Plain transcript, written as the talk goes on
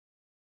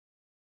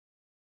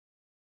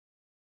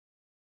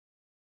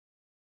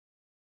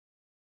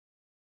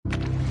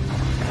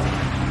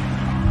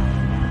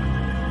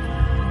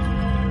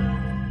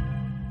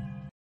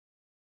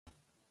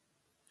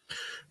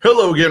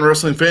Hello again,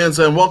 wrestling fans,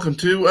 and welcome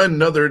to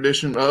another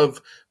edition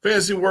of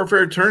Fantasy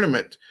Warfare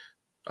Tournament.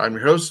 I'm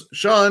your host,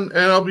 Sean,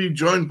 and I'll be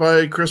joined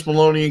by Chris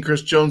Maloney and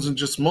Chris Jones in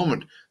just a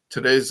moment.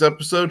 Today's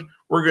episode,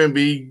 we're going to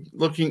be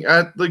looking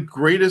at the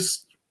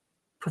greatest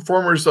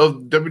performers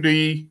of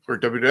WWE, or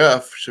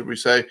WWF, should we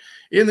say,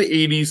 in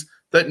the 80s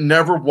that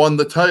never won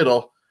the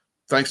title,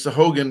 thanks to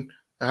Hogan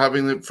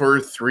having it for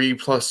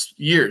 3+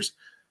 years.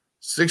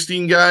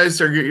 16 guys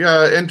are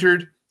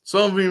entered.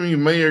 Some of them you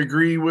may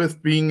agree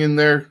with being in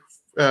there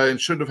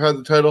and should have had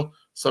the title.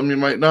 Some you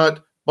might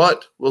not,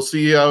 but we'll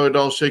see how it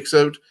all shakes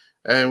out.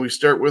 And we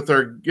start with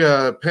our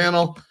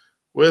panel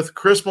with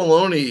Chris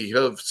Maloney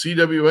of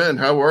CWN.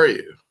 How are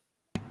you?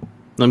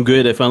 I'm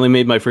good. I finally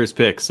made my first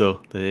pick.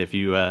 So if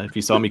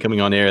you saw me coming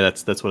on air,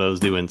 that's what I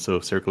was doing. So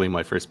circling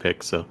my first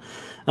pick. So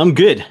I'm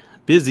good.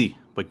 Busy,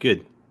 but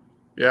good.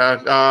 Yeah,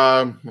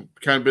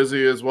 kind of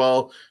busy as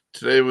well.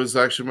 Today was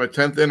actually my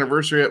 10th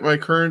anniversary at my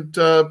current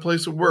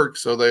place of work.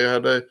 So they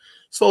had a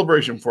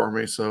celebration for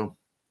me. So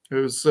it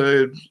was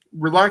a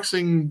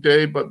relaxing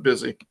day, but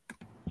busy.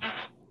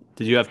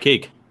 Did you have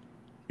cake?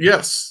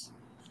 Yes.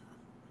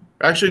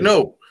 Actually,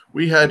 no.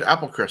 We had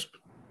apple crisp.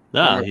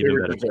 Even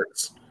better.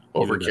 Desserts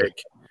over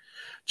cake.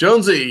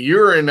 Jonesy,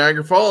 you're in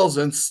Niagara Falls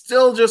and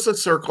still just a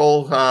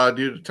circle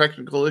due to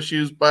technical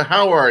issues, but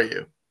how are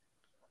you?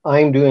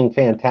 I'm doing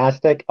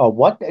fantastic.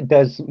 What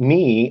does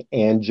me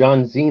and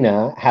John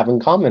Cena have in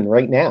common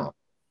right now?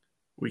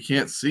 We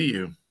can't see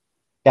you.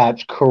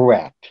 That's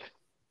correct.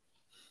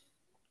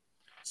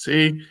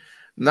 See,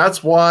 and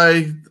that's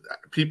why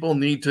people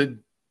need to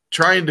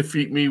try and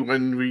defeat me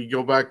when we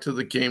go back to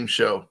the game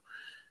show.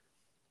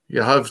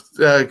 You'll have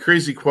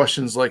crazy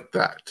questions like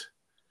that.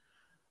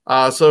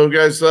 So,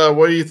 guys,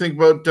 what do you think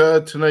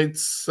about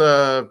tonight's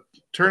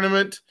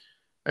tournament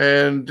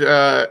and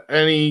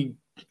any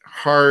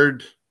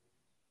hard...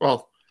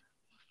 Well,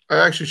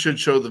 I actually should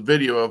show the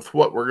video of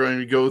what we're going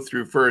to go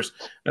through first,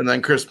 and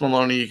then Chris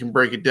Maloney, you can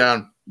break it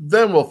down.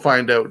 Then we'll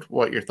find out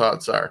what your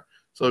thoughts are.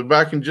 So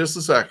back in just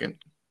a second.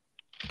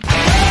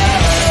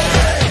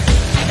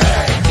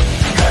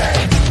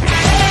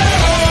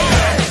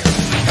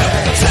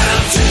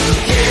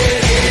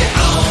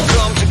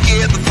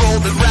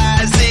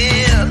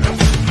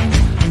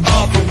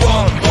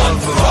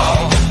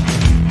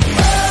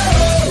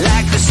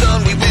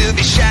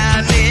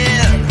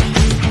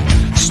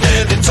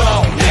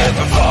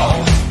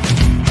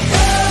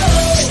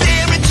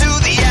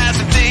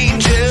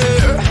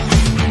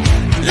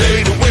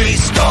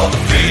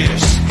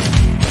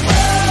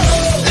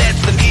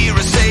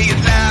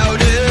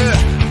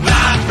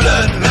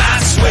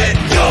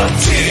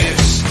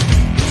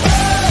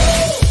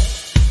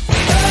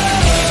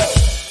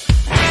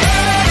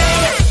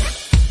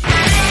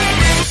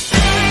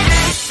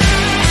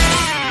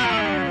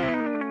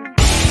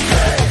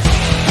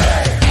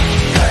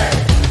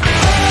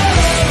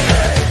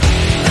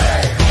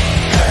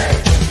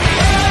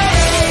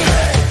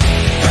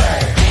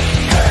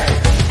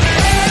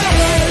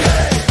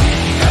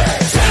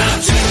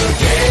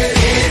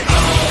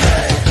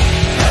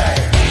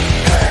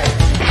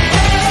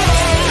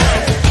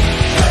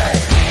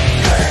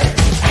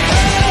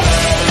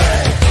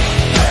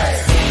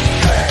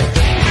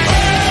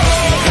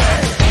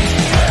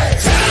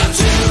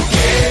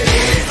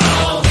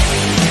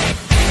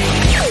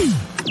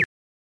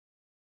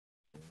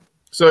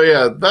 So,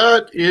 yeah,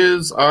 that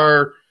is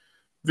our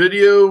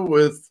video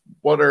with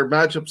what our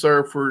matchups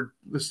are for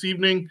this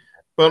evening.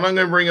 But I'm going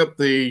to bring up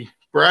the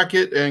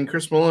bracket, and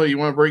Chris Maloney, you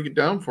want to break it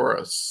down for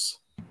us?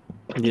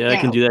 Yeah, I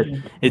can do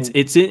that.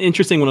 It's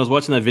interesting when I was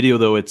watching that video,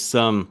 though. It's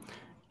some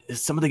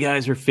of the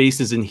guys are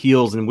faces and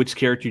heels, and which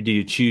character do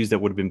you choose that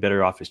would have been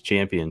better off as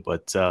champion?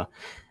 But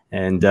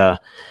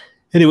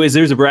anyways,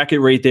 there's a bracket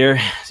right there.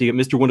 So you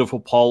got Mr. Wonderful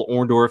Paul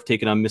Orndorff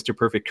taking on Mr.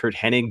 Perfect Kurt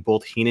Hennig,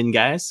 both Heenan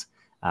guys.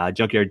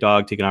 Junkyard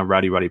Dog taking on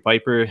Rowdy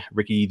Piper.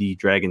 Ricky the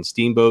Dragon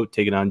Steamboat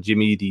taking on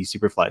Jimmy the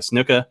Superfly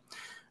Snuka.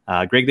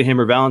 Greg the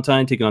Hammer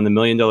Valentine taking on the $1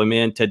 Million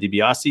Man Ted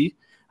DiBiase.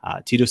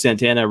 Tito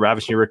Santana,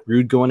 Ravishing Rick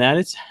Rude going at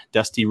it.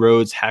 Dusty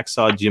Rhodes,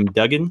 Hacksaw Jim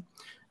Duggan.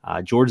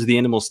 George the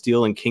Animal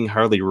Steel and King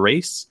Harley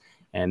Race.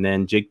 And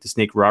then Jake the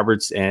Snake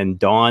Roberts and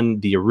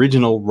Don the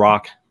Original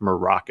Rock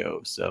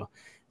Morocco. So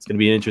it's going to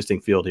be an interesting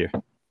field here.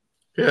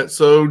 Yeah,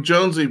 so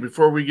Jonesy,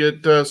 before we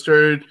get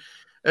started,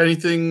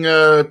 anything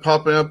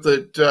popping up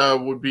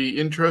that would be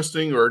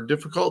interesting or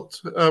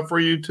difficult for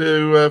you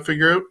to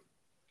figure out?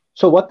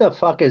 So what the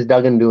fuck is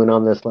Duggan doing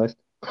on this list?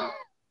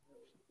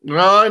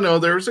 Well, I know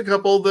there was a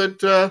couple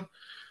that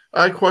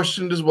I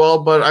questioned as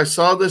well, but I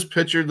saw this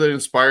picture that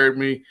inspired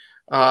me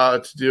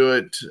to do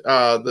it.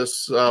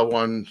 This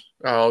one,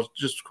 I'll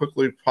just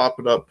quickly pop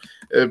it up.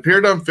 It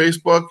appeared on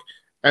Facebook,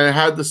 and it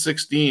had the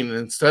 16.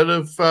 Instead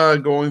of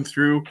going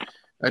through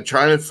and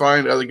trying to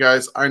find other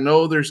guys, I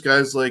know there's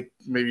guys like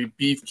maybe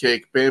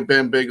Beefcake, Bam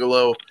Bam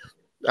Bigelow,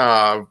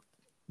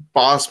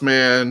 Boss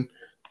Man.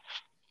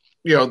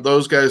 You know,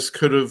 those guys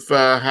could have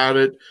had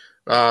it.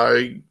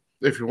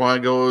 If you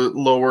want to go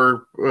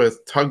lower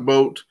with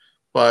Tugboat,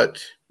 but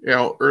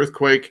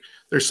Earthquake.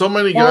 There's so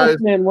many guys.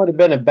 Wolfman would have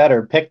been a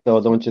better pick,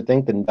 though, don't you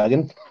think, than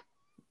Duggan?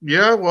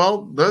 Yeah,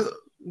 well,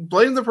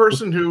 blame the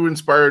person who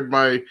inspired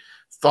my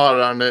thought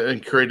on it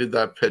and created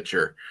that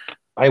picture.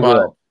 I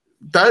will.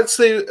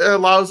 That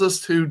allows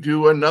us to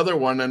do another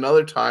one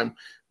another time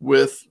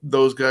with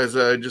those guys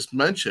that I just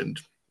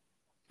mentioned.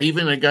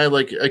 Even a guy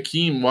like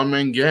Akeem, One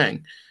Man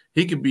Gang,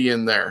 he could be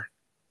in there.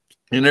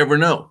 You never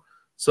know.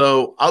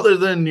 So other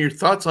than your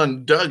thoughts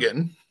on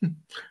Duggan,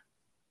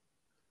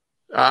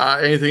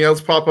 anything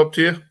else pop up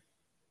to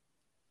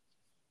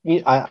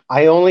you?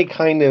 I only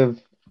kind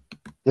of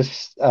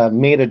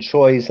made a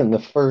choice in the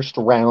first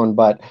round,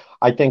 but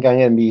I think I'm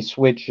going to be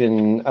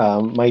switching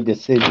my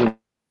decisions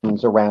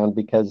around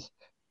because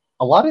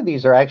a lot of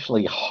these are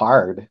actually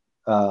hard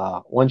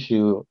once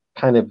you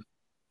kind of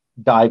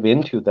dive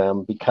into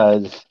them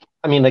because,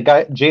 I mean, the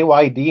guy,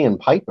 JYD and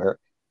Piper,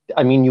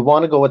 I mean, you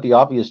want to go with the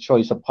obvious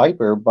choice of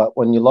Piper, but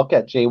when you look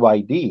at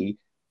JYD,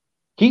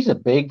 he's a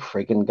big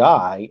freaking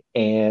guy,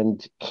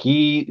 and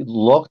he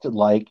looked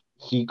like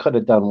he could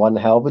have done one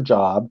hell of a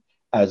job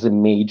as a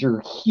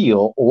major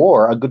heel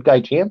or a good guy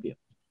champion.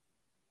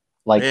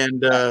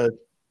 And I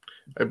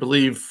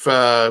believe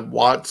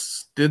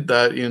Watts did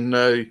that in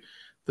the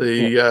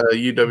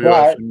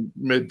UWF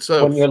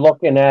Mid-South. When you're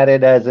looking at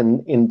it as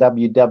in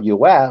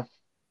WWF,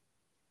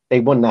 they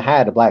wouldn't have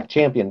had a black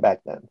champion back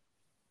then.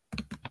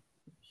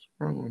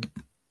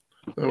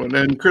 And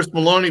then Chris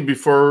Maloney,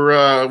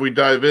 before we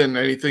dive in,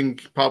 anything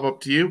pop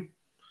up to you?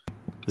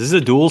 This is a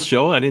dual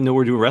show. I didn't know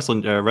we're doing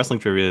wrestling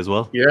trivia as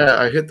well. Yeah,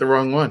 I hit the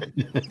wrong one.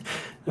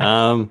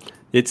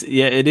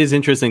 It is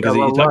interesting because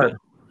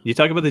you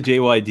talk about the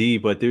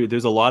JYD, but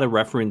there's a lot of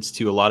reference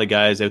to a lot of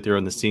guys out there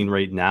on the scene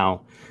right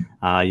now.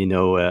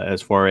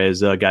 As far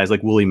as guys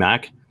like Willie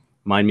Mack,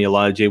 remind me a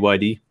lot of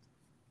JYD.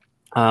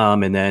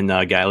 And then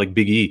a guy like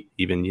Big E,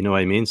 even, you know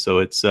what I mean? So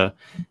it'll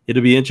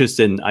be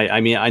interesting. I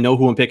mean, I know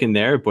who I'm picking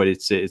there, but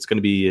it's gonna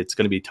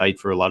be tight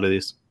for a lot of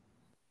these.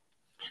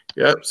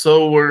 Yep.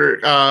 So we're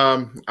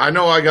I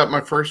know I got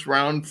my first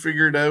round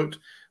figured out,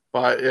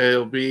 but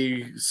it'll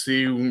be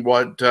see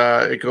what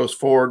it goes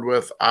forward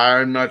with.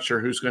 I'm not sure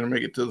who's going to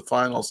make it to the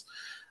finals.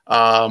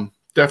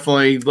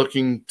 Definitely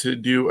looking to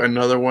do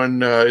another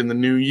one in the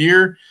new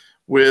year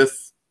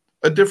with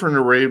a different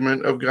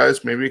arrangement of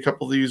guys. Maybe a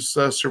couple of these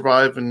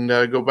survive and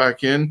go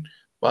back in.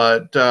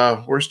 But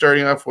we're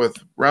starting off with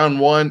round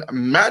one,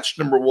 match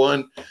number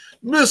one,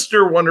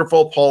 Mr.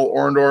 Wonderful Paul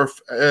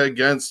Orndorff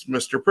against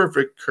Mr.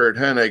 Perfect Curt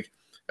Hennig.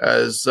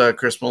 As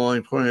Chris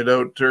Maloney pointed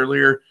out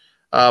earlier,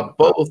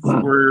 both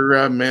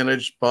were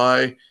managed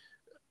by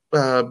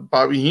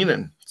Bobby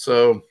Heenan.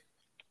 So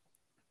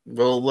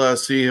we'll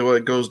see how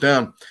it goes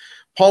down.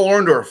 Paul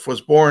Orndorff was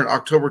born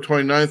October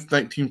 29th,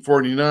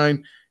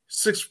 1949,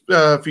 6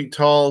 feet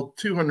tall,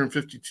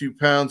 252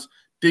 pounds,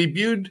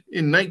 debuted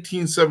in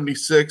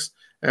 1976,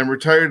 and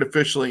retired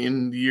officially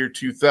in the year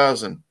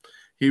 2000.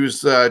 He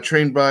was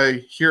trained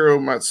by Hiro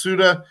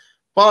Matsuda,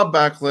 Bob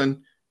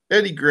Backlund,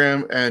 Eddie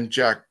Graham, and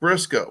Jack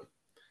Briscoe.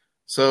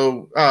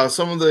 So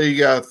some of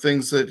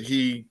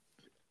the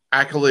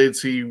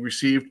accolades he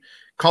received: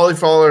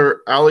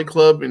 Cauliflower Alley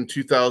Club in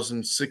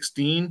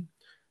 2016,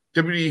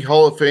 WWE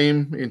Hall of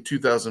Fame in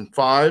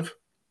 2005,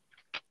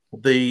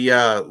 the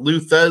Lou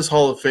Thez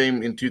Hall of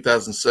Fame in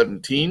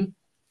 2017,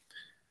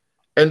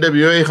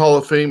 NWA Hall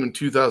of Fame in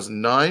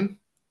 2009,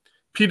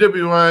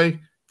 PWI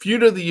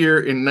Feud of the Year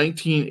in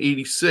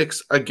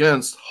 1986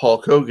 against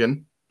Hulk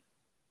Hogan,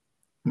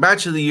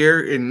 Match of the Year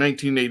in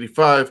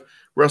 1985,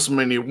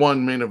 WrestleMania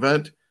 1 main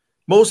event,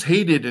 Most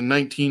Hated in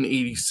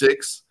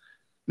 1986,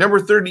 number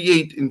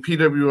 38 in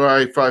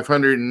PWI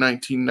 500 in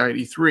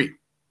 1993.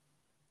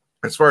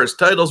 As far as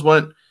titles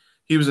went,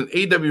 he was an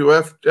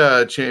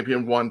AWF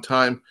champion one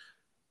time,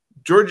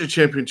 Georgia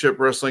Championship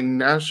Wrestling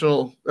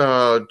National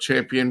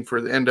champion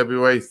for the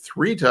NWA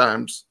 3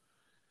 times,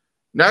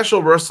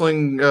 National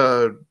Wrestling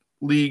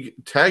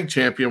League Tag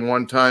Champion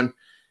one time,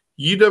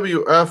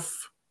 UWF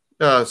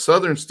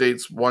Southern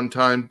States one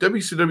time,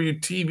 WCW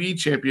TV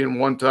Champion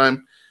one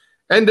time,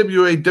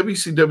 NWA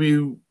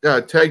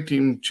WCW Tag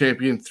Team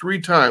Champion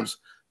 3 times,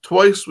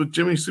 twice with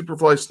Jimmy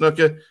Superfly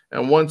Snuka,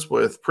 and once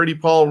with Pretty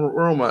Paul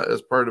Roma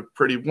as part of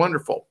Pretty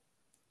Wonderful.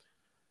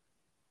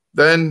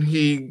 Then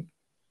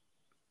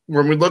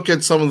when we look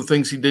at some of the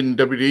things he did in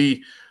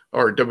WWE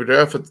or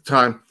WWF at the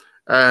time,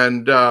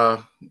 and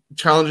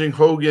challenging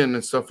Hogan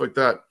and stuff like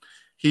that,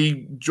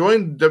 he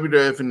joined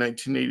WWF in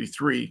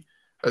 1983.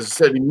 As I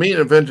said, he main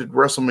evented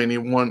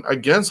WrestleMania 1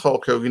 against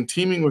Hulk Hogan,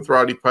 teaming with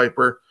Roddy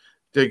Piper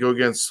to go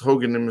against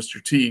Hogan and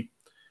Mr. T.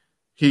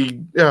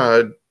 He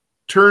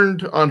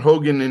turned on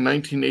Hogan in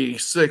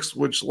 1986,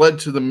 which led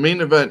to the main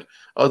event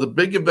of the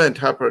big event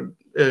happened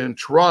in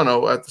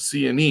Toronto at the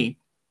CNE.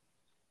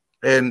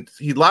 And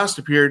he last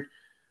appeared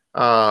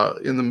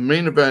in the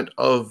main event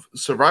of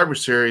Survivor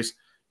Series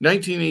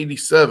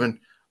 1987,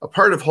 a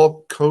part of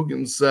Hulk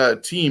Hogan's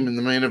team in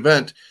the main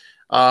event.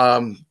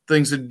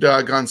 Things had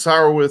gone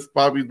sour with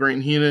Bobby Brain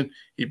Heenan.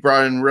 He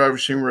brought in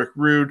Ravishing Rick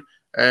Rude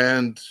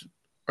and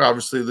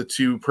Obviously, the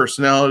two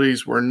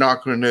personalities were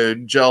not going to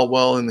gel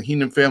well in the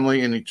Heenan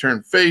family, and he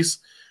turned face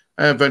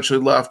and eventually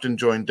left and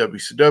joined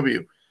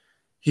WCW.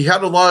 He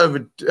had a lot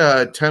of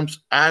attempts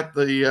at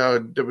the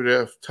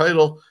WWF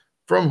title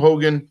from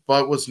Hogan,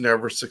 but was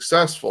never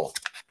successful.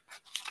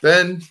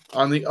 Then,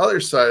 on the other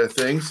side of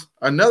things,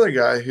 another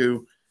guy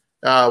who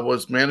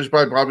was managed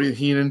by Bobby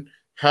Heenan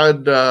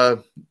had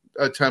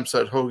attempts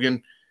at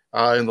Hogan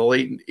in the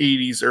late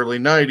 80s, early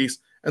 90s,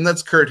 and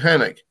that's Curt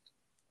Hennig.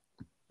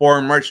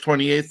 Born March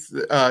 28th,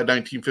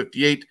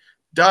 1958,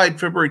 died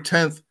February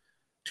 10th,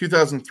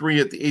 2003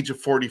 at the age of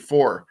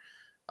 44.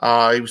 He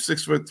was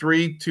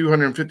 6'3",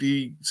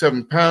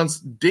 257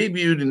 pounds,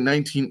 debuted in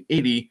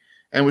 1980,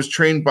 and was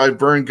trained by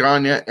Vern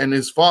Gagne and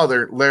his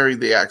father, Larry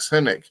the Axe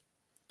Hennig.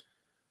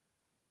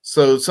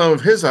 So some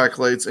of his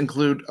accolades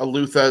include a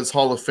Lou Thesz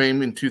Hall of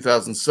Fame in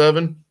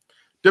 2007,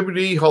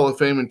 WWE Hall of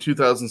Fame in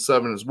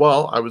 2007 as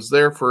well. I was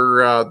there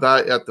for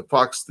that at the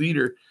Fox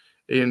Theater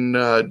in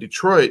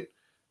Detroit,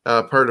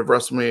 part of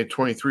WrestleMania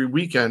 23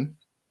 weekend.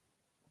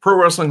 Pro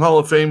Wrestling Hall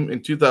of Fame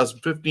in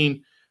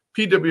 2015,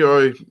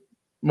 PWI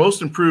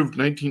Most Improved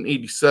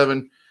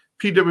 1987,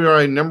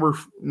 PWI number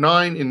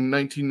 9 in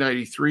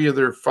 1993 of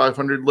their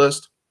 500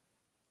 list,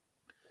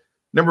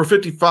 number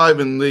 55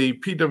 in the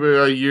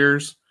PWI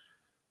years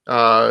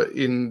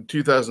in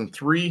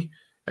 2003,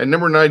 and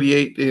number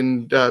 98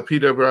 in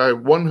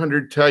PWI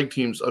 100 tag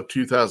teams of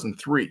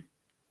 2003.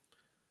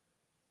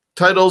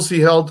 Titles he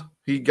held: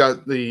 he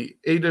got the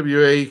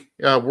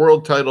AWA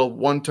world title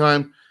one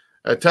time,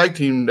 a tag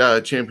team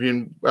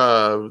champion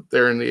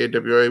there in the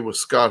AWA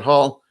was Scott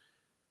Hall,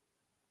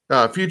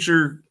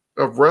 Future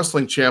of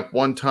Wrestling champ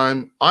one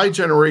time,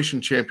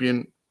 iGeneration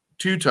champion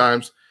two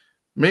times,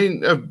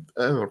 main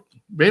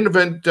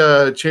event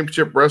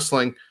championship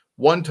wrestling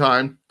one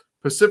time,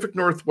 Pacific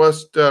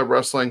Northwest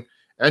Wrestling,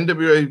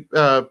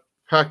 NWA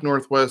Pac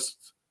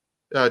Northwest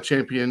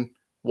champion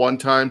one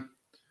time,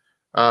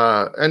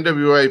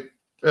 NWA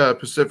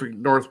Pacific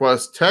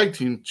Northwest Tag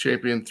Team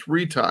champion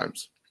three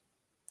times.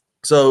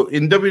 So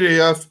in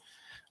WWF,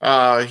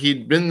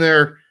 he'd been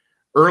there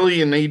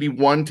early in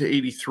 81 to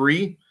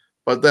 83,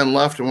 but then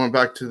left and went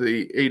back to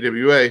the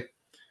AWA.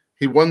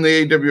 He won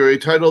the AWA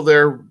title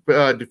there,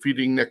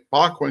 defeating Nick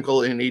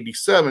Bockwinkel in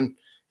 87.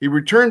 He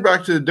returned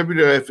back to the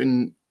WWF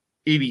in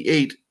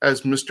 88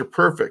 as Mr.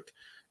 Perfect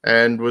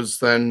and was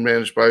then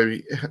managed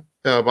by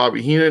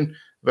Bobby Heenan.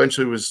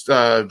 Eventually was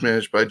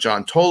managed by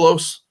John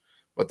Tolos,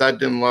 but that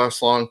didn't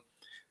last long.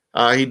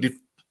 He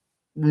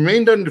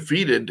remained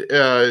undefeated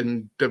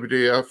in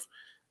WWF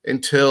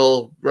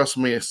until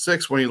WrestleMania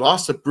 6 when he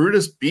lost to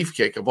Brutus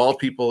Beefcake, of all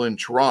people, in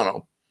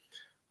Toronto.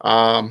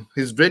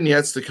 His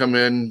vignettes to come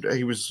in,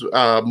 he was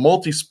a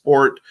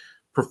multi-sport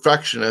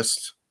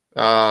perfectionist,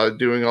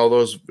 doing all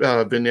those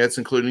vignettes,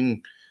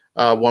 including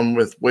one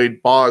with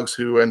Wade Boggs,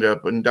 who ended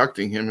up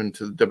inducting him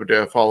into the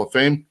WWF Hall of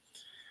Fame.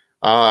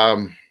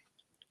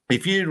 He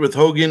feuded with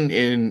Hogan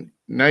in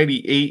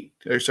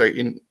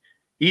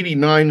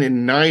 89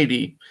 and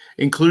 90,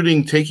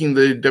 including taking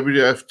the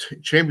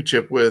WWF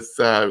Championship with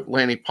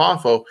Lanny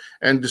Poffo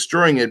and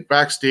destroying it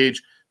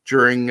backstage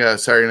during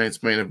Saturday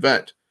night's main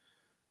event.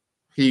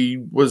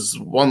 He was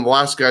one of the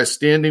last guys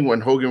standing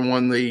when Hogan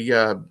won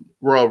the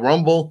Royal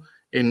Rumble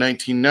in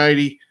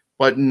 1990,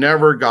 but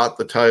never got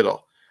the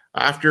title.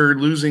 After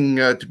losing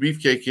to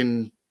Beefcake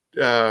in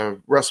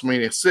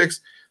WrestleMania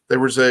 6, there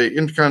was an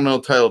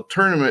Intercontinental title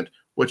tournament,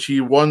 which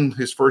he won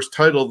his first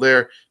title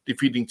there,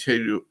 defeating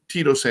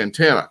Tito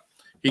Santana.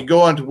 He'd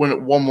go on to win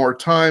it one more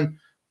time,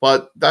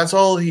 but that's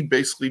all he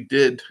basically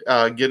did,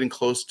 getting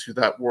close to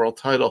that world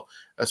title,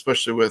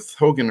 especially with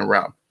Hogan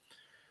around.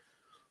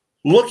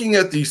 Looking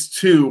at these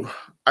two,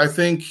 I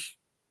think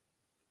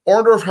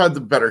Orndorff had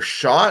the better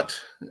shot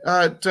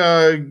at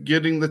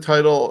getting the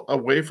title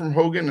away from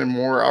Hogan and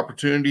more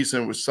opportunities,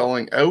 and was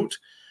selling out.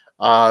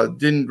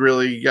 Didn't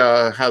really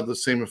have the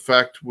same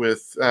effect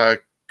with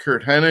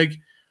Curt Hennig.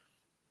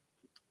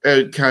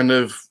 It kind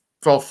of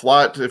fell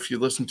flat if you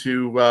listen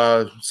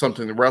to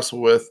Something to Wrestle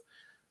With.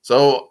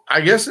 So I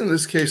guess in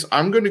this case,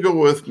 I'm going to go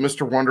with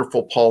Mr.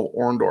 Wonderful Paul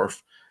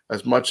Orndorff,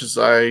 as much as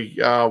I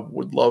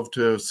would love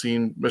to have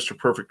seen Mr.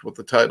 Perfect with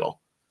the title.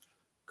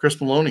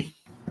 Chris Maloney.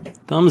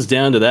 Thumbs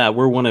down to that.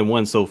 We're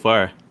 1-1 so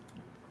far.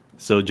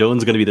 So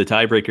Jones going to be the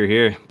tiebreaker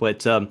here.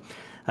 But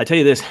I tell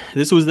you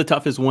this was the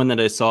toughest one that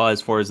I saw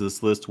as far as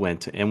this list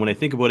went. And when I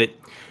think about it,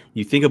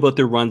 you think about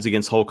their runs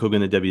against Hulk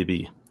Hogan and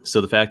WB. So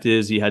the fact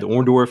is, you had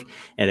Orndorff,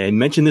 and I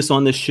mentioned this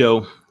on this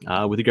show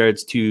with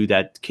regards to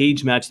that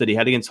cage match that he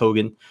had against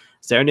Hogan,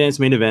 Saturday night's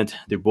main event.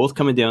 They're both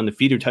coming down, the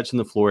feet are touching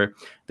the floor.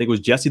 I think it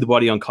was Jesse the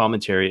Body on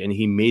commentary, and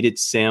he made it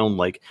sound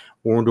like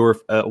Orndorff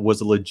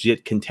was a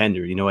legit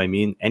contender. You know what I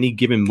mean? Any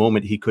given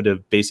moment, he could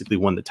have basically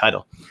won the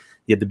title.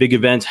 He had the big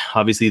event,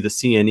 obviously the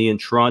CNE in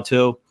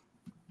Toronto.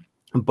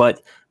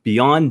 But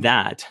beyond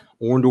that,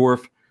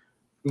 Orndorff,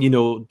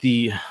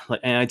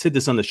 and I said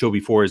this on the show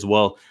before as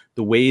well,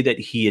 the way that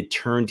he had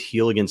turned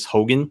heel against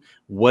Hogan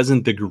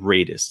wasn't the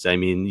greatest. I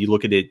mean, you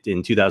look at it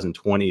in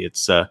 2020,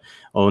 it's, he got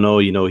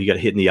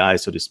hit in the eye,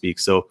 so to speak.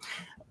 So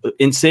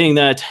in saying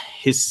that,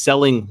 his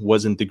selling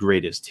wasn't the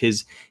greatest.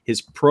 His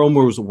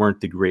promos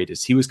weren't the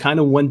greatest. He was kind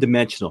of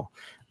one-dimensional.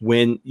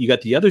 When you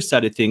got the other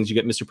side of things, you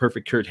got Mr.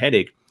 Perfect Kurt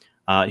Hennig.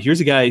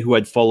 Here's a guy who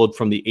I'd followed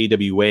from the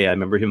AWA. I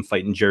remember him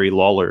fighting Jerry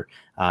Lawler,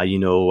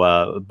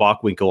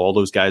 Bockwinkel, all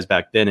those guys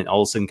back then, and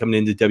all of a sudden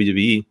coming into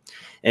WWE.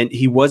 And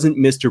he wasn't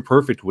Mr.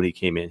 Perfect when he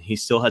came in. He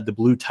still had the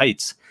blue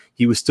tights.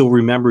 He was still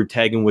remembered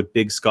tagging with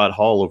Big Scott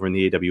Hall over in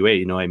the AWA,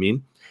 you know what I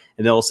mean?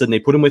 And then all of a sudden they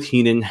put him with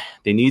Heenan.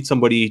 They need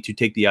somebody to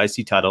take the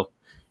IC title.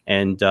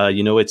 And,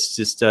 it's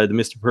just the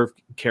Mr.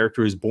 Perfect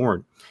character is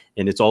born.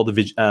 And it's all the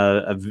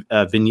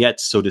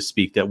vignettes, so to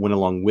speak, that went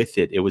along with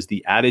it. It was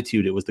the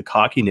attitude. It was the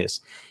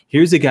cockiness.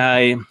 Here's a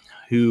guy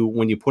who,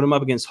 when you put him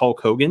up against Hulk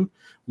Hogan,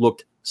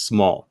 looked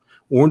small.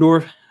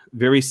 Orndorff,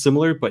 very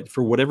similar, but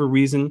for whatever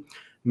reason,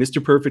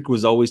 Mr. Perfect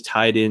was always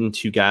tied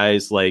into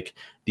guys like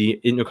the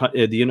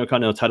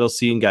Intercontinental title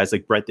scene, guys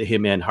like Bret the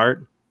Hitman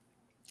Hart,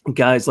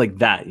 guys like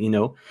that,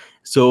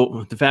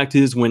 So the fact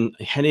is, when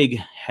Hennig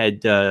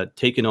had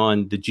taken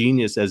on the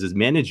Genius as his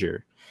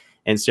manager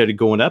and started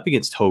going up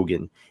against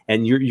Hogan,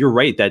 and you're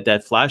right, that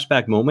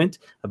flashback moment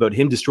about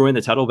him destroying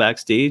the title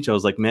backstage, I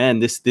was like, man,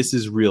 this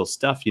is real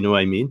stuff, you know what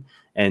I mean?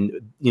 And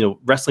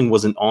wrestling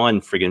wasn't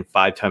on friggin'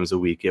 5 times a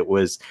week. It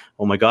was,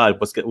 oh my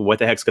God, what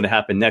the heck's going to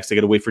happen next? I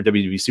got to wait for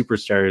WWE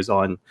Superstars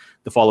on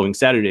the following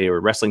Saturday, or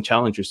Wrestling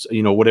Challengers,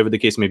 whatever the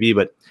case may be.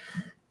 But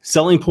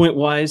selling point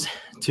wise,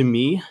 to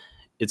me,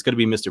 it's going to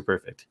be Mr.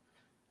 Perfect.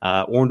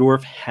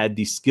 Orndorff had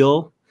the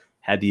skill,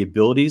 had the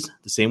abilities,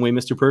 the same way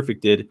Mr.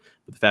 Perfect did.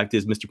 But the fact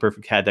is, Mr.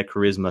 Perfect had that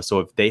charisma. So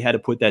if they had to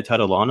put that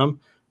title on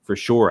him, for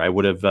sure, it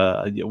would have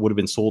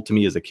been sold to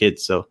me as a kid.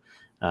 So,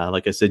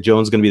 like I said,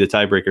 Jones going to be the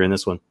tiebreaker in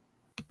this one.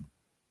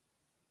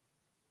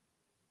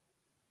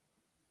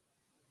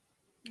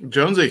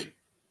 Jonesy,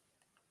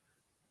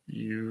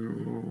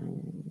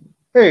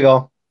 There you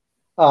go.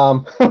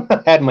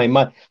 Had my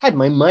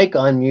mic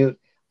on mute.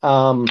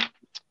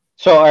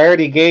 So I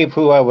already gave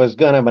who I was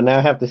gonna, but now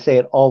I have to say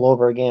it all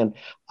over again.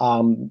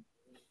 When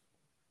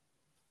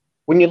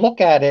you look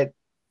at it,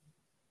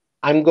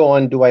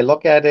 do I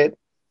look at it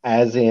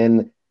as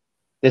in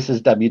this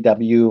is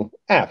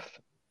WWF?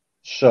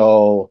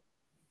 So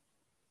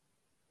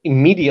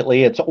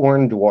immediately it's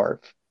Orndorff.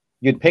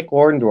 You'd pick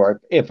Orndorff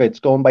if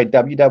it's going by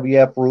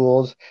WWF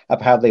rules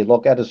of how they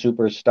look at a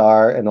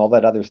superstar and all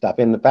that other stuff.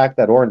 And the fact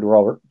that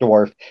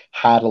Orndorff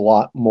had a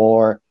lot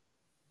more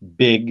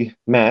big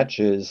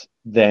matches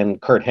than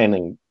Kurt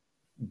Hennig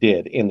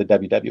did in the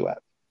WWF.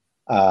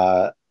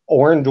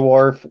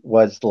 Orndorff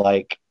was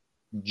like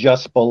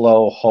just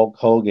below Hulk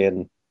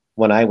Hogan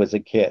when I was a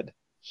kid.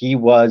 He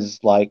was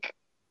like,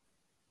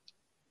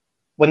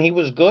 when he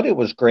was good, it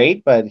was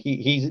great, but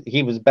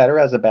he was better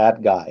as a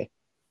bad guy.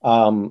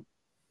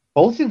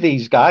 Both of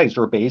these guys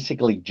were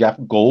basically Jeff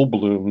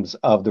Goldblums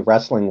of the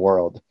wrestling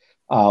world.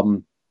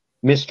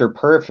 Mr.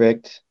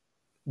 Perfect,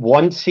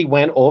 once he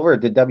went over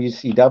to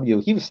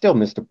WCW, he was still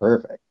Mr.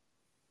 Perfect.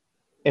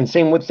 And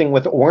same thing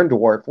with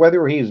Orndorff,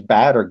 whether he was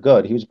bad or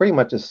good, he was pretty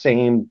much the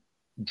same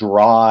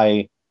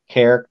dry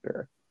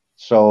character.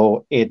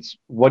 So it's,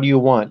 what do you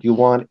want? You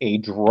want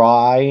a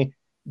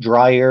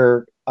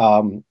drier,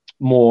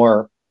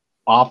 more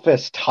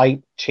office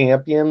type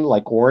champion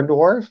like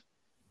Orndorff?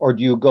 Or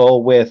do you go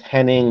with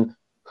Hennig,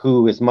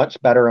 who is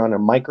much better on a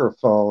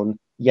microphone,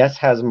 yes,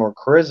 has more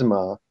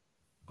charisma,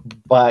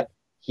 but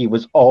he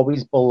was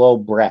always below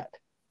Bret.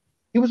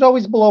 He was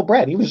always below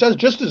Bret. He was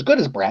just as good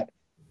as Bret,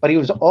 but he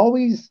was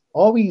always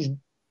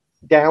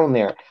down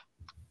there.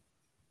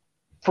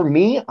 For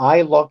me,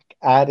 I look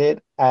at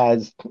it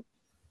as,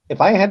 if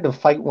I had to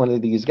fight one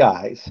of these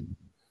guys,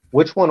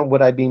 which one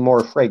would I be more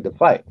afraid to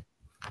fight?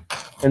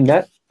 And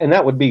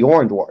that would be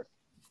Orndorff.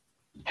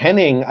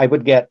 Hennig, I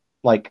would get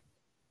like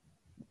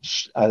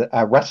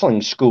a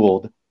wrestling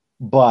schooled,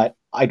 but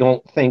I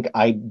don't think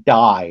I'd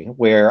die,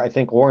 where I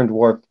think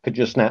Orndorff could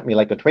just snap me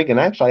like a twig. And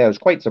actually, I was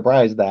quite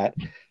surprised that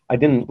I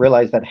didn't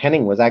realize that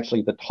Hennig was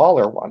actually the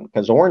taller one,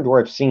 because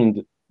Orndorff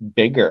seemed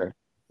bigger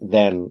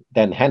than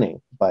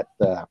Hennig, but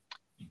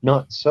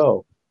not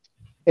so.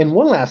 And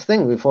one last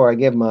thing before I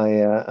give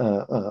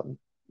my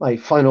my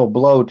final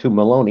blow to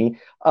Maloney,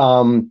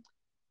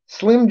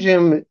 Slim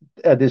Jim,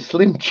 the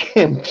Slim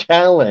Jim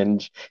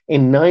Challenge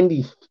in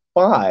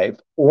 '95,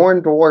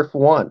 Orndorff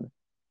won.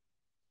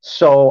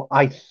 So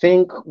I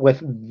think with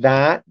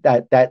that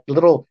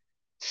little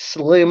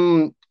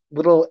slim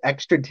little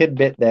extra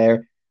tidbit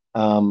there,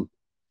 I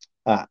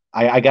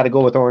got to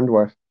go with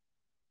Orndorff.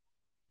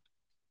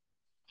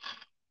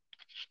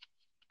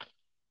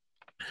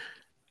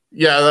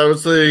 Yeah, that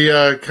was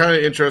the kind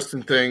of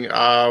interesting thing.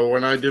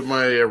 When I did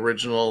my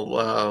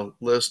original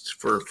list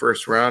for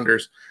first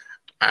rounders,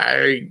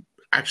 I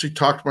actually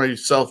talked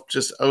myself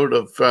just out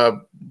of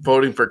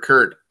voting for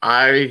Kurt.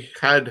 I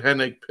had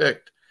Hennig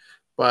picked,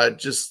 but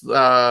just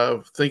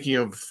thinking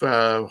of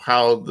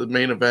how the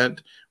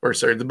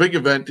the big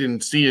event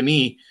in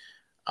C&E,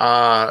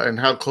 and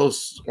how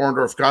close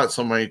Orndorff got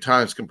so many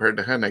times compared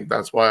to Hennig,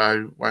 that's why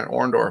I went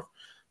Orndorff.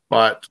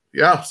 But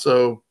yeah,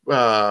 so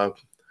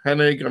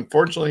Hennig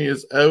unfortunately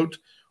is out.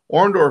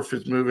 Orndorff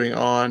is moving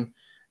on,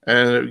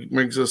 and it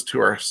brings us to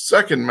our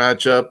second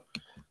matchup.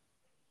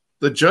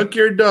 The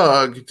Junkyard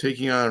Dog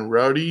taking on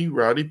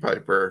Rowdy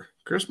Piper.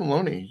 Chris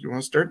Maloney, you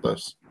want to start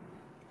this?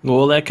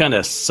 Well, that kind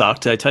of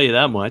sucked, I tell you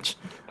that much.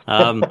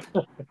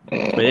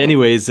 But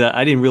anyways,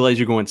 I didn't realize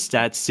you're going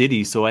Stat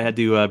City, so I had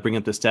to bring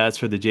up the stats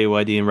for the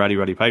JYD and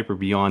Rowdy Piper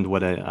beyond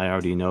what I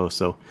already know.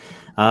 So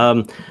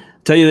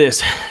tell you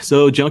this.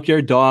 So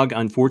Junkyard Dog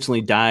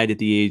unfortunately died at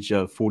the age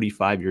of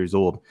 45 years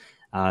old.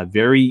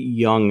 Very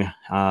young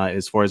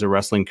as far as a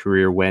wrestling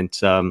career went.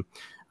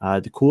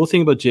 The cool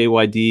thing about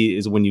JYD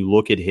is when you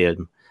look at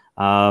him,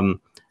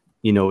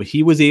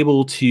 he was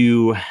able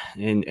to,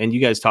 and you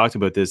guys talked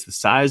about this, the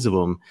size of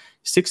him,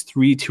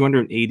 6'3",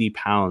 280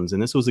 pounds.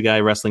 And this was a guy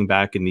wrestling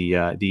back in the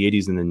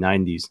 80s and the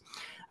 90s.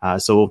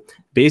 So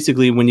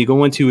basically, when you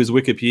go into his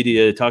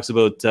Wikipedia, it talks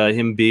about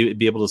him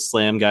be able to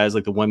slam guys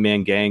like the One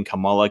Man Gang,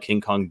 Kamala,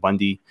 King Kong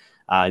Bundy,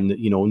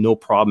 no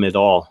problem at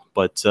all.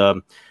 But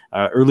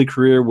early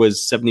career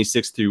was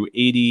 76 through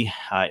 80.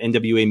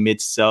 NWA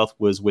Mid-South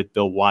was with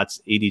Bill Watts,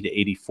 80 to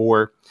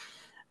 84.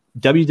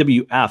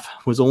 WWF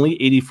was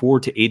only 84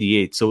 to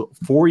 88. So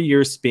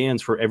 4-year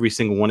spans for every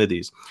single one of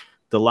these.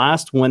 The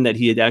last one that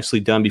he had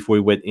actually done before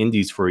he went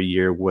indies for a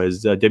year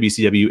was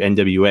WCW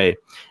NWA,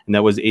 and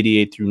that was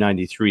 88 through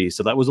 93.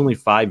 So that was only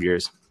 5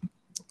 years.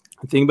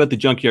 The thing about the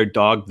Junkyard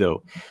Dog,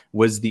 though,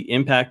 was the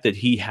impact that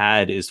he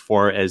had as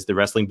far as the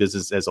wrestling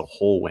business as a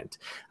whole went.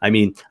 I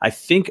mean, I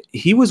think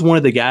he was one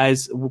of the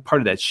guys,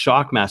 part of that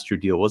Shockmaster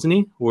deal, wasn't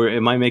he? Or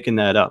am I making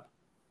that up?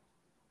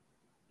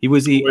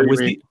 Was he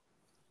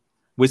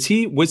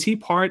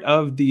part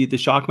of the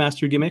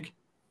Shockmaster gimmick?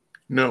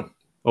 No.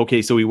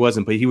 Okay, so he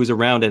wasn't, but he was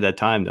around at that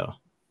time, though.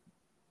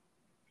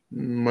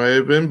 Might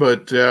have been,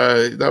 but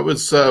that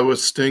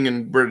was Sting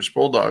and British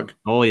Bulldog.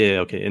 Oh yeah,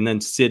 okay. And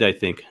then Sid, I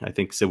think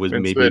Sid was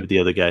maybe Sid. The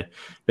other guy,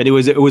 but it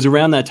was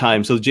around that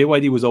time. So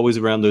JYD was always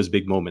around those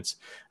big moments.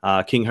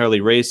 King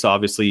Harley Race,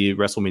 obviously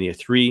WrestleMania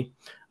 3.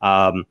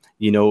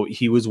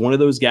 He was one of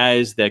those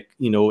guys that,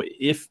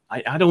 if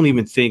I don't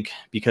even think,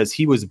 because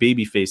he was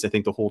babyface, I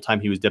think the whole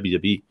time he was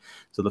WWE.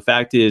 So the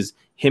fact is,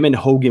 him and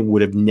Hogan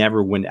would have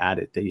never went at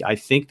it. I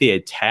think they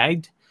had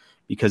tagged,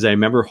 because I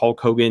remember Hulk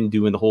Hogan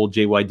doing the whole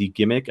JYD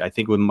gimmick. I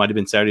think it might have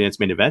been Saturday Night's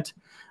Main Event.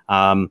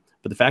 But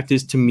the fact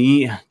is, to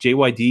me,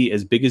 JYD,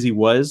 as big as he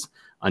was,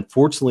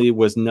 unfortunately,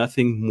 was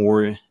nothing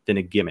more than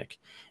a gimmick.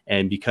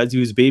 And because he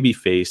was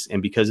babyface,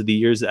 and because of the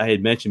years that I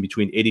had mentioned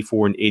between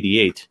 84 and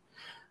 88,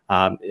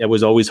 it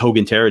was always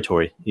Hogan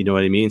territory. You know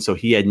what I mean? So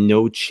he had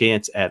no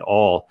chance at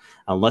all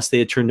unless they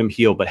had turned him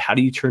heel. But how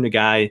do you turn a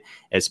guy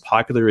as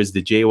popular as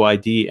the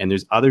JYD? And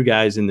there's other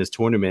guys in this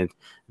tournament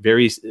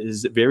very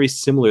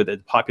similar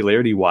that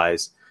popularity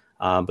wise.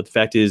 But the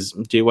fact is,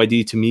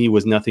 JYD to me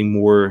was nothing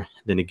more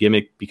than a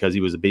gimmick because he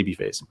was a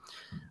babyface.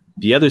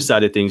 The other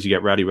side of things, you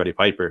got Rowdy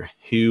Piper,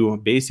 who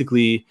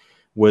basically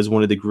was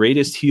one of the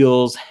greatest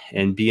heels,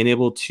 and being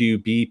able to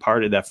be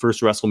part of that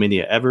first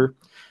WrestleMania ever.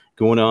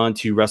 Going on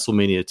to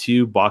WrestleMania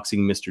 2,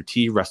 Boxing Mr.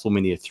 T,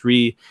 WrestleMania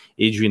 3,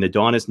 Adrian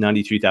Adonis,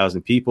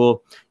 93,000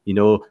 people.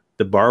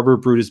 The barber,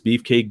 Brutus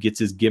Beefcake, gets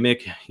his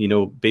gimmick,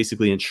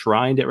 basically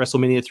enshrined at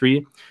WrestleMania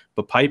 3.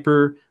 But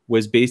Piper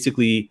was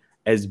basically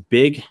as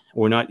big,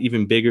 or not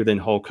even bigger, than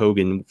Hulk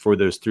Hogan for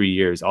those 3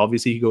 years.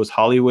 Obviously, he goes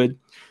Hollywood,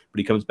 but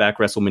he comes back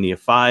WrestleMania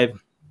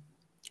 5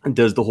 and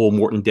does the whole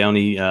Morton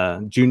Downey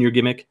Jr.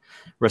 gimmick.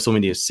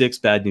 WrestleMania 6,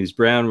 Bad News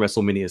Brown.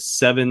 WrestleMania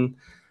 7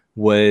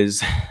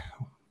 was...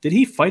 Did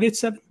he fight at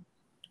 7?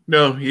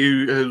 No,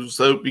 he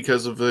was out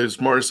because of his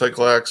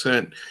motorcycle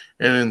accident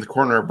and in the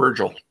corner of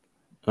Virgil.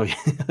 Oh,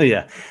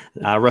 yeah.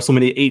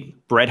 WrestleMania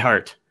 8, Bret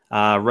Hart.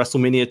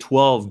 WrestleMania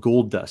 12,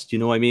 Goldust. You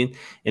know what I mean?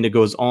 And it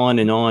goes on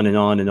and on and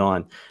on and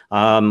on.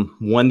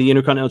 Won the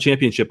Intercontinental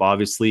Championship,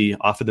 obviously,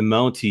 off of the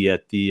Mountie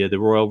at the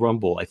Royal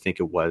Rumble, I think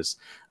it was.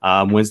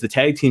 Wins the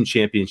Tag Team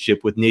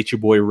Championship with Nature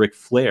Boy Ric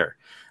Flair.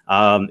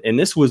 And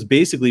this was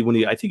basically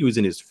when I think he was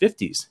in his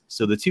 50s.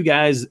 So the two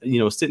guys,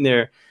 sitting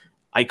there,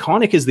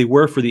 iconic as they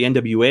were for the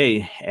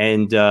NWA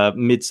and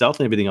Mid-South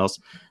and everything else,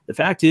 the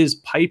fact is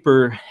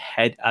Piper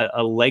had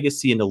a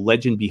legacy and a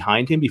legend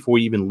behind him before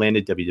he even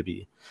landed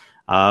WWE.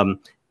 And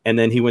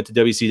then he went to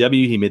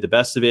WCW. He made the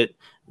best of it,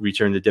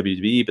 returned to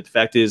WWE. But the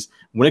fact is,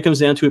 when it comes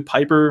down to it,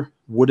 Piper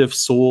would have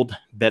sold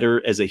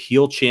better as a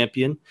heel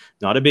champion,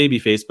 not a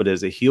babyface, but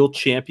as a heel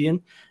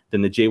champion,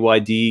 than the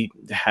JYD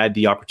had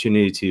the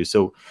opportunity to.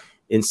 So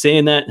in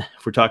saying that,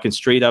 if we're talking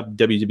straight up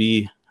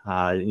WWE,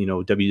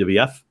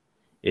 WWF,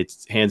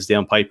 it's hands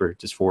down Piper,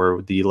 just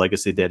for the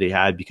legacy that he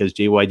had, because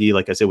JYD,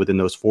 like I said, within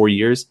those 4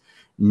 years,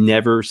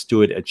 never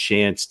stood a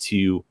chance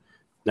to.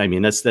 I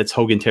mean, that's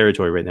Hogan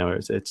territory right now.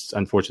 It's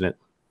unfortunate.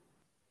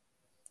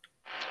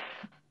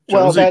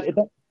 Well,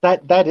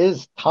 that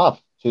is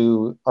tough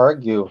to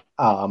argue.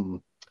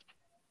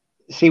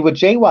 See, with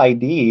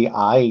JYD,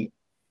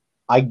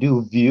 I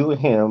do view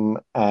him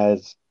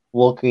as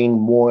looking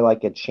more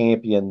like a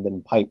champion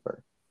than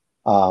Piper.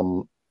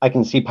 I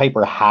can see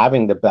Piper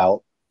having the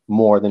belt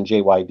more than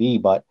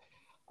JYD, but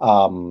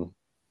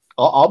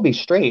I'll be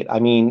straight. I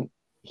mean,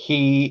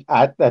 he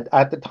at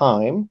the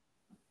time,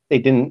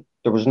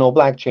 there was no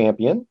black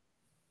champion.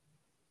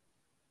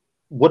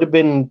 Would have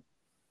been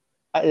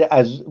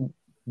as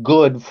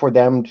good for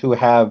them to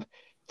have.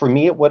 For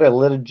me, it would have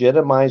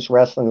legitimized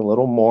wrestling a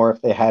little more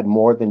if they had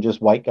more than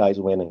just white guys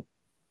winning.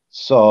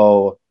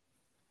 So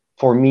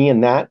for me,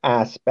 in that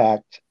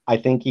aspect, I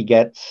think he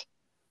gets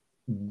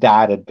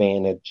that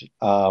advantage.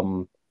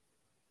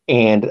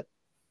 And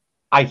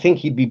I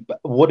think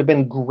would have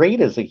been great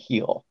as a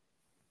heel.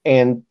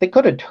 And they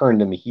could have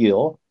turned him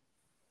heel.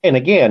 And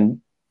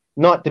again,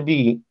 not to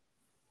be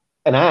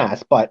an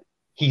ass, but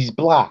he's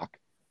black.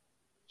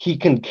 He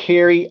can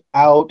carry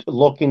out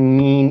looking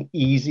mean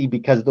easy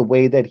because the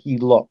way that he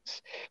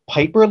looks.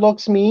 Piper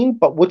looks mean,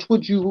 but which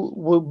were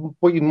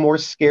you more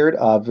scared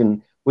of,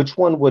 and which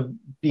one would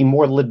be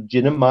more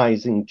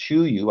legitimizing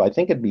to you? I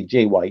think it'd be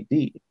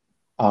JYD.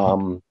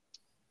 And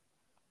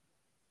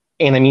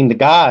I mean, the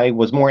guy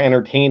was more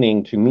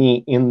entertaining to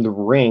me in the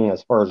ring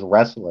as far as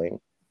wrestling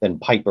than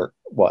Piper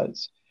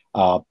was.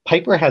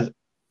 Piper has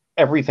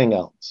everything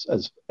else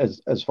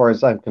as far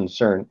as I'm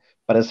concerned.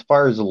 But as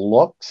far as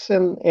looks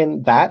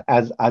and that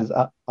as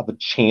a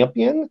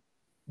champion,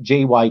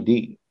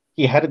 JYD.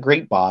 He had a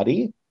great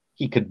body.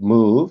 He could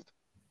move.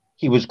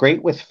 He was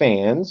great with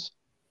fans.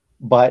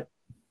 But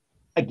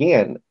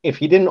again, if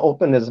he didn't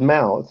open his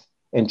mouth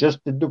and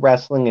just did the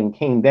wrestling and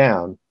came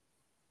down,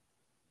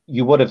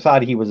 you would have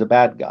thought he was a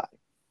bad guy.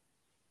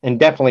 And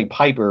definitely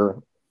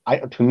Piper,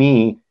 to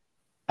me,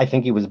 I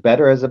think he was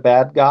better as a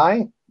bad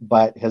guy,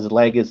 but his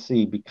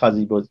legacy, because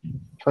he was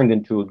turned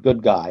into a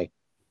good guy,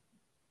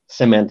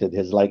 cemented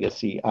his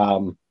legacy.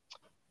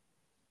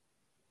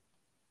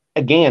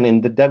 Again,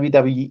 in the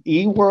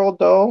WWE world,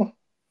 though,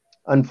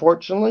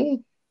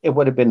 unfortunately, it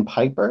would have been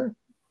Piper.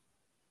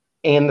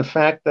 And the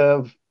fact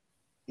of,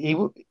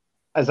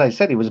 as I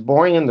said, he was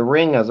boring in the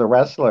ring as a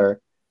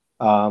wrestler,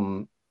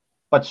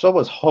 but so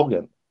was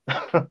Hogan.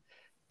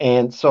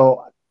 And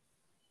so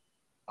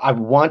I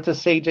want to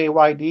say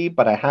JYD,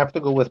 but I have to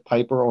go with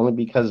Piper only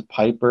because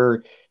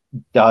Piper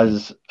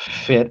does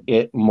fit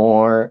it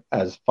more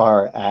as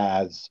far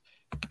as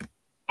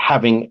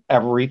having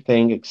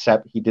everything,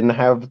 except he didn't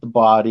have the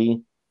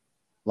body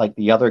like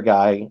the other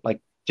guy, like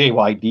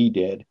JYD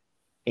did.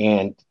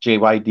 And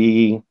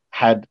JYD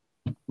had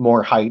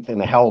more height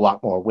and a hell of a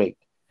lot more weight.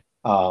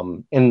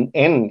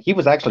 And he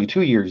was actually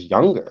 2 years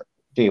younger,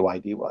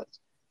 JYD was.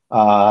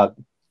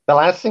 The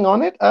last thing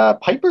on it,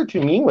 Piper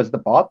to me was the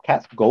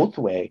Bobcat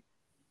Goldthwait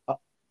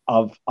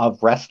of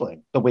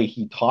wrestling, the way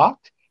he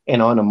talked. And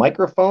on a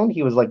microphone,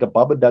 he was like a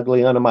Bubba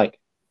Dudley on a mic.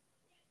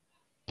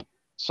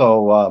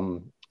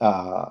 So,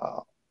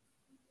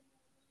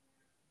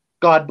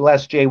 God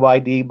bless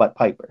JYD, but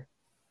Piper.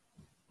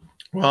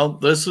 Well,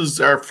 this is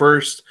our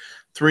first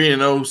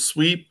 3-0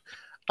 sweep.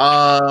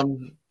 JYD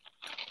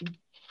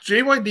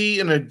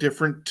in a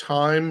different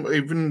time,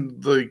 even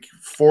like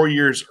 4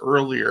 years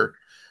earlier,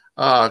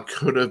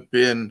 could have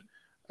been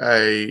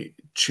a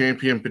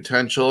champion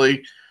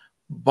potentially.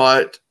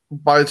 But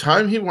by the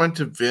time he went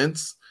to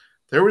Vince,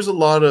 there was a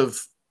lot of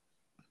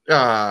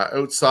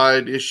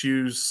outside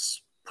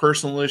issues,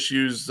 personal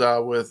issues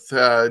with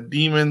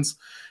demons.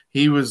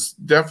 He was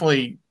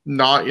definitely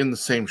not in the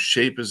same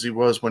shape as he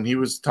was when he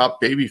was top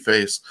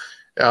babyface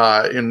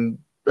in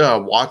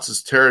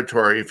Watts'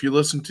 territory. If you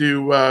listen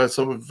to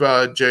some of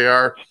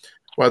JR,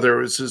 whether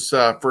it was his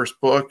first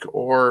book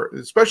or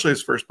especially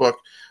his first book,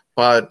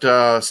 but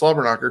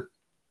Slobberknocker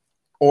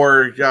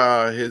or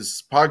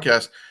his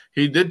podcast,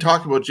 he did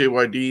talk about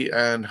JYD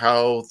and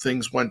how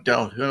things went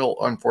downhill,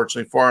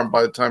 unfortunately, for him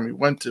by the time he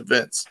went to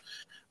Vince.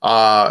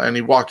 And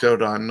he walked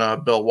out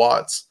on Bill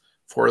Watts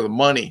for the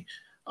money.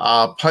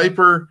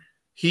 Piper,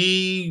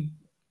 he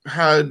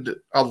had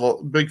a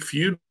big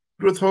feud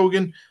with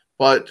Hogan,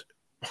 but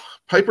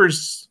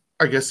Piper's,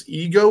 I guess,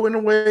 ego in a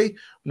way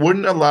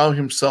wouldn't allow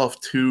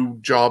himself to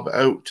job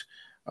out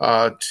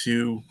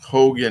to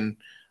Hogan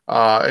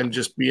and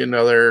just be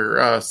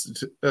another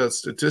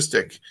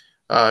statistic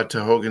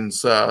to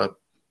Hogan's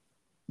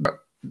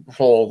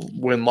whole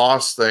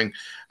win-loss thing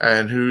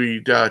and who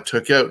he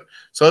took out.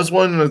 So that's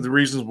one of the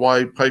reasons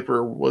why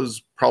Piper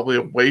was probably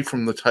away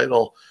from the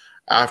title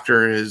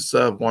after his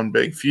one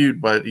big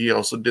feud, but he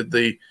also did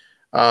the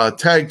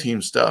tag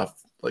team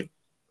stuff. Like,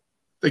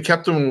 they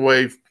kept him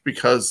away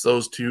because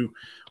those two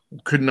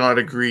could not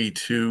agree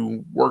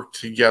to work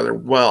together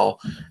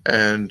well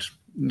and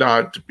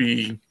not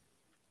be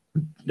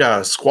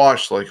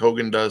squashed like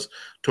Hogan does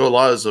to a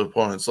lot of his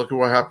opponents. Look at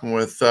what happened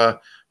with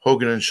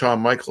Hogan and Shawn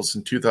Michaels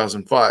in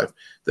 2005.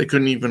 They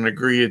couldn't even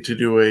agree to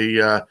do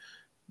a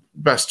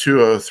best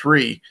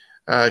 203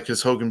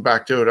 because Hogan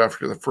backed out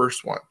after the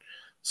first one.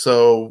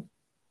 So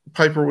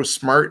Piper was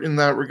smart in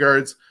that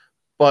regards,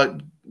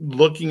 but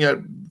looking at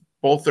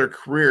both their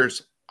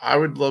careers, I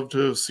would love to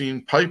have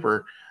seen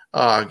Piper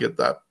get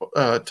that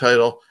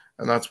title,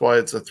 and that's why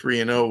it's a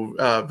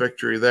 3-0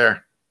 victory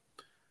there.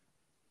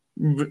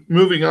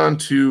 Moving on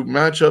to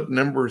matchup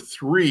number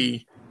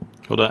 3.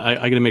 Hold on, I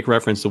got to make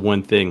reference to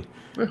one thing.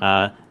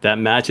 That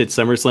match at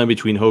SummerSlam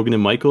between Hogan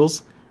and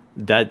Michaels,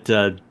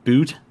 That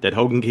boot that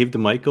Hogan gave to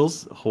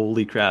Michaels,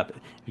 holy crap.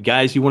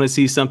 Guys, you want to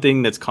see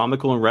something that's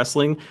comical in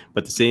wrestling,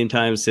 but at the same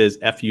time says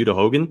F you to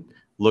Hogan?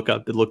 Look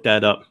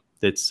that up.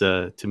 That's,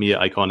 to me,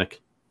 iconic.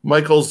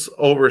 Michaels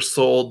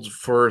oversold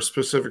for a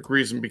specific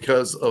reason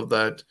because of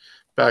that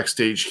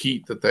backstage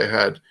heat that they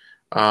had.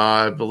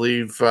 I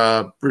believe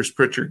Bruce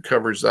Pritchard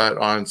covers that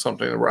on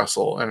Something to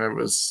Wrestle, and it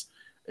was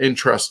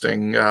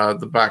interesting,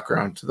 the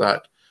background to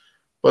that.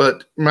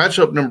 But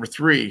matchup number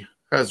 3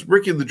 has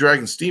Ricky the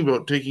Dragon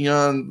Steamboat taking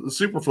on the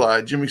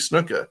Superfly, Jimmy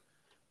Snuka.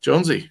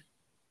 Jonesy.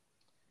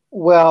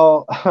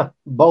 Well,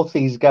 both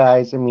these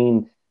guys, I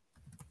mean,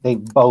 they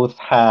both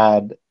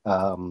had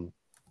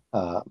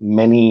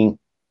many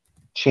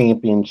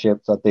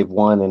championships that they've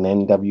won in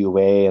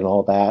NWA and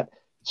all that.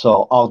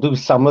 So I'll do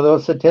some of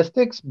those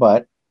statistics,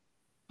 but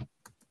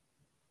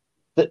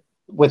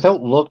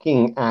without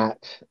looking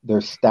at their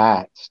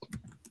stats,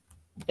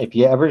 if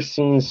you ever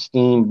seen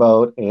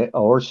Steamboat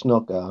or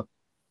Snuka,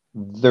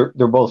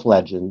 they're both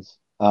legends.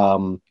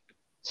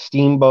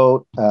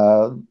 Steamboat,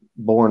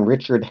 born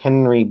Richard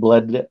Henry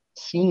Blood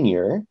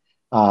Sr.,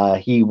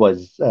 he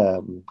was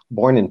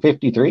born in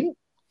 1953.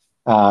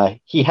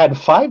 He had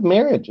 5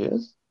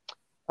 marriages,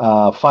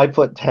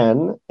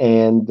 5'10"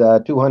 and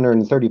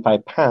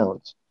 235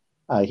 pounds.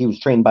 He was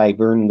trained by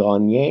Vern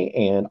Gagne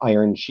and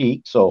Iron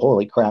Sheik, so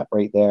holy crap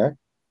right there.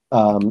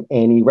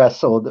 And he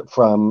wrestled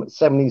from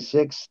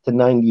 76 to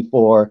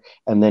 94,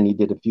 and then he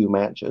did a few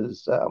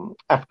matches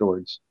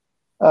afterwards.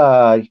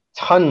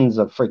 Tons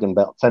of freaking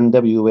belts,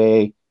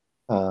 NWA,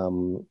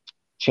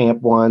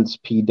 Champ once,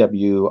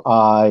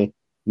 PWI,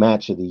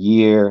 Match of the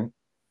Year,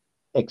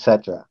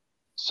 etc.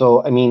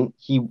 So, I mean,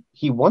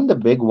 he won the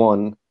big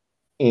one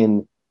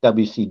in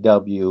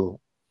WCW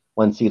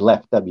once he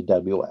left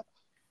WWF.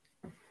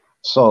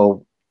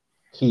 So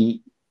to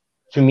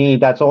me,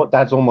 that's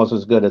almost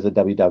as good as a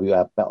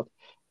WWF belt,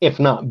 if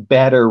not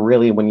better,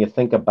 really, when you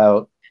think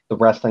about the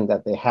wrestling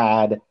that they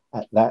had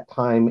at that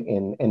time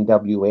in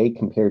NWA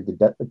compared to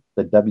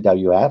the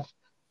WWF.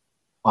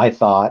 I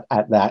thought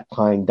at that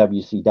time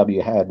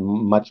WCW had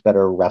much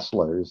better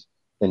wrestlers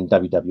than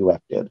WWF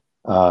did.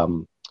 But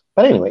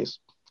anyways,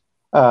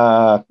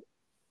 I'm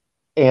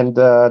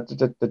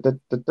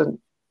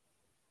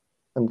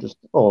just,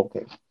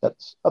 okay,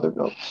 that's other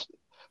notes.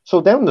 So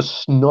down to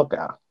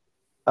Snuka.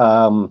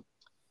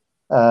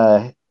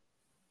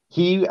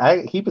 He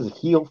was a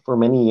heel for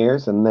many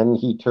years, and then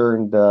he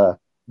turned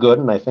good,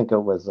 and I think it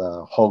was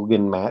a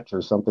Hogan match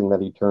or something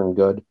that he turned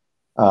good.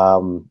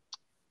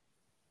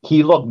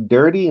 He looked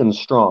dirty and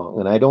strong,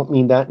 and I don't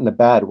mean that in a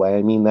bad way.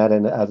 I mean that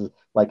as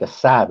like a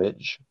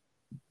savage,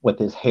 with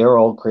his hair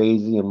all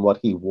crazy and what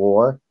he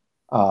wore.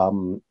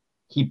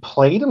 He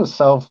played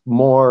himself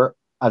more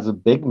as a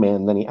big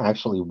man than he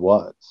actually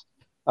was.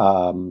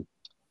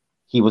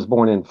 He was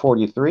born in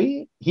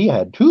 1943. He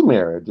had 2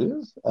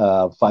 marriages,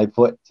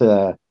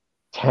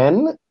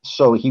 5'10",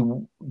 so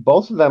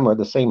both of them are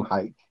the same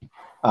height.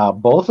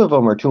 Both of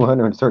them are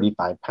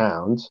 235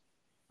 pounds.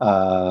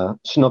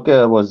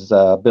 Snuka was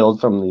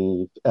billed from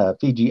the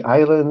Fiji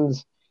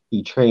Islands.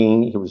 He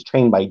was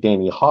trained by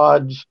Danny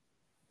Hodge,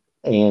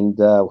 and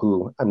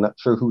who I'm not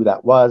sure who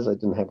that was. I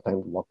didn't have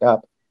time to look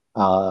up.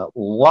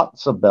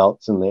 Lots of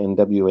belts in the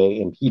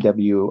NWA and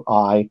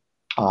PWI.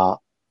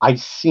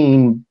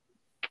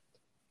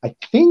 I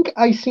think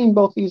I seen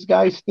both these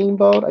guys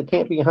Steamboat. I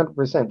can't be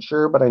 100%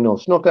 sure, but I know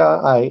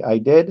Snuka, I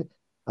did.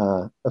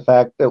 In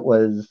fact, it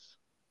was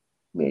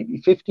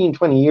maybe 15,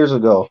 20 years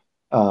ago,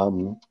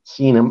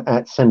 seeing him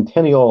at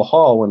Centennial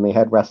Hall when they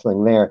had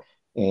wrestling there.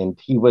 And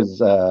he was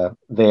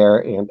there,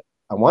 and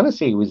I want to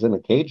say he was in a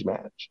cage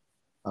match.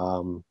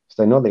 Because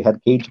I know they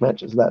had cage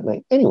matches that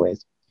night.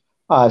 Anyways,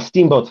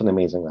 Steamboat's an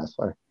amazing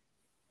wrestler.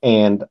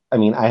 And, I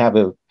mean, I have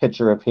a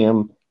picture of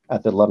him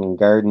at the London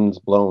Gardens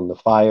blowing the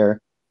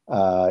fire.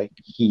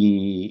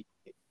 He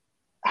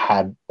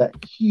had that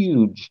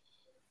huge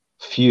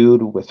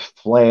feud with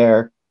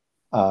Flair.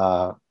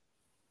 I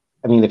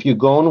mean, if you're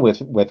going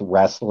with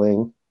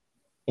wrestling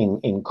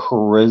in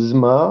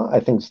charisma, I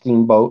think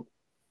Steamboat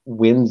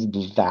wins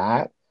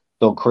that,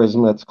 though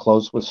charisma it's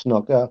close with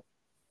Snuka.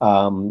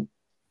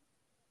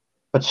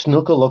 But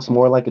Snuka looks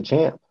more like a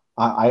champ.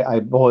 I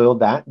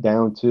boiled that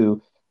down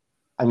to,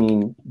 I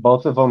mean,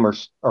 both of them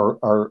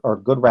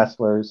are good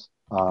wrestlers.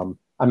 I'm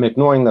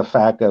ignoring the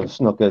fact of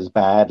Snuka's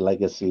bad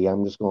legacy.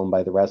 I'm just going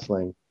by the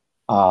wrestling.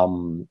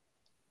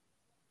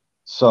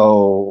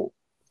 So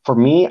for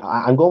me,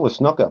 I'm going with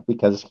Snuka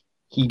because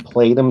he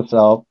played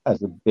himself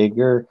as a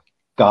bigger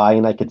guy,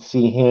 and I could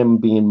see him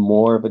being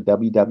more of a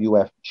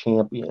WWF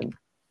champion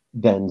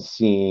than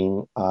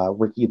seeing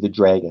Ricky the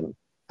Dragon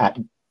at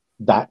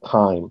that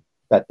time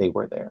that they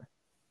were there.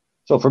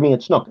 So for me,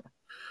 it's Snuka.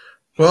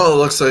 Well, it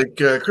looks like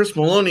Chris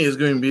Maloney is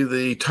going to be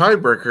the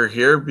tiebreaker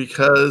here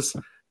because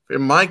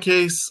in my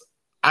case,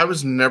 I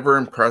was never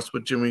impressed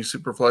with Jimmy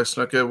Superfly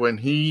Snuka when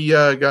he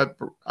I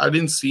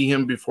didn't see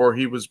him before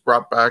he was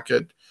brought back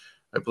at,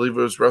 I believe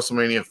it was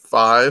WrestleMania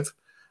 5.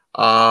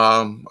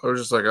 I was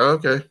just like, oh,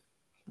 okay,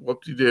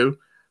 what do you do?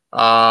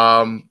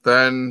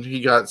 Then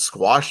he got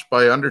squashed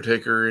by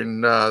Undertaker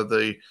in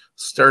the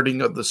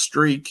starting of the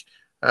streak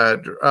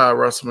at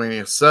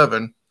WrestleMania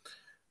 7.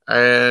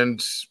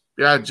 And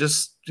yeah,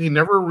 just he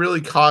never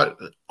really caught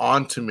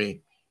on to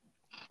me.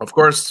 Of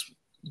course,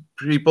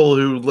 people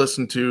who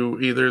listen to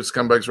either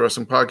Scumbags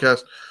Wrestling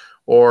Podcast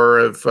or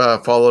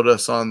have followed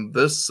us on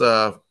this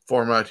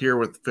format here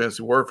with the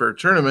Fantasy Warfare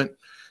Tournament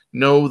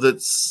know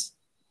that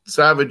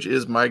Savage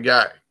is my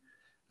guy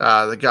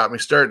that got me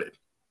started.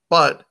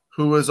 But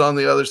who was on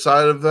the other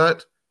side of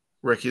that?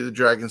 Ricky the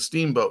Dragon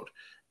Steamboat,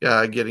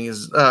 getting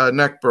his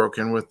neck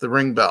broken with the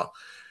ring bell.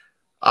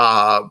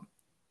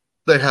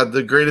 They had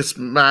the greatest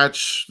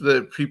match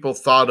that people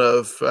thought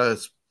of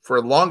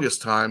for the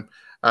longest time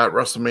at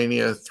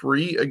WrestleMania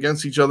 3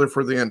 against each other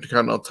for the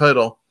Intercontinental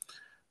title.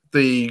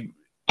 The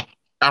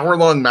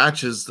hour-long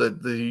matches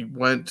that they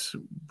went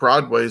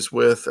broadways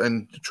with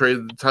and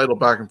traded the title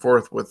back and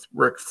forth with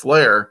Ric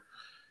Flair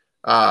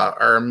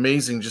are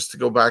amazing just to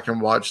go back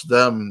and watch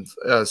them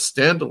as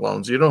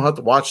standalones. You don't have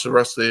to watch the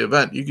rest of the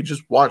event. You can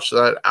just watch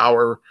that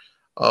hour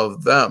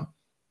of them.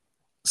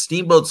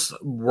 Steamboat's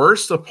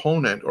worst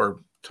opponent,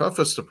 or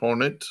toughest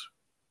opponent,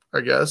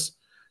 I guess,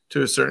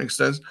 to a certain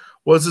extent,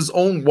 was his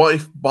own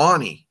wife,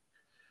 Bonnie.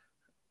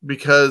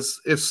 Because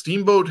if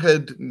Steamboat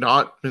had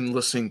not been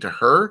listening to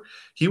her,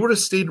 he would have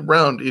stayed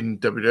around in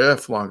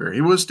WWF longer. He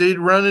would have stayed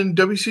around in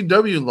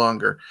WCW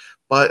longer.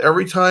 But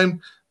every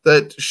time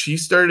that she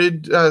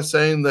started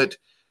saying that,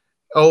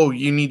 oh,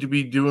 you need to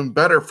be doing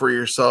better for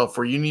yourself,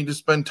 or you need to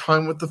spend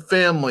time with the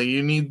family,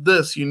 you need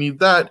this, you need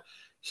that,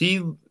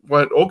 he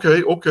went,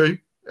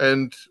 okay.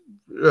 And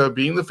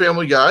being the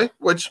family guy,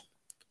 which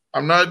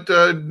I'm not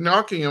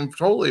knocking him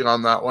totally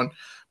on that one,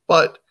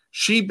 but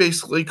she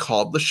basically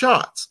called the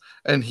shots,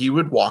 and he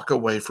would walk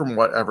away from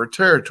whatever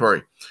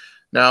territory.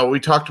 Now, we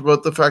talked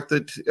about the fact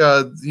that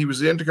he was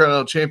the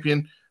Intercontinental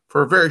Champion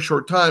for a very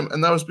short time,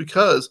 and that was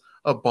because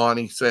of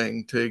Bonnie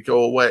saying to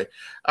go away.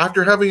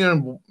 After having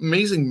an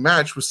amazing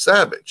match with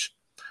Savage,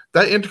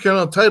 that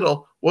Intercontinental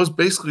title was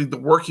basically the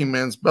working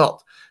man's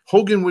belt.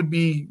 Hogan would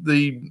be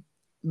the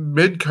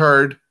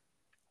mid-card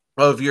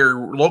of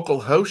your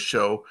local house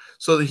show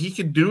so that he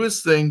could do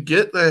his thing,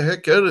 get the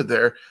heck out of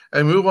there,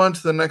 and move on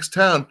to the next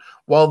town,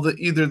 while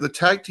either the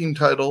tag team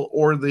title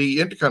or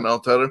the Intercontinental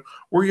title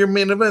were your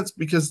main events,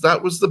 because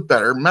that was the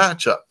better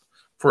matchup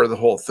for the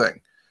whole thing.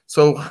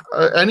 So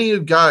any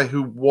guy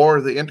who wore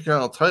the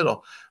Intercontinental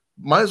title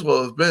might as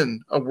well have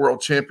been a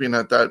world champion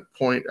at that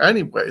point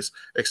anyways,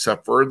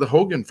 except for the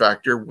Hogan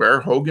factor,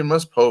 where Hogan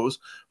must pose.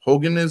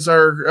 Hogan is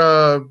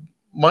our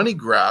money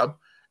grab,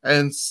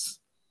 and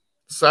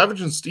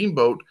Savage and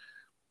Steamboat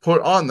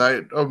put on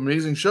that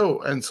amazing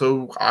show. And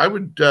so I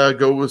would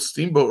go with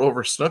Steamboat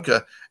over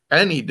Snuka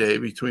any day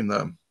between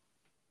them.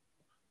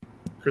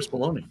 Chris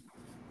Maloney.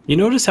 You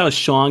notice how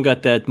Sean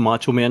got that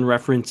Macho Man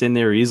reference in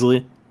there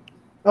easily?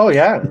 Oh,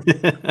 yeah.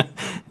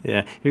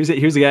 Yeah. Here's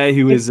a guy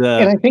who is...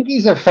 and I think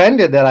he's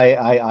offended that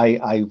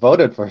I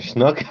voted for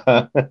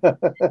Snuka.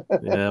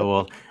 Yeah,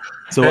 well...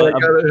 So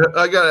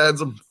I gotta add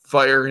some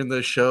fire in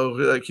this show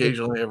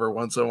occasionally, every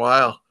once in a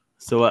while.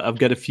 So I've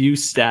got a few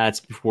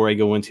stats before I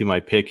go into my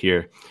pick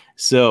here.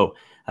 So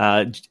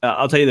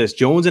I'll tell you this.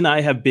 Jones and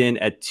I have been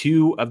at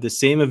two of the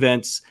same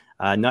events,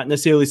 not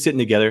necessarily sitting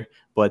together,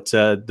 but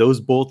those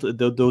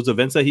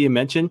events that he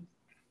mentioned,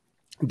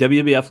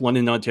 WWF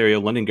London, Ontario,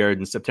 London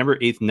Garden, September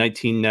 8th,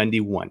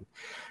 1991.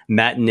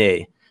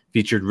 Matinee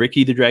featured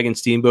Ricky the Dragon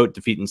Steamboat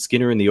defeating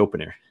Skinner in the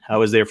opener. I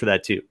was there for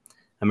that too.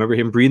 I remember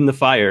him breathing the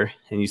fire,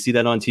 and you see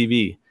that on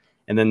TV.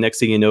 And then next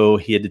thing you know,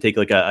 he had to take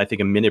I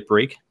think a minute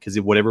break because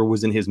whatever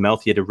was in his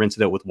mouth, he had to rinse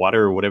it out with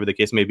water or whatever the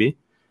case may be.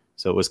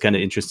 So it was kind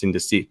of interesting to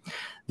see.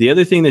 The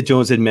other thing that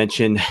Jones had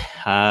mentioned,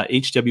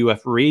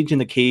 HWF Rage in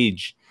the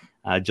Cage,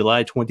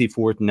 July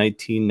 24th,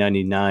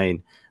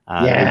 1999.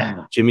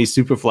 Jimmy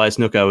Superfly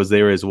Snuka, I was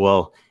there as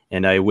well.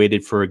 And I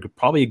waited for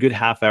probably a good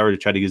half hour to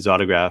try to get his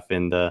autograph.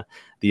 And the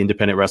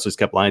independent wrestlers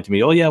kept lying to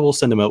me. Oh, yeah, we'll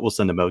send him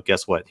out.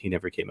 Guess what? He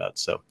never came out.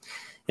 So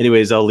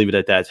anyways, I'll leave it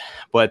at that.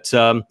 But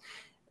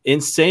in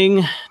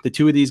saying the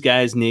two of these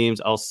guys' names,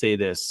 I'll say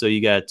this. So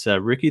you got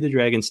Ricky the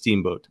Dragon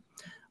Steamboat.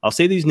 I'll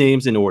say these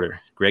names in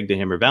order. Greg the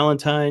Hammer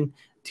Valentine,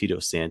 Tito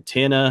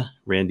Santana,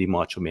 Randy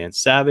Macho Man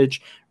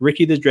Savage,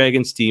 Ricky the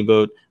Dragon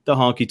Steamboat, the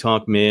Honky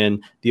Tonk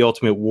Man, the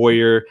Ultimate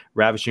Warrior,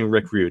 Ravishing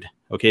Rick Rude.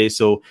 Okay,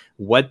 so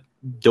what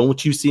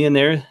don't you see in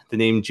there? The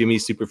name Jimmy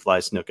Superfly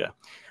Snuka.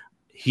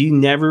 He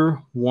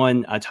never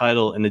won a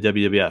title in the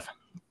WWF.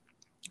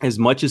 As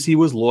much as he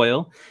was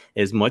loyal,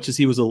 as much as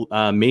he was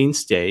a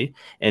mainstay,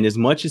 and as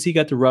much as he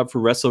got to rub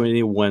for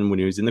WrestleMania 1 when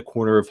he was in the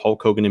corner of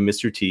Hulk Hogan and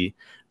Mr. T,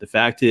 the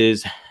fact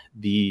is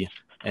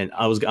I'm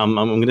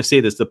going to say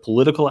this, the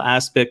political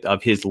aspect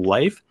of his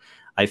life,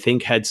 I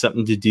think had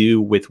something to do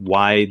with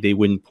why they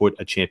wouldn't put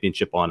a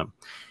championship on him.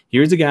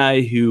 Here's a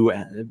guy who,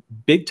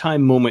 big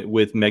time moment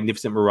with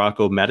Magnificent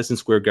Morocco, Madison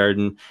Square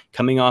Garden,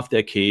 coming off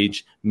that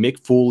cage. Mick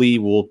Foley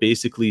will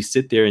basically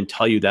sit there and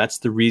tell you that's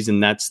the reason,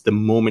 that's the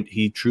moment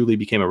he truly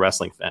became a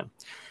wrestling fan.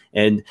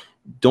 And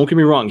don't get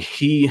me wrong,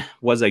 he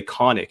was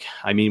iconic.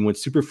 I mean, when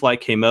Superfly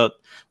came out,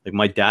 like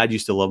my dad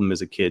used to love him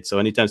as a kid. So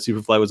anytime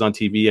Superfly was on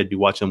TV, I'd be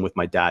watching him with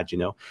my dad,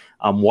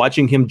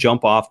 watching him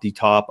jump off the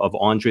top of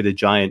Andre the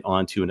Giant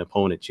onto an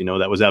opponent,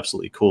 that was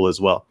absolutely cool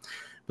as well.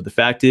 But the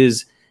fact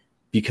is,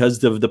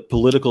 because of the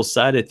political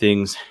side of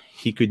things,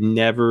 he could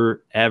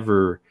never,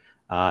 ever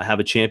have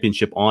a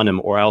championship on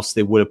him, or else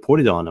they would have put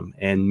it on him.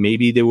 And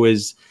maybe there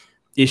was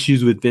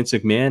issues with Vince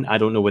McMahon. I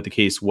don't know what the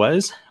case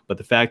was, but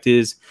the fact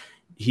is,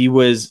 he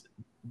was,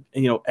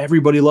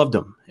 everybody loved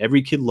him.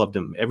 Every kid loved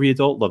him. Every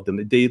adult loved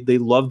him. They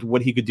loved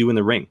what he could do in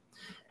the ring.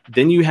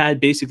 Then you had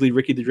basically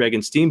Ricky the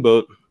Dragon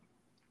Steamboat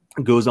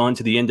goes on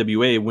to the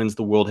NWA, wins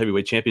the World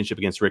Heavyweight Championship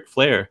against Ric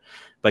Flair,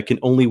 but can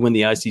only win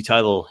the IC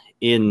title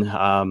in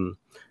the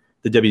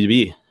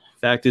WWE.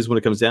 Fact is, when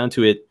it comes down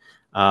to it,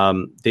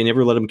 they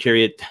never let him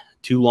carry it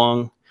too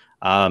long,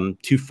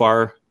 too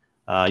far.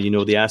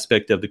 The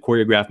aspect of the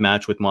choreographed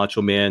match with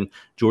Macho Man,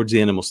 George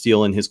the Animal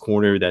Steel in his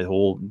corner, that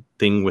whole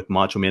thing with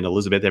Macho Man,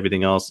 Elizabeth,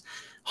 everything else.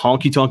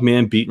 Honky Tonk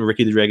Man beating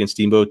Ricky the Dragon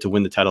Steamboat to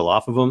win the title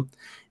off of him.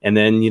 And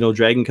then,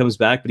 Dragon comes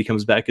back, but he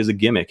comes back as a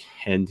gimmick.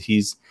 And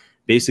he's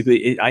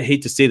basically, I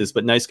hate to say this,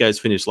 but nice guys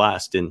finish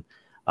last. And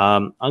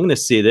I'm going to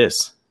say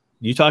this.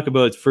 You talk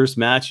about first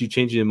match, you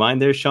changing your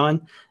mind there,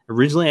 Sean.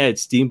 Originally, I had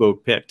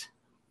Steamboat picked.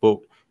 But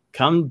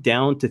come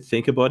down to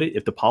think about it,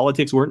 if the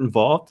politics weren't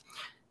involved,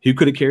 who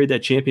could have carried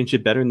that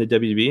championship better in the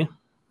WWE?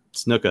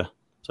 Snuka.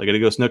 So I got to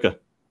go Snuka.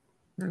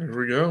 There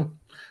we go.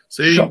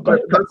 See,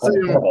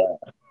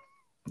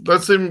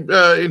 that's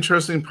the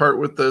interesting part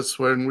with this,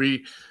 when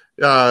we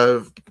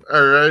are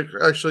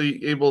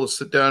actually able to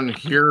sit down and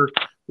hear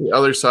the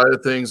other side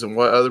of things and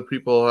what other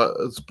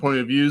people's point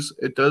of views.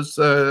 It does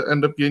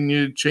end up getting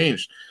you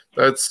changed.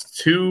 That's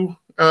two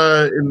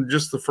in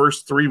just the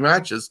first three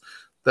matches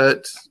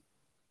that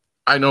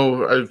I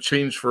know I've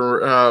changed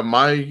for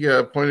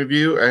my point of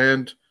view.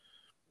 And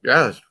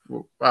yeah,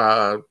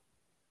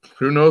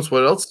 who knows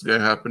what else is going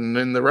to happen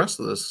in the rest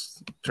of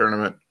this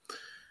tournament.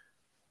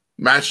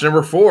 Match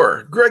number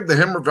 4, Greg the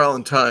Hammer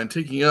Valentine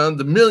taking on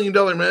the $1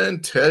 Million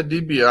Man, Ted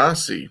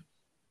DiBiase.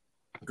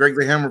 Greg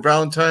the Hammer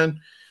Valentine,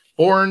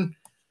 born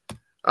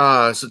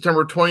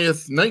September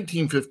 20th,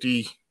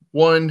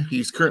 1951.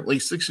 He's currently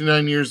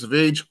 69 years of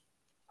age,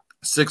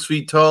 6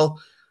 feet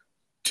tall,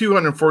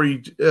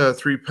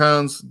 243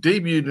 pounds,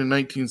 debuted in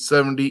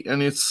 1970,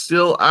 and it's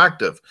still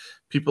active.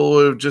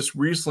 People have just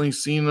recently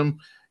seen him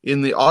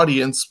in the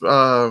audience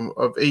of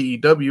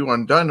AEW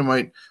on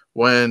Dynamite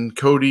when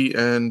Cody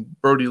and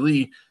Brody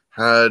Lee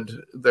had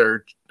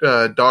their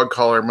dog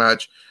collar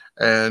match,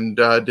 and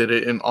did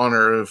it in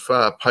honor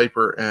of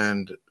Piper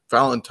and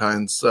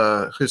Valentine's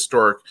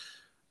historic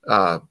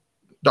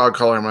dog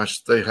collar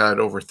match they had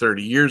over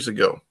 30 years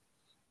ago.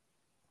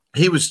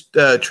 He was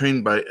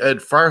trained by Ed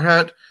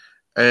Farhat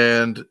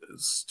and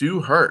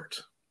Stu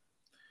Hart.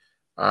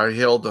 He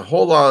held a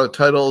whole lot of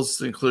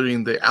titles,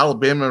 including the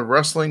Alabama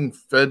Wrestling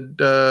Fed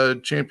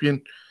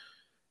champion,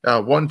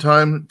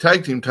 one-time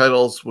tag team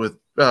titles with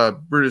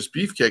Brutus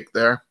Beefcake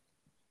there.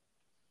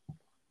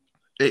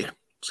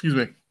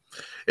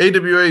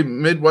 AWA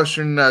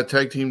Midwestern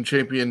Tag Team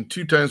Champion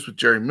 2 times with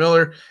Jerry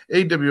Miller.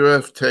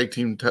 AWF Tag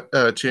Team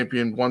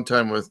Champion 1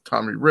 time with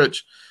Tommy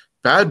Rich.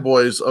 Bad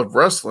Boys of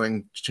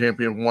Wrestling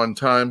Champion 1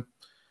 time.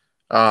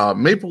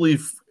 Maple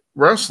Leaf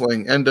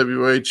Wrestling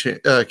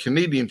NWA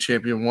Canadian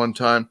Champion 1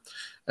 time.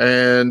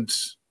 And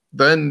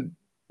then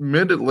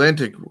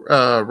Mid-Atlantic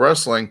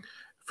Wrestling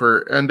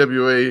for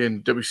NWA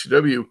and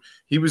WCW.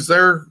 He was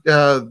there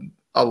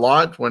a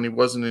lot when he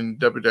wasn't in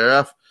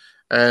WWF.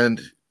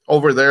 And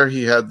over there,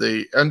 he had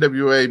the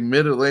NWA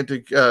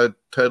Mid-Atlantic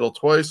title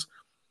twice,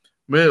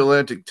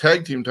 Mid-Atlantic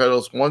Tag Team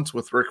titles once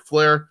with Ric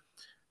Flair,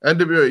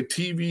 NWA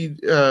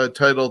TV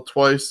title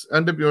twice,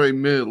 NWA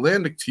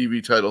Mid-Atlantic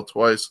TV title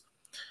twice,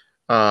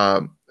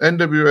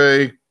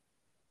 NWA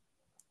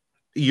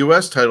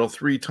US title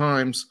 3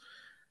 times,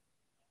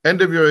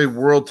 NWA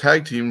World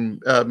Tag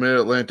Team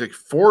Mid-Atlantic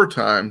 4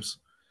 times,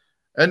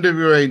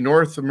 NWA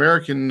North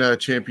American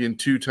Champion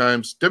 2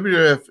 times,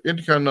 WWF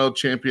Intercontinental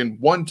Champion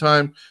 1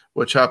 time,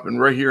 which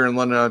happened right here in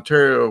London,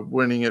 Ontario,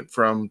 winning it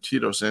from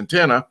Tito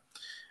Santana,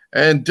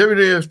 and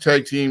WWF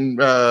Tag Team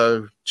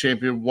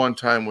Champion 1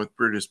 time with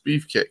Brutus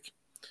Beefcake.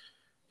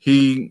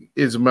 He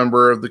is a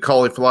member of the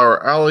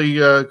Cauliflower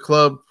Alley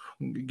Club,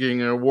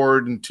 getting an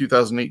award in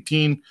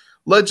 2018,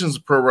 Legends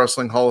of Pro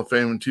Wrestling Hall of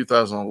Fame in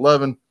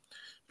 2011,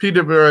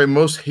 PWI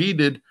Most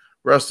Hated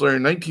Wrestler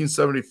in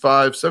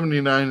 1975,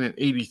 79, and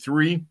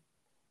 83.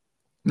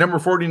 Number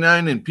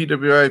 49 in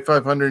PWI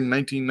 500 in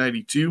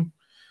 1992.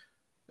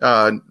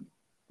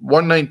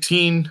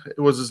 119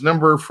 was his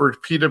number for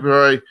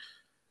PWI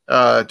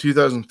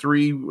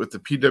 2003 with the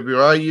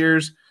PWI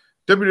years.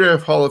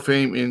 WWF Hall of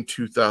Fame in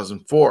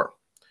 2004.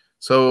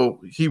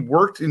 So he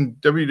worked in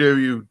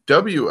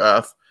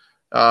WWF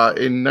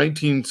in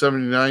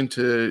 1979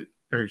 to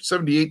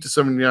 78 to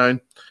 79.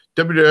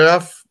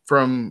 WWF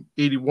from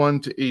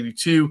 81 to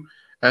 82,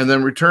 and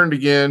then returned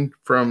again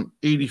from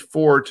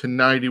 84 to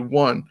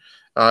 91.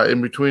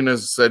 In between,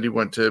 as I said, he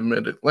went to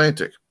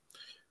Mid-Atlantic.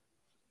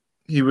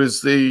 He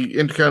was the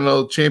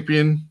Intercontinental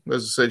Champion,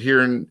 as I said,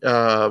 here in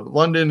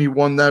London. He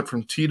won that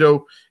from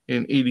Tito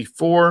in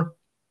 84.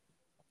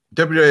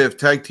 WWF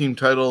Tag Team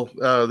title,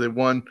 they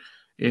won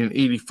in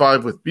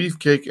 85 with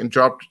Beefcake and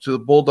dropped it to the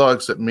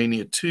Bulldogs at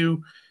Mania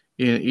 2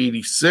 in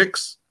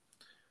 86.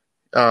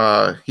 He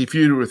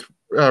feuded with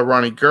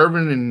Ronnie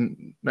Garvin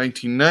in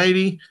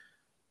 1990,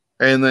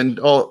 and then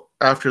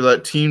after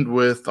that teamed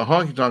with the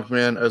Honky Tonk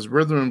Man as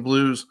Rhythm and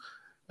Blues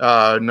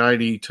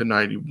 90 to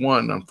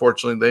 91.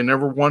 Unfortunately, they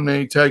never won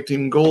any tag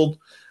team gold,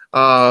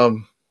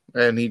 and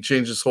he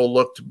changed his whole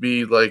look to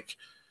be like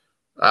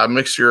a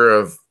mixture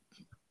of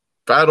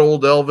fat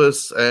old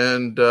Elvis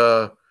and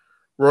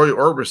Roy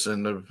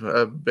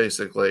Orbison,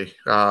 basically.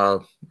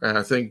 And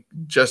I think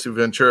Jesse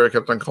Ventura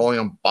kept on calling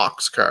him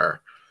Boxcar.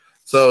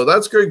 So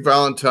that's Greg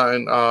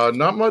Valentine.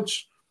 Not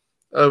much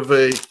of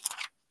a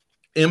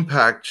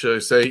impact, should I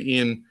say,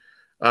 in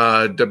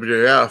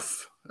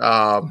WWF.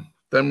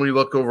 Then we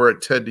look over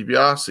at Ted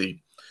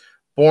DiBiase.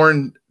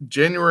 Born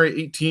January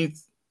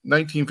 18th,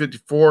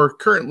 1954,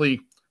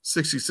 currently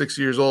 66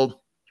 years old,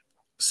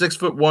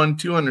 6'1",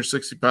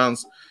 260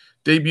 pounds,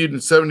 debuted in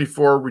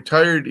 74,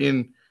 retired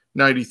in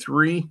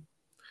 93,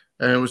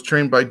 and was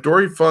trained by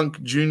Dory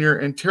Funk Jr.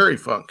 and Terry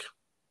Funk.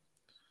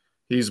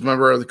 He's a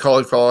member of the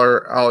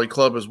Cauliflower Alley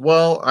Club as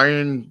well.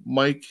 Iron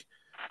Mike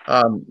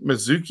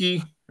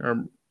Mizuki,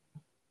 or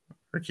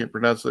I can't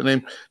pronounce the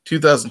name,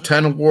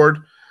 2010 award.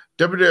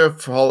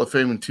 WWF Hall of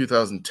Fame in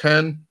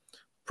 2010.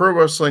 Pro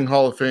Wrestling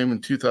Hall of Fame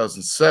in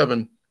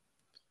 2007.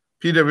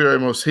 PWI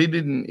Most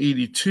Hated in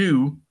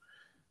 82.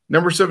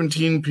 Number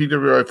 17,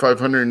 PWI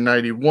 500 in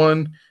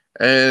 91.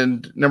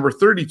 And number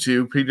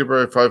 32,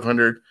 PWI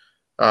 500,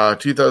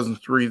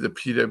 2003, the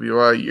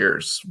PWI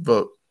years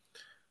vote.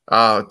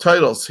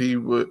 Titles, he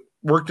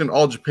worked in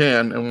All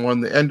Japan and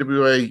won the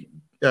NWA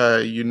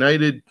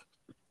United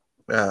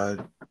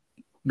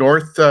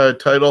North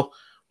title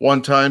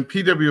one time,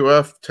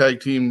 PWF Tag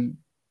Team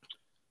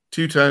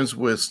 2 times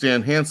with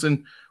Stan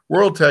Hansen,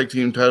 World Tag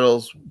Team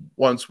titles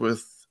once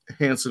with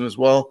Hansen as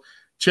well,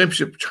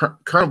 Championship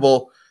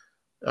Carnival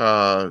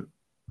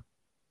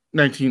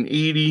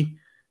 1980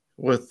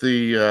 with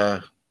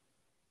the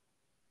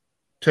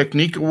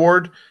Technique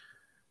Award,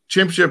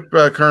 Championship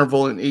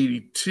Carnival in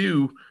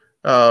 82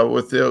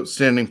 with the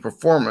Outstanding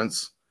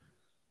Performance,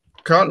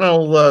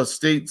 Continental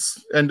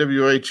States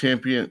NWA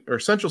Champion, or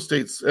Central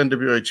States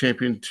NWA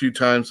Champion 2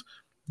 times,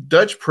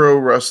 Dutch Pro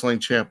Wrestling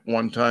Champ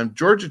 1 time,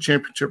 Georgia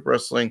Championship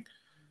Wrestling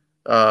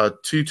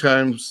 2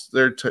 times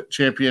their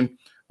champion,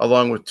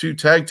 along with 2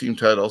 tag team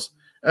titles,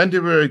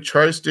 NWA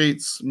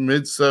Tri-States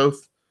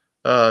Mid-South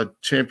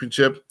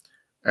Championship,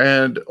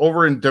 and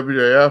over in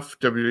WWF,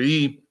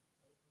 WWE,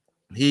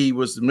 he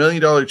was the $1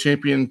 Million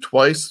Champion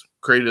twice,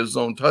 created his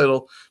own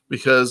title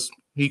because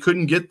he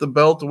couldn't get the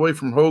belt away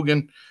from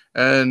Hogan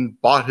and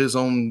bought his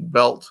own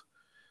belt.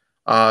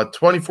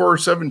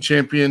 24/7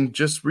 champion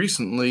just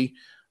recently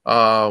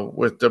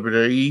with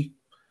WWE.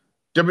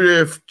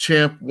 WWF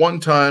champ 1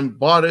 time,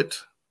 bought it,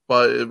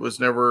 but it was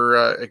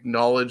never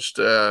acknowledged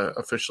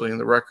officially in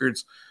the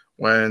records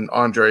when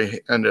Andre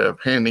ended up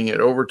handing it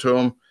over to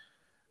him.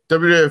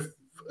 WWF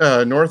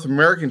North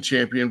American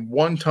champion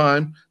 1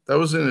 time. That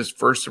was in his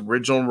first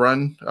original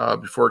run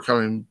before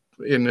coming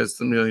in as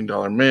the $1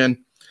 Million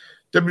Man.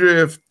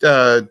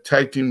 WWF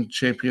Tag Team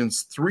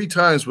Champions 3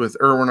 times with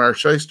Erwin R.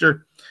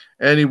 Shyster,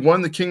 and he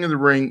won the King of the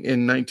Ring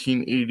in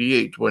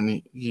 1988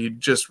 when he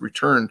just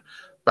returned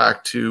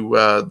back to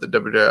the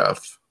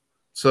WWF.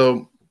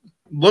 So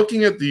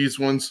looking at these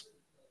ones,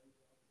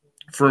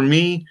 for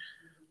me,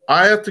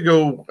 I have to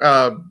go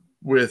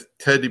with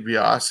Ted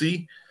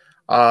DiBiase.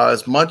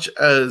 As much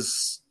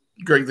as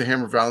Greg the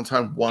Hammer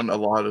Valentine won a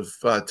lot of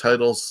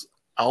titles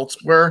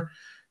elsewhere,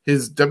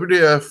 his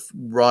WWF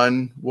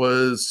run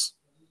was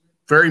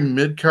very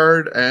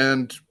mid-card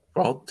and,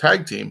 well,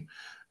 tag team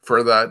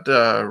for that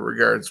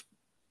regards.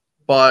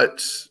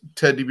 But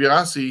Ted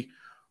DiBiase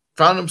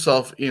found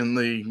himself in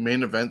the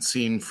main event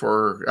scene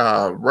for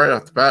right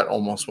off the bat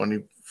almost when he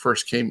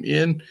first came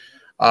in.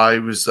 He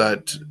was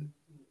that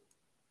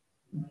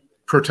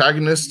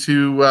protagonist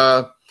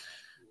to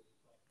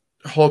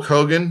Hulk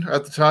Hogan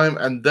at the time,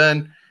 and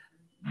then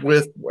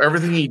with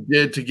everything he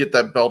did to get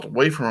that belt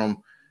away from him,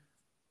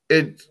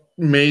 it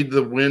made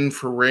the win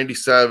for Randy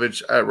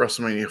Savage at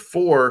WrestleMania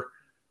 4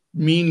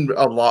 mean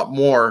a lot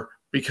more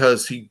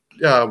because he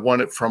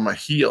won it from a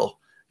heel,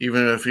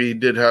 even if he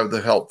did have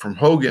the help from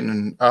Hogan,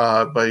 and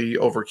but he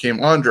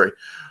overcame Andre.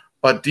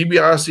 But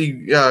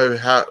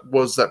DiBiase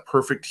was that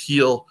perfect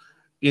heel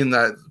in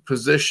that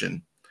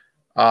position.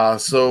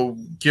 So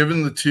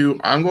given the two,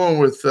 I'm going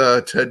with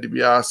Ted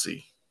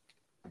DiBiase.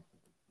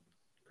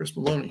 Chris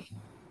Maloney.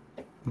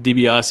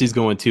 DiBiase's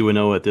going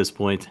 2-0 at this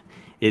point.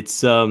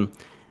 It's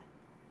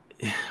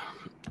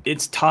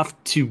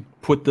tough to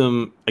put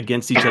them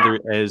against each other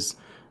as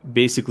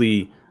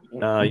basically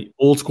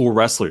old school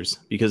wrestlers,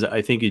 because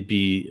I think it'd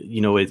be,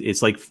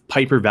 it's like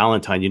Piper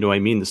Valentine, I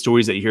mean, the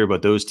stories that you hear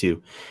about those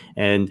two.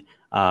 And,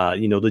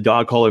 the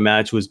dog collar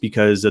match was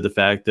because of the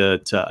fact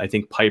that I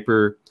think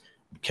Piper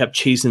kept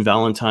chasing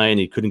Valentine.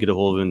 He couldn't get a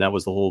hold of him. That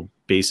was the whole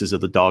basis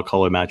of the dog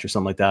collar match or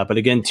something like that. But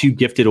again, two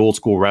gifted old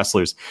school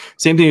wrestlers.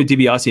 Same thing with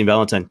DiBiase and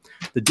Valentine.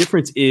 The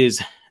difference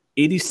is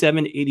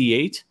 87,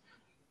 88.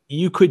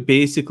 You could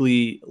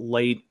basically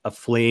light a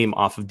flame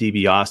off of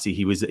DiBiase.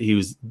 He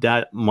was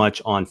that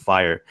much on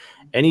fire.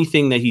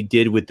 Anything that he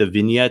did with the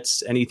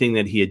vignettes, anything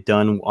that he had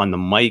done on the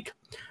mic,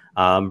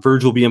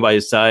 Virgil being by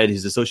his side,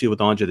 he's associated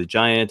with Andre the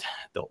Giant,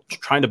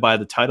 trying to buy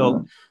the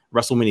title,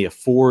 WrestleMania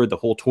 4, the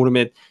whole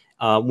tournament.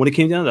 When it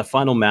came down to the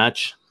final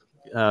match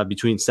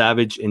between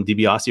Savage and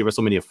DiBiase at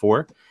WrestleMania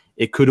 4,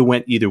 it could have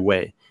went either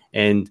way.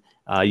 And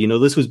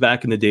this was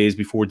back in the days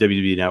before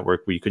WWE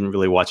Network, where you couldn't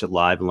really watch it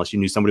live unless you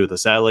knew somebody with a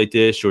satellite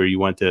dish or you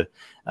wanted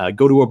to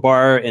go to a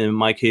bar. And in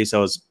my case, I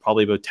was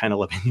probably about 10,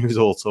 11 years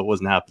old, so it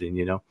wasn't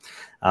happening,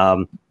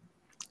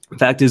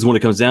 Fact is, when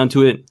it comes down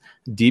to it,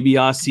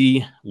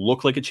 DiBiase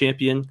looked like a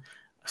champion,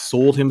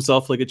 sold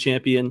himself like a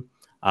champion,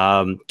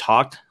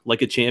 talked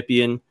like a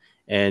champion,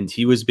 and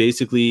he was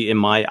basically, in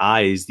my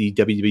eyes, the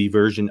WWE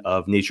version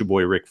of Nature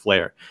Boy Ric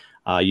Flair.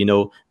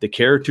 The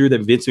character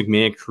that Vince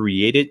McMahon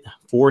created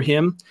for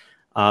him,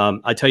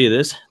 I tell you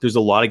this, there's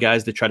a lot of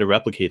guys that try to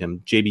replicate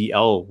him.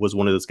 JBL was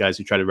one of those guys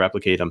who tried to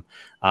replicate him.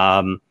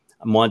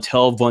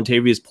 Montel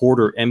Vontavious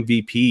Porter,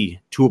 MVP,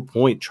 to a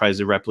point, tries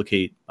to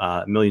replicate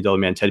 $1 Million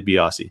Man Ted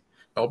DiBiase.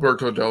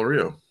 Alberto Del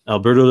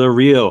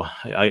Rio,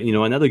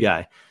 another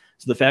guy.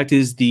 So the fact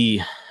is,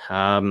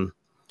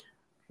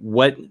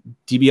 what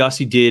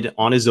DiBiase did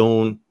on his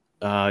own,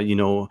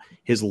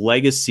 his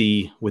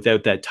legacy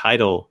without that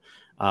title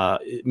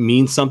it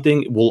means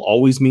something, will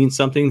always mean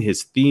something.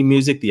 His theme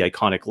music, the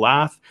iconic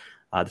laugh,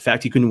 the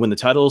fact he couldn't win the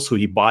title, so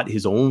he bought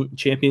his own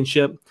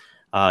championship.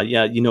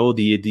 The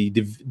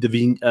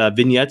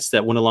vignettes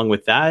that went along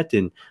with that,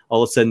 and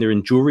all of a sudden they're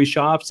in jewelry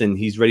shops, and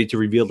he's ready to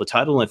reveal the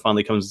title, and it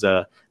finally comes.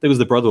 I think it was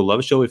the Brother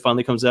Love show. He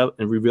finally comes out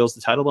and reveals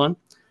the title on,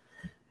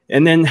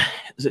 and then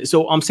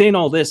so I'm saying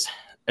all this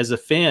as a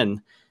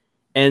fan.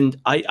 And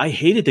I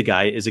hated the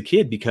guy as a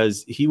kid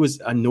because he was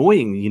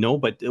annoying,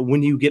 but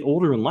when you get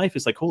older in life,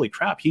 it's like, holy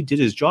crap, he did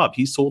his job.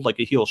 He sold like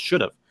a heel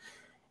should have.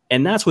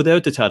 And that's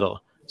without the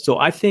title. So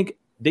I think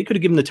they could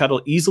have given the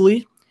title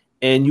easily,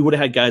 and you would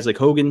have had guys like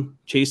Hogan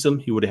chase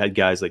him. You would have had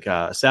guys like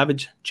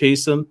Savage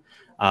chase him.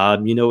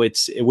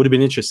 It would have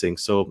been interesting.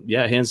 So,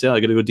 yeah, hands down, I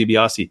got to go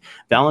DiBiase.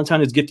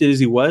 Valentine, as gifted as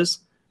he was,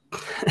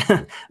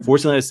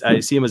 fortunately, I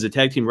see him as a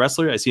tag team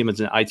wrestler. I see him as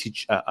an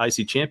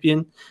IC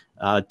champion.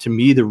 To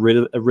me, the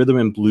rhythm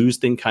and blues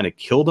thing kind of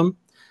killed him,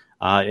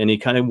 and he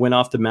kind of went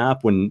off the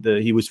map when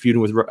he was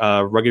feuding with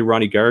Rugged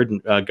Ronnie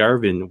Garvin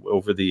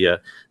over the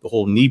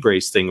whole knee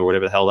brace thing or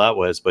whatever the hell that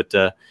was. But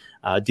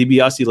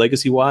DiBiase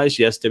legacy-wise,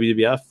 yes,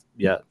 WWF,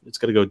 yeah, it's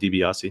got to go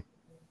DiBiase.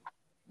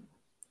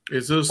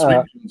 Is this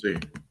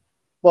sweet?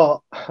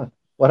 Well,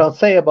 what I'll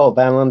say about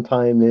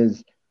Valentine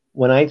is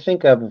when I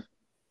think of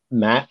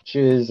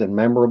matches and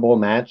memorable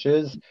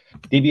matches,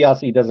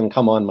 DiBiase doesn't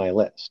come on my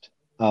list.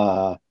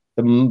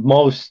 The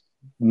most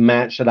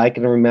match that I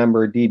can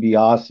remember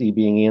DiBiase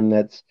being in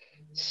that's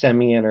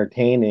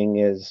semi-entertaining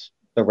is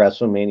the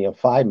WrestleMania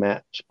 5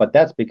 match, but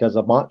that's because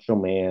of Macho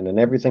Man and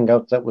everything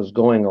else that was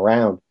going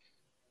around.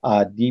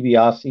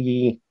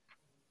 DiBiase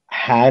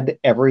had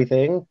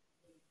everything,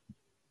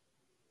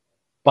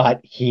 but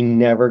he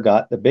never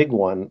got the big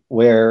one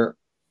where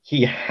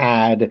he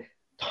had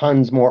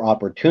tons more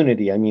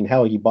opportunity. I mean,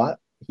 hell, he bought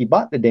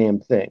the damn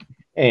thing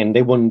and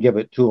they wouldn't give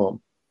it to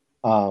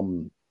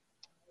him.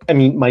 I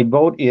mean, my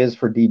vote is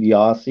for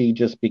DiBiase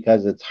just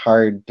because it's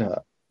hard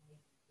to,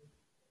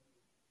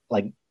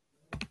 like,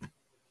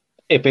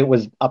 if it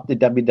was up to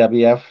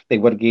WWF, they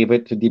would have gave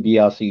it to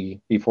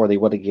DiBiase before they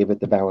would have gave it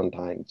to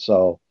Valentine.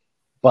 So,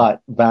 but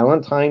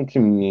Valentine to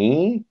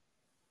me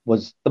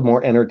was the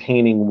more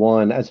entertaining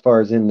one as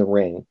far as in the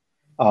ring.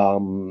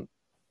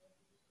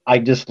 I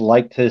just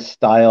liked his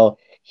style.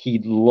 He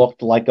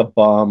looked like a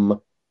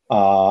bum.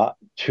 To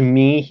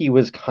me, he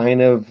was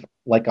kind of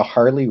like a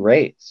Harley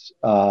Race.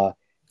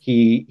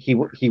 He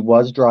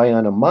was dry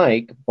on a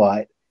mic,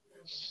 but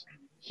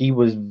he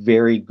was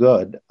very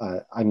good.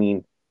 I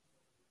mean,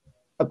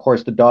 of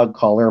course, the dog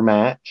collar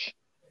match,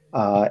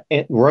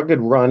 and Rugged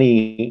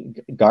Ronnie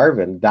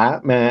Garvin,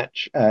 that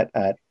match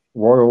at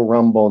Royal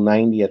Rumble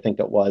 90, I think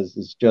it was,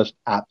 is just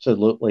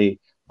absolutely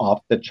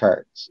off the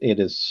charts. It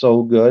is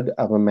so good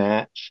of a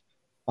match.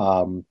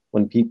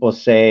 When people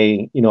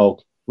say,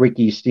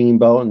 Ricky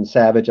Steamboat and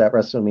Savage at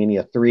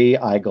WrestleMania 3,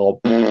 I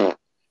go,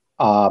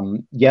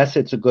 yes,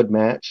 it's a good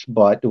match,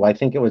 but do I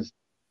think it was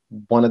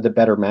one of the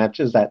better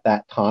matches at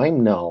that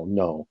time?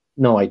 No,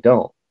 I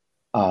don't.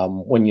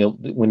 When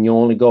you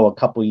only go a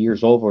couple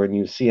years over and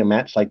you see a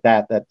match like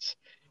that, that's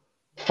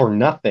for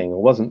nothing. It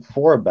wasn't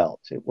for a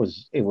belt. It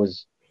was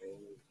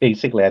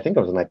basically, I think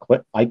it was an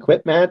I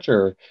quit match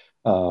or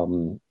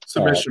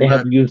submission. They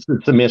had used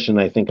the submission,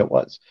 I think it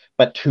was.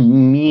 But to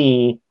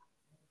me,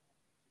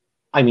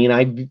 I mean,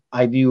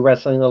 I view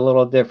wrestling a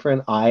little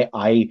different. I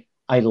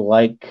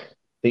like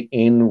the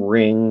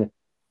in-ring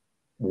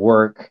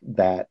work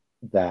that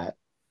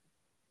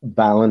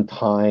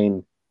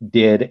Valentine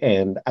did.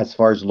 And as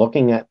far as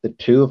looking at the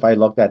two, if I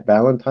looked at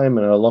Valentine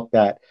and I looked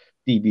at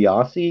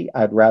DiBiase,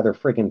 I'd rather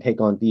freaking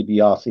take on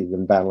DiBiase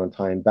than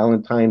Valentine.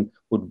 Valentine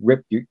would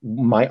rip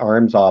my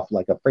arms off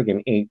like a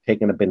freaking ape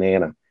taking a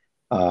banana.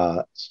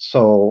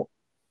 So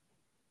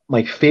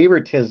my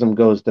favoritism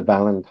goes to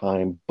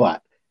Valentine,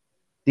 but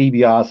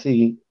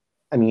DiBiase,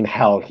 I mean,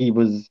 hell, he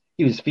was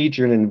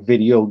featured in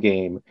video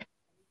game.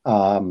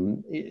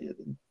 Him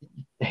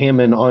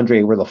and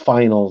Andre were the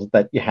finals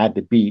that you had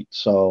to beat.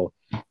 So,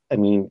 I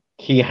mean,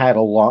 he had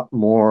a lot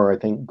more, I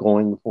think,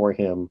 going for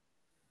him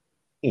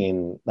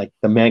in like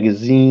the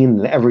magazine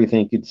and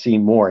everything. You'd see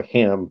more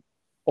him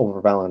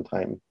over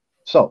Valentine.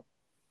 So,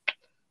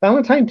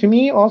 Valentine to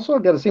me, also,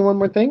 I've got to say one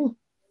more thing.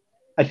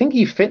 I think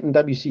he fit in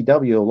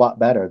WCW a lot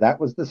better. That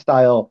was the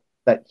style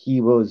that he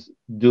was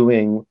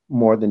doing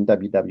more than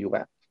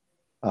WWF.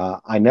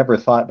 I never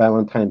thought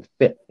Valentine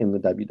fit in the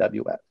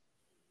WWF.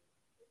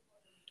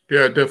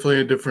 Yeah,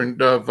 definitely a different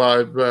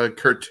vibe,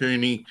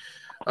 cartoony.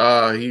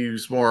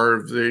 He's more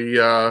of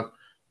the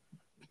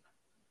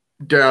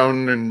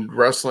down and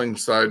wrestling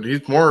side.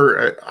 He's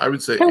more, I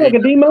would say, kind of like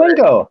a Dean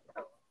Malenko.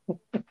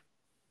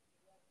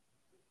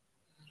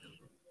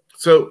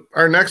 So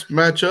our next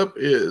matchup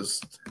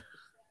is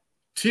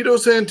Tito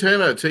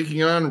Santana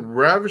taking on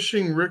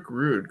Ravishing Rick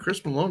Rude.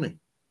 Chris Maloney.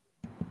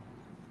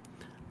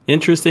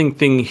 Interesting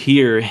thing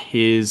here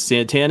is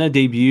Santana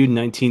debuted in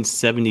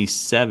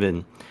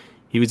 1977.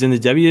 He was in the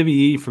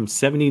WWE from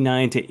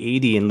 79 to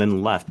 80 and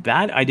then left.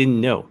 That I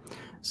didn't know.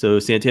 So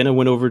Santana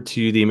went over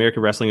to the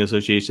American Wrestling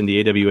Association,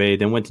 the AWA,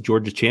 then went to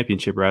Georgia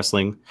Championship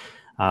Wrestling.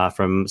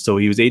 So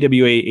he was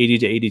AWA 80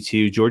 to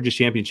 82, Georgia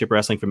Championship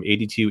Wrestling from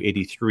 82,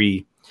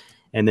 83,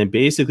 and then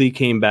basically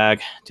came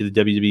back to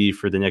the WWE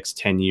for the next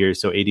 10 years,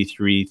 so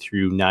 83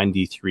 through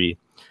 93.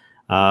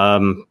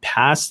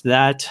 Past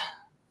that,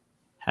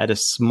 had a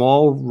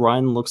small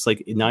run, looks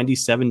like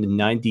 97 to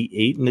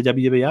 98 in the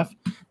WWF.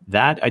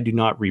 That I do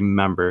not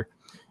remember.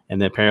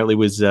 And then apparently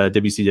was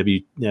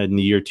WCW in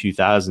the year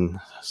 2000.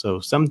 So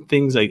some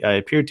things I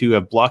appear to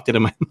have blocked it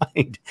in my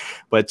mind.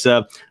 But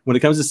when it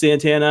comes to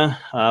Santana,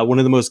 one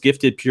of the most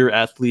gifted pure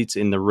athletes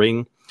in the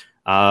ring.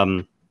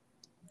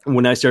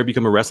 When I started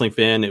becoming a wrestling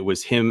fan, it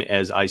was him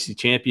as IC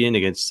champion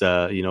against,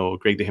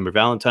 Greg the Hammer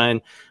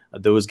Valentine.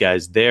 Those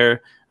guys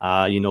there.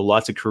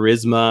 Lots of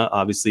charisma.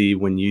 Obviously,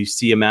 when you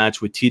see a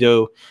match with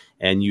Tito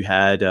and you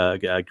had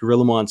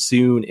Gorilla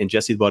Monsoon and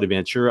Jesse the Body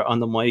Ventura on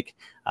the mic,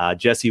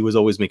 Jesse was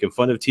always making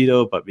fun of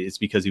Tito, but it's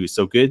because he was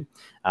so good.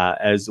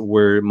 As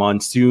where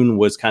Monsoon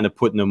was kind of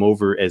putting him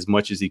over as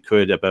much as he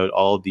could about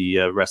all the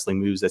wrestling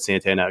moves that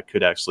Santana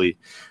could actually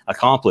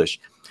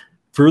accomplish.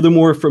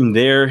 Furthermore, from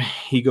there,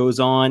 he goes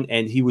on,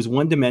 and he was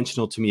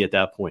one-dimensional to me at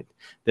that point.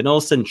 Then all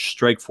of a sudden,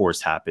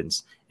 Strikeforce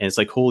happens, and it's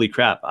like, holy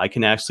crap, I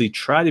can actually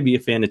try to be a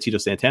fan of Tito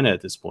Santana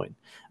at this point.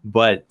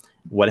 But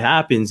what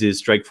happens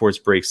is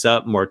Strikeforce breaks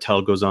up,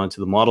 Martel goes on to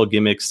the model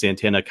gimmicks,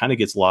 Santana kind of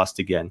gets lost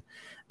again.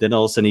 Then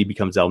all of a sudden, he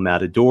becomes El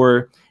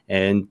Matador,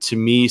 and to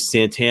me,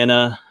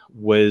 Santana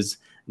was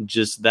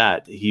just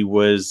that. He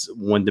was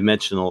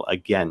one-dimensional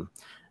again.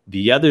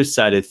 The other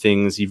side of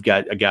things, you've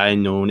got a guy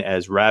known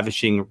as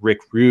Ravishing Rick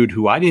Rude,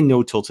 who I didn't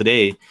know till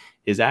today.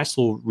 His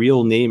actual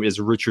real name is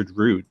Richard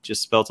Rude,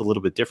 just spelled a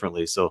little bit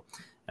differently. So,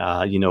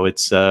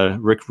 it's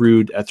Rick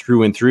Rude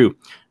through and through.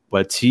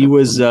 But he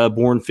was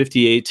born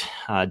 58,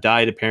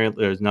 died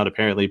apparently, or not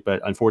apparently,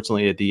 but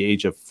unfortunately at the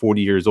age of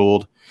 40 years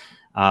old.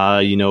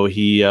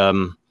 He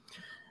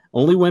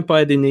only went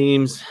by the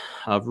names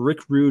of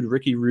Rick Rude,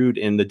 Ricky Rude,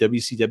 and the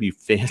WCW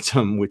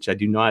Phantom, which I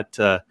do not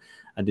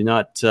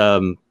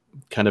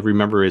kind of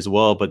remember as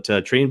well, but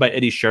trained by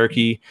Eddie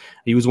Sharkey.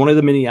 He was one of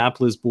the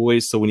Minneapolis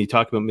boys. So when you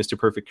talk about Mr.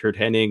 Perfect Kurt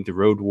Hennig, the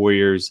Road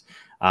Warriors,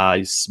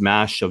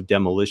 Smash of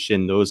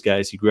Demolition, those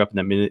guys, he grew up in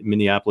that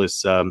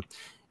Minneapolis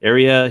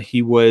area.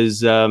 He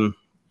was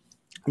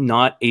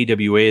not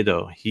AWA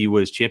though. He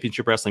was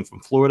Championship Wrestling from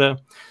Florida.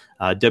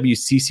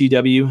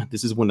 WCCW.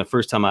 This is when the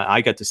first time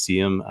I got to see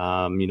him.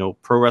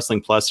 Pro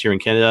Wrestling Plus here in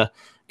Canada.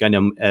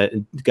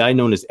 Guy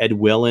known as Ed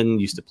Whelan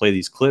used to play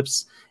these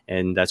clips.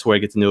 And that's where I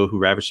get to know who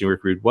Ravishing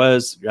Rick Rude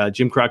was.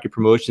 Jim Crockett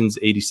Promotions,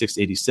 86,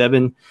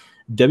 87.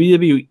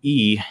 WWE,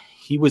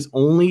 he was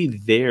only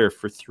there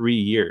for 3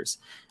 years,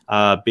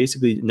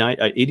 basically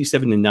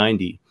 87 to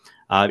 90.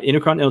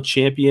 Intercontinental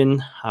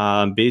Champion,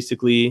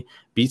 basically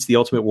beats the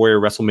Ultimate Warrior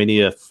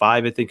WrestleMania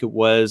 5, I think it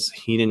was.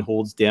 Heenan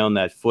holds down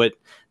that foot,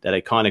 that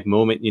iconic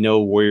moment.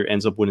 Warrior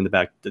ends up winning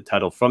the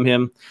title from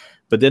him.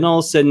 But then all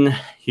of a sudden,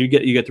 you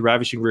get the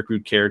Ravishing Rick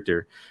Rude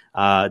character.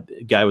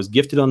 Guy was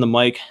gifted on the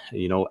mic,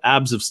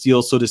 abs of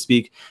steel, so to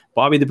speak.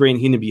 Bobby the Brain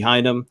Heenan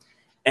behind him.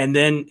 And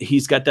then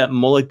he's got that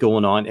mullet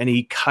going on, and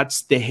he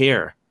cuts the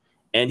hair.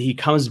 And he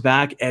comes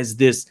back as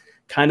this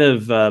kind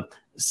of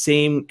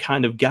same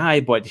kind of guy,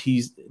 but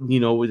he's,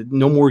 with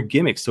no more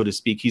gimmicks, so to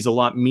speak. He's a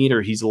lot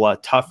meaner. He's a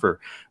lot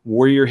tougher.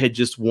 Warrior had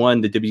just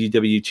won the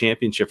WWE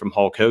Championship from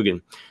Hulk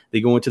Hogan.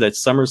 They go into that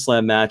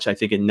SummerSlam match, I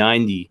think, at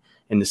 90.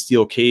 In the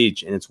steel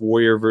cage, and it's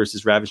Warrior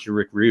versus Ravishing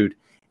Rick Rude,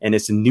 and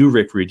it's a new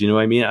Rick Rude. You know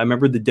what I mean? I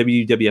remember the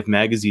WWF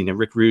magazine, and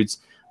Rick Rude's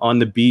on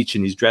the beach,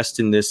 and he's dressed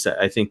in this,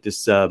 I think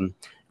this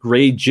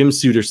gray gym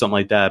suit or something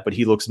like that, but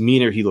he looks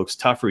meaner, he looks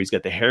tougher, he's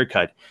got the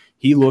haircut.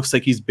 He looks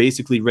like he's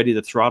basically ready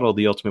to throttle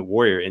the Ultimate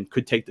Warrior and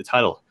could take the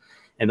title.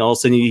 And all of a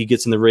sudden he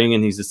gets in the ring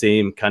and he's the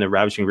same kind of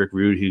ravishing Rick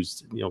Rude,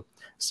 who's,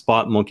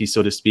 spot monkey,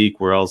 so to speak,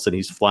 where all of a sudden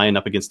he's flying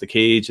up against the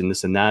cage and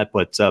this and that.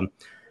 But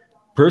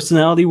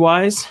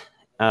personality-wise,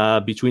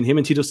 between him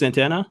and Tito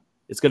Santana,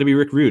 it's going to be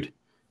Rick Rude.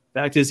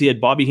 Fact is, he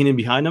had Bobby Heenan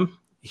behind him.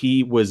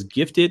 He was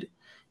gifted.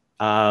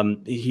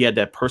 He had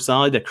that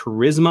personality, that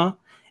charisma.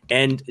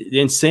 And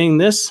in saying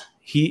this,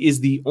 he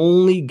is the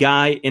only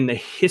guy in the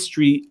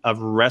history of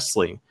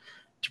wrestling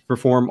to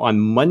perform on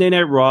Monday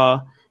Night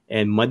Raw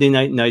and Monday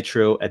Night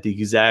Nitro at the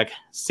exact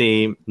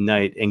same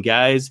night. And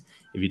guys,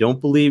 if you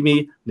don't believe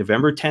me,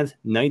 November 10th,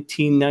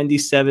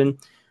 1997,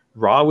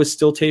 Raw was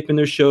still taping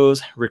their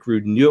shows. Rick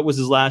Rude knew it was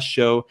his last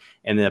show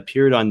and then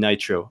appeared on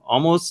Nitro.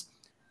 Almost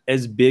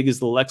as big as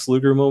the Lex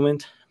Luger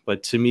moment,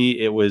 but to me,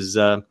 it was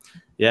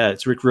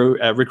it's Rick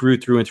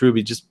Rude through and through.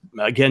 But just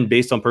again,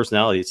 based on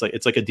personality, it's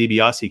like a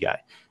DiBiase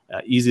guy.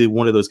 Easily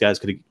one of those guys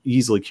could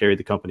easily carry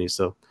the company.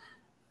 So,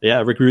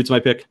 yeah, Rick Rude's my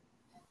pick.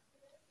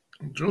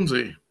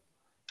 Jonesy.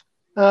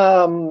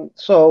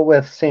 So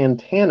with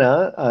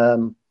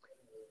Santana,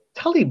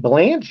 Tully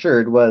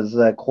Blanchard was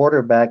a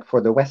quarterback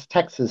for the West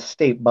Texas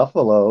State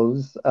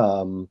Buffaloes,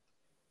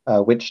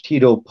 which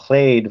Tito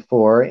played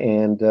for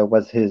and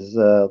was his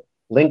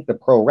link to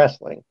pro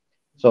wrestling.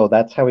 So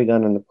that's how he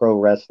got into pro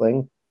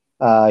wrestling.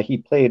 He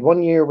played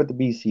 1 year with the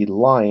BC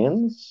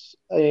Lions,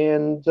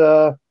 and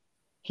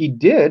he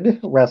did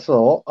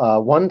wrestle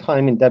one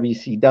time in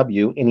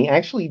WCW, and he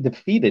actually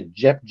defeated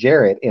Jeff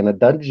Jarrett in a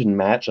dungeon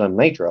match on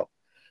Nitro.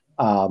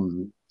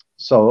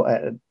 So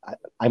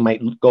I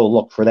might go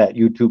look for that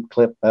YouTube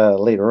clip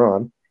later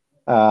on.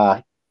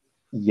 I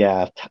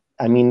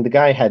mean, the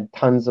guy had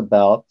tons of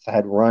belts,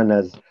 had run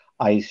as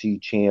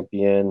IC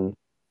champion.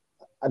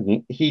 I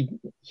mean, he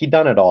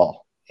done it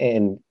all,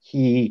 and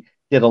he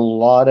did a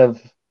lot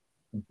of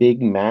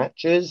big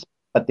matches,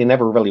 but they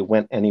never really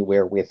went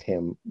anywhere with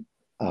him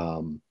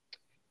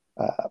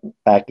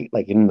back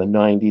like in the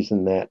 90s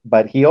and that.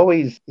 But he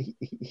always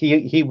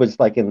he was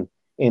like in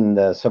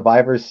the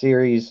Survivor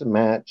Series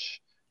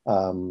match,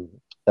 the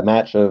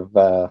match of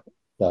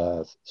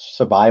the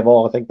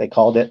Survival, I think they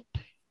called it,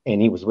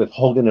 and he was with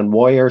Hogan and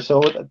Warrior.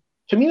 So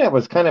to me, that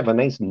was kind of a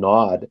nice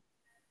nod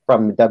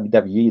from the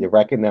WWE to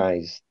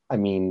recognize. I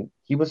mean,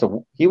 he was a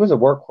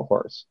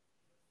workhorse.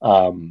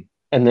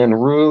 And then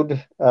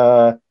Rude,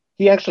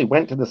 he actually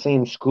went to the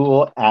same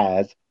school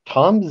as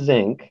Tom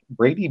Zink,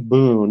 Brady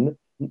Boone,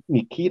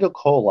 Nikita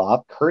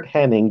Koloff, Kurt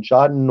Hennig,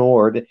 John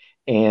Nord,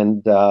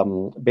 and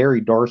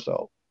Barry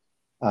Dorso.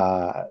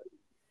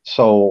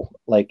 So,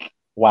 like,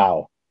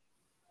 wow.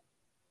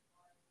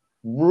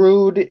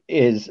 Rude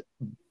is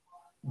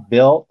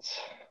built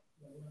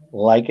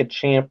like a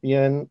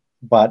champion,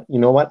 but you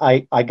know what?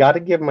 I got to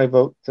give my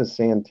vote to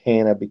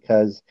Santana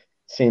because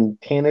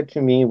Santana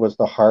to me was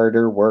the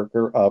harder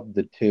worker of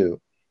the two.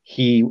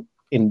 He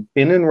been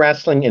in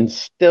wrestling and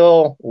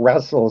still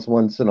wrestles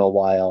once in a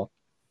while.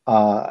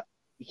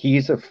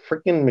 He's a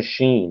freaking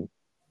machine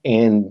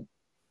and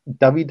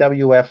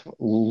WWF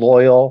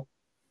loyal.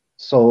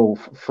 So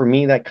for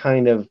me, that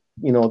kind of,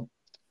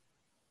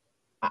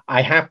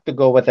 I have to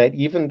go with that,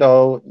 even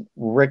though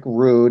Rick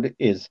Rude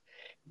is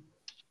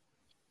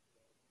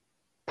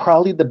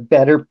probably the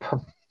better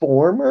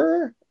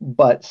performer,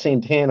 but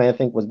Santana, I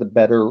think, was the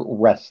better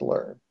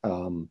wrestler.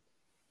 And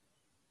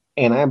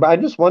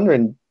I'm just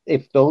wondering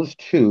if those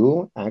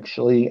two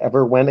actually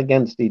ever went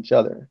against each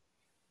other.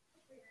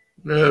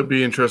 Yeah, it'd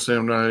be interesting.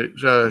 I'm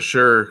not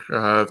sure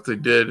if they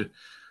did.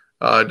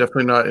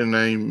 Definitely not in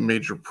a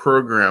major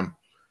program.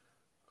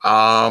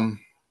 For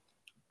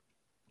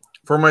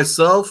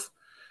myself,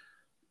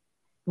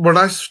 when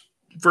I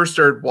first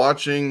started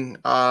watching,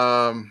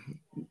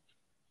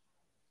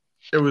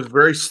 it was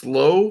very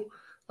slow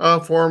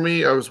for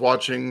me. I was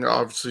watching,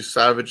 obviously,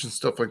 Savage and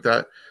stuff like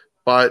that.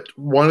 But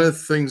one of the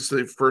things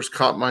that first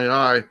caught my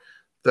eye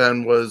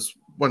then was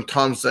when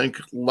Tom Zink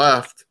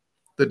left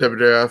the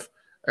WWF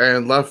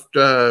and left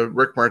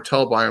Rick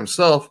Martel by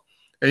himself.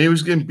 And he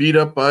was getting beat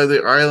up by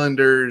the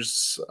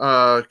Islanders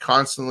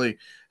constantly.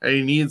 And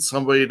he needed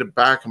somebody to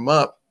back him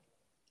up.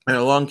 And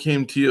along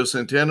came Tito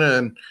Santana,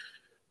 and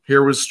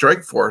here was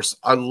Strikeforce.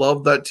 I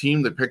love that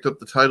team. They picked up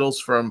the titles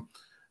from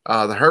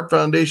the Hart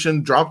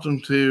Foundation, dropped them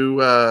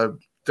to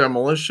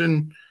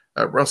Demolition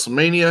at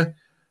WrestleMania.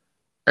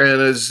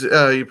 And as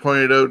you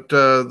pointed out,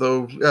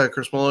 though,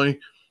 Chris Maloney,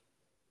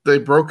 they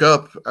broke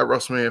up at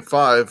WrestleMania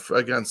 5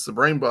 against the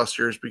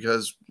Brainbusters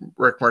because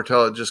Rick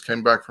Martel had just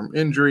came back from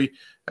injury,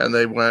 and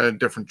they went a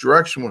different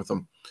direction with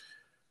him.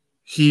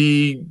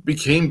 He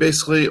became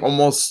basically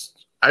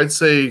almost, I'd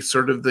say,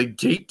 sort of the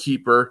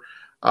gatekeeper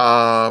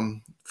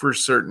for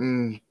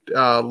certain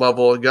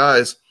level of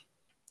guys,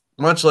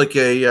 much like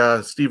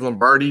a Steve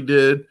Lombardi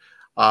did,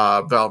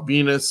 Val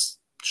Venus,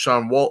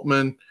 Sean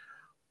Waltman,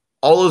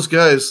 all those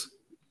guys.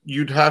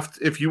 You'd have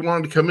to, if you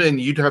wanted to come in,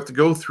 you'd have to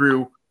go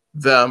through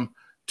them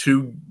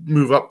to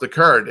move up the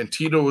card. And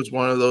Tito was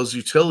one of those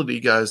utility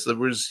guys that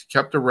was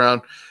kept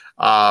around,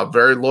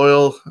 very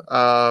loyal.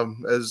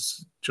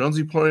 As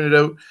Jonesy pointed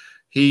out,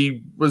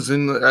 he was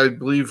in, I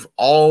believe,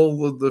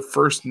 all of the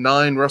first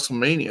 9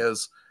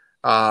 WrestleManias.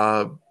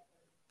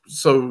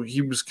 So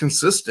he was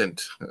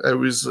consistent. It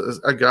was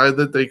a guy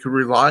that they could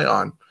rely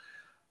on.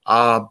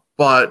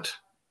 But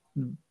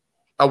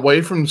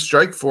away from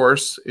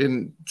Strikeforce,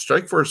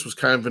 Strikeforce was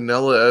kind of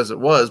vanilla as it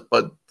was,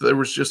 but there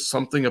was just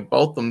something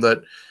about them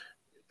that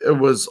it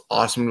was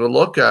awesome to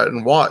look at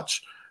and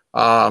watch.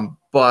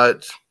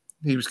 But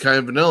he was kind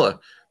of vanilla.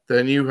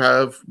 Then you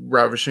have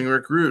Ravishing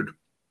Rick Rude.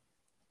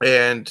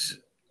 And,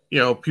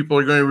 people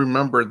are going to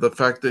remember the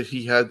fact that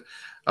he had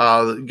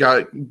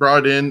got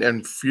brought in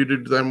and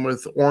feuded them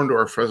with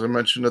Orndorff, as I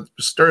mentioned at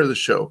the start of the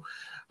show.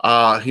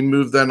 He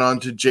moved then on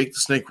to Jake the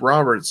Snake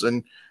Roberts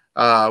and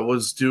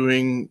was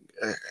doing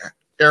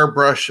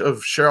airbrush of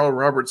Cheryl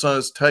Roberts on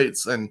his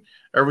tights and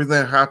everything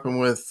that happened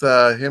with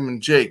him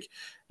and Jake.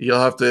 You'll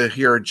have to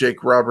hear a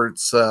Jake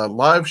Roberts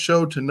live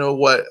show to know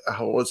what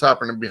was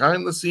happening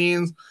behind the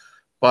scenes.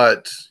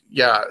 But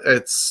yeah,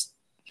 it's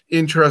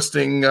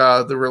interesting,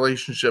 the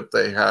relationship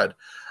they had.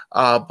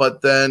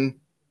 But then,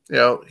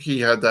 he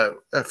had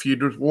a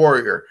feud with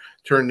Warrior,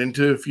 turned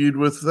into a feud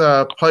with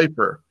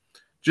Piper.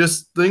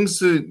 Just things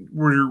that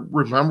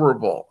were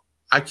memorable.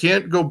 I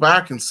can't go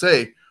back and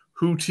say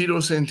who Tito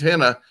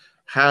Santana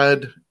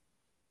had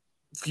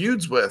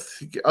feuds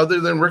with other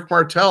than Rick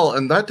Martel,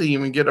 and that didn't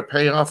even get a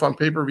payoff on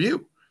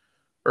pay-per-view.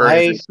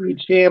 IC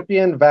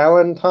champion,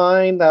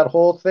 Valentine, that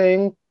whole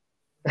thing.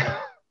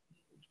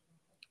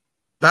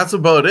 That's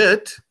about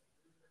it.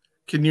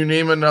 Can you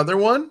name another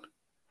one?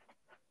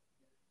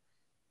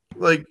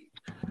 Like,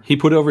 he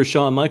put over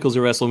Shawn Michaels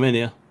at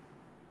WrestleMania.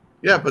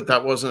 Yeah, but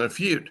that wasn't a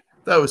feud.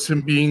 That was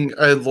him being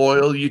a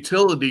loyal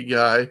utility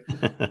guy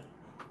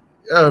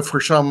for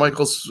Shawn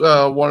Michaels,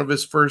 one of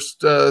his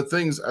first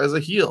things as a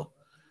heel.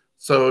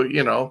 So,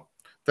 he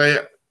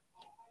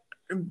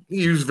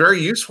was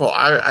very useful.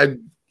 I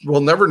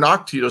will never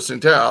knock Tito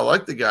Santana. I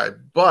like the guy.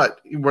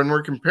 But when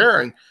we're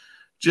comparing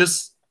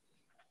just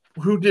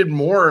who did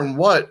more and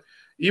what,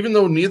 even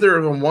though neither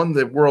of them won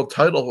the world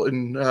title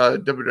in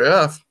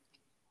WWF,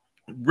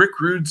 Rick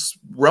Rude's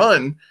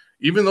run,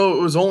 even though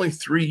it was only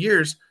 3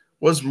 years,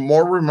 was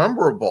more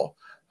memorable.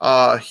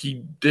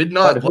 He did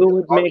not. But who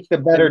would make the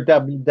better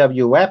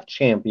WWF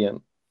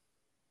champion?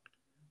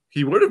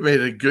 He would have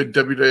made a good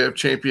WWF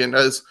champion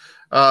as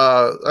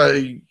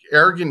a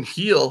arrogant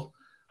heel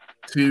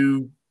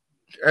to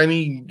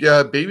any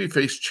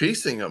babyface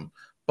chasing him.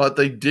 But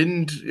they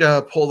didn't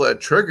pull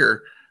that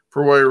trigger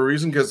for whatever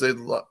reason, because they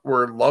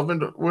were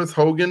loving with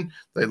Hogan.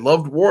 They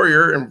loved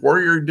Warrior, and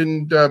Warrior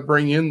didn't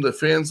bring in the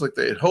fans like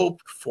they had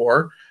hoped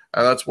for.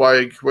 And that's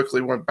why he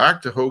quickly went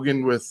back to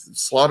Hogan with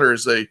Slaughter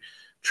as a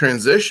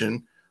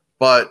transition.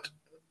 But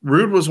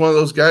Rude was one of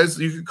those guys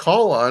that you could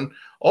call on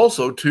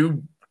also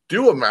to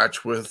do a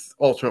match with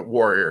Ultimate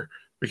Warrior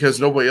because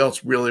nobody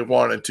else really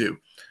wanted to.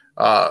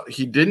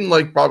 He didn't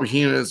like Bobby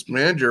Heenan as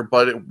manager,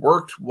 but it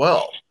worked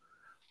well.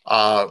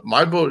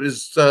 My vote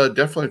is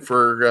definitely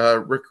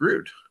for Rick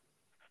Rude.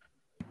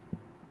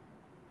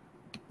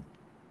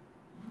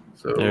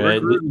 So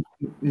Rick Rude,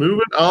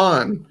 moving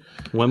on.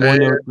 One more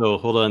note, though.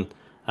 Hold on.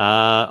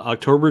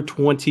 October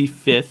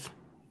 25th,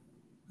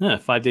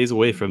 5 days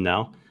away from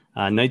now,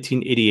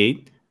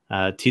 1988,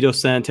 Tito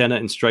Santana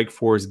and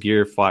Strikeforce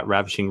gear fought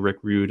Ravishing Rick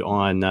Rude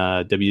on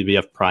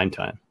WWF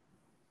Primetime.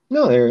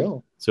 No, there you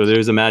go. So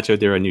there's a match out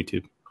there on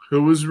YouTube.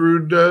 Who was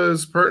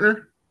Rude's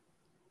partner?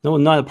 No,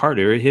 not a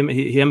partner. Him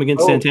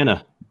against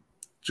Santana.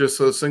 Just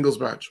a singles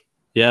match.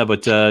 Yeah,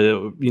 but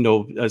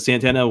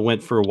Santana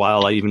went for a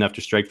while, even after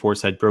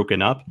Strikeforce had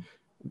broken up,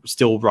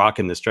 still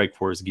rocking the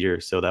Strikeforce gear.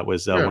 So that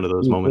was one of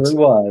those moments. He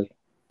was.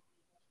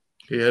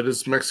 He had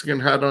his Mexican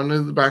hat on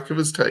in the back of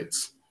his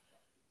tights.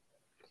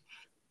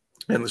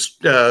 And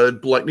the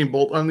lightning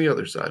bolt on the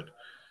other side.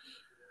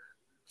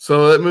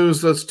 So that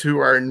moves us to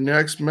our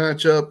next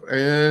matchup.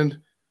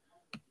 And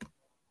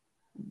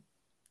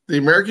the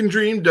American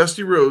Dream,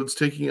 Dusty Rhodes,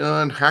 taking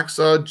on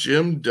Hacksaw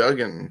Jim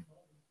Duggan.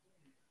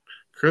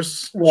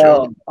 Chris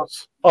Jones.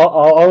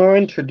 I'll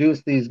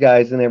introduce these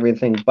guys and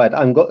everything, but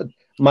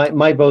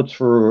my vote's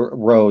for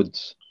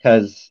Rhodes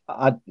because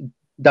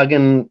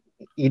Duggan,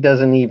 he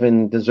doesn't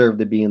even deserve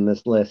to be in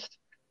this list,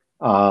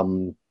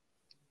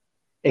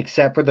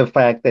 except for the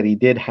fact that he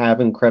did have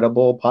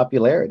incredible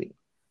popularity.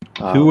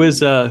 Who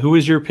is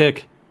your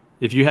pick?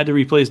 If you had to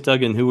replace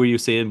Duggan, who were you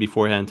saying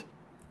beforehand?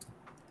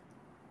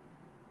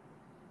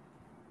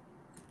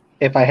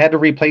 If I had to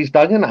replace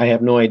Duggan, I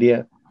have no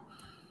idea.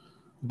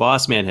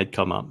 Bossman had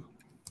come up.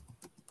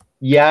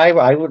 Yeah,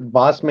 I would.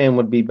 Bossman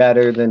would be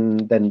better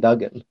than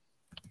Duggan,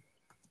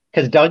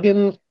 because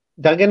Duggan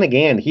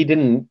again, he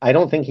didn't. I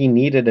don't think he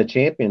needed a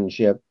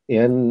championship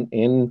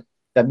in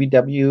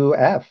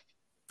WWF.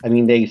 I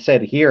mean, they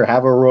said here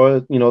have a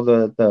Royal,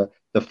 the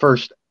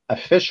first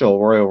official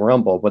Royal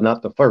Rumble, but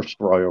not the first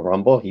Royal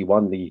Rumble. He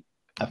won the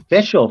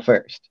official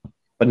first,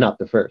 but not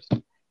the first.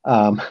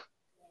 But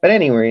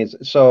anyways,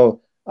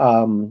 so.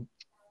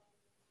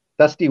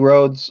 Dusty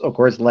Rhodes, of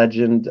course,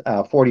 legend.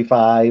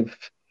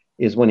 45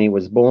 is when he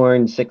was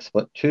born.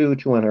 6'2",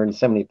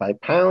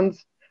 275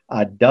 pounds.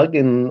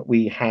 Duggan,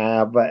 we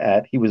have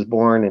he was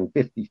born in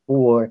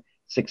 54,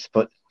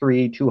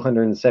 6'3",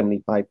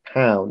 275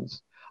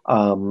 pounds.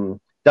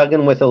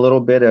 Duggan, with a little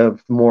bit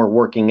of more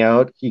working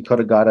out, he could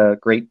have got a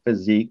great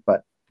physique,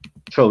 but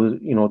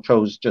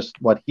chose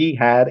just what he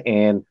had.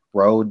 And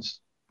Rhodes,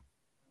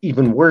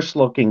 even worse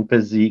looking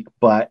physique,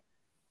 but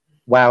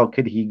wow,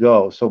 could he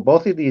go? So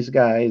both of these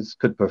guys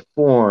could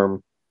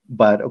perform,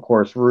 but of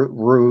course,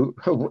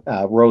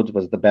 Rhodes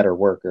was the better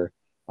worker.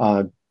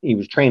 He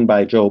was trained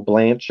by Joe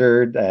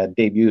Blanchard,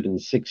 debuted in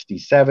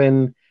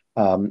 '67,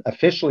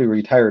 officially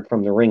retired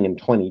from the ring in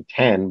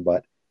 2010,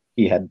 but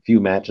he had few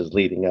matches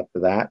leading up to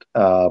that.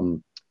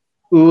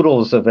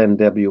 Oodles of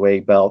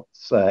NWA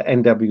belts,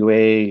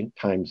 NWA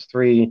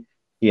 ×3.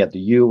 He had the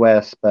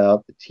US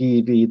belt, the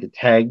TV, the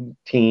tag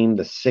team,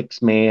 the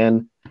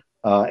six-man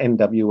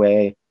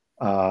NWA.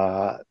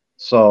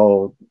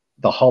 So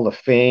the Hall of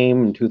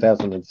Fame in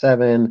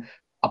 2007,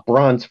 a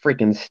bronze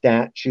freaking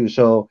statue.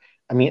 So,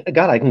 I mean,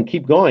 God, I can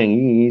keep going.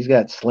 He's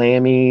got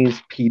Slammies,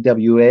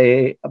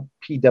 PWI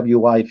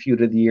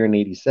Feud of the Year in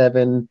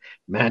 '87,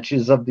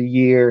 Matches of the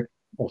Year,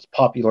 Most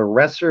Popular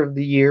Wrestler of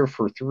the Year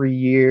for 3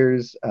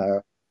 years.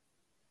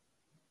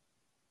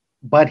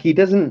 But he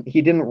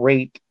didn't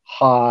rate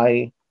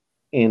high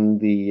in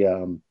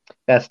the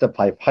best of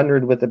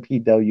 500 with the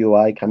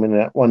PWI, coming in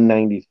at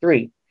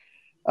 193.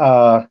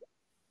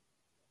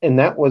 And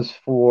that was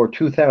for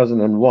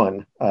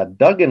 2001.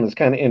 Duggan is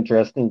kind of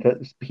interesting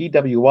because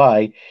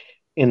PWI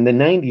in the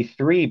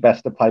 '93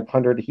 best of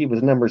 500, he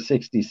was number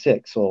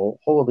 66. So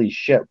holy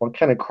shit, what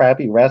kind of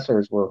crappy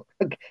wrestlers were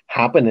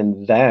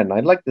happening then?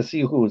 I'd like to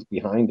see who was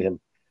behind him.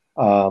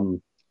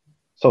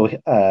 So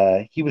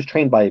he was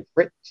trained by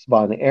Fritz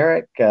von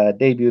Erich,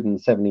 debuted in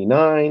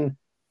 '79.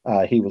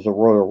 He was a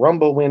Royal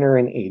Rumble winner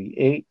in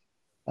 '88.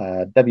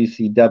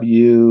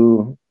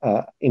 WCW,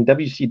 in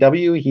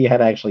WCW, he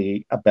had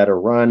actually a better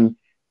run.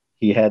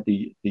 He had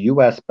the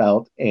US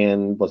belt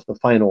and was the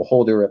final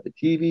holder of the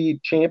TV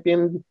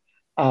champion.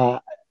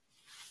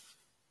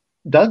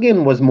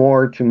 Duggan was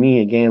more, to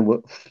me, again,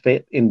 what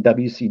fit in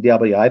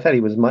WCW. I thought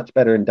he was much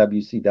better in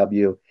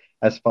WCW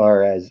as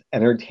far as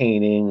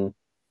entertaining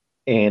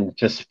and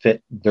just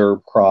fit their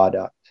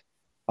product.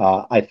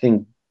 I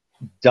think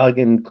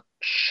Duggan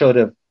should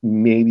have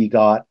maybe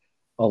got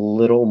a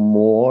little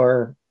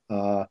more,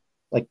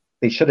 like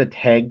they should have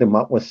tagged him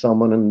up with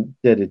someone and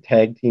did a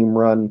tag team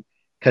run,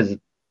 because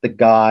the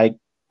guy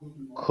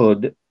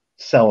could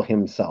sell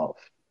himself.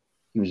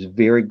 He was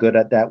very good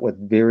at that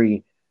with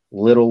very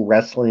little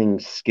wrestling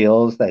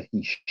skills that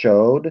he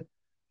showed.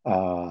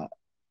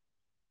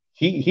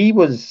 He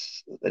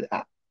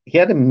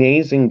had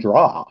amazing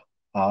draw.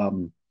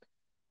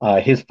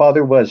 His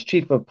father was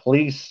chief of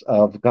police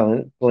of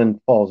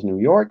Glen Falls, New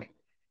York.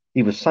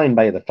 He was signed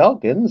by the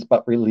Falcons,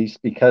 but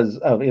released because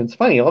of, it's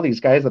funny, all these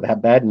guys that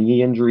have bad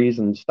knee injuries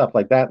and stuff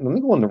like that, and then they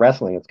go into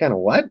wrestling. It's kind of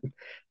what?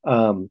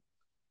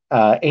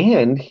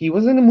 And he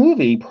was in a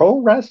movie, Pro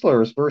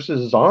Wrestlers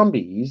versus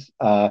Zombies.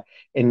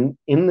 And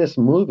in this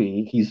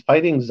movie, he's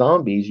fighting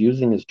zombies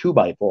using his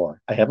 2x4.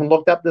 I haven't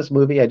looked up this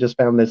movie. I just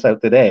found this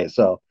out today.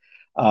 So,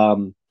 he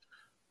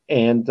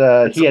had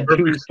 2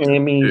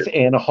 Slammies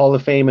and a Hall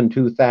of Fame in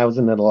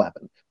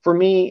 2011. For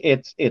me,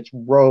 it's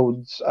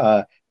Rhodes,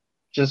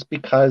 just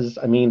because,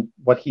 I mean,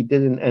 what he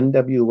did in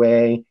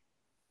NWA,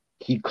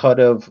 he could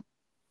have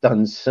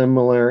done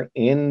similar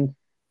in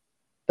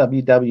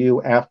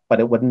WWF, but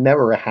it would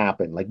never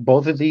happen. Like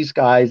both of these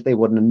guys, they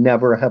would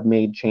never have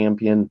made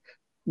champion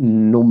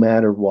no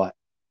matter what.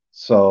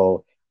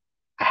 So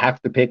I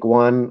have to pick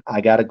one.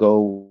 I got to go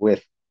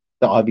with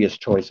the obvious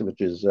choice,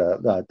 which is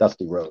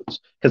Dusty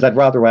Rhodes, because I'd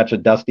rather watch a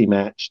Dusty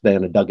match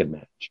than a Duggan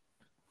match.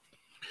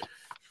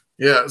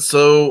 Yeah,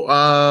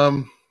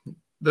 so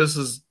this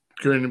is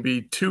going to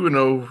be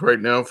 2-0 right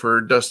now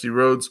for Dusty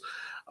Rhodes.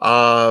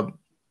 Duggan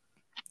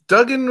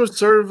was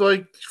sort of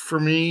like, for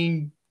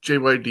me,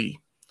 JYD.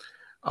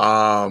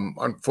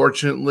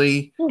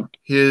 Unfortunately,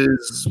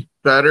 his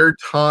better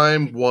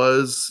time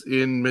was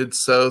in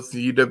Mid-South,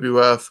 the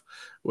UWF,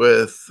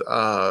 with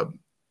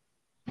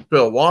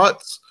Bill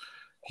Watts.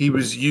 He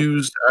was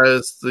used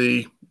as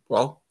the,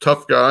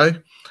 tough guy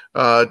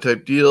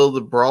type deal, the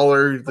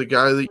brawler, the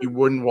guy that you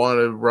wouldn't want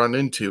to run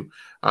into.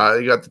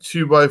 You got the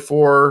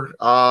 2x4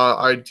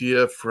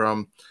 idea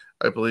from,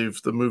 I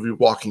believe, the movie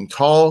Walking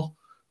Tall,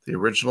 the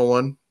original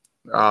one,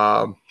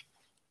 not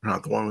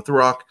the one with The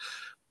Rock,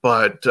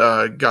 but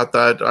got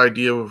that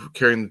idea of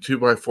carrying the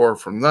 2x4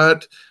 from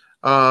that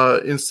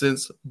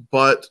instance.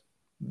 But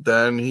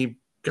then he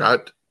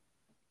got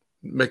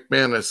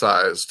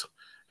McManusized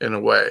in a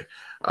way.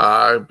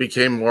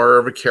 Became more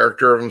of a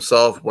character of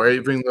himself,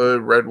 waving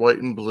the red, white,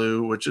 and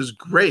blue, which is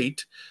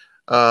great.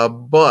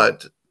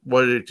 But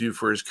what did it do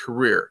for his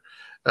career?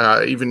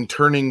 Even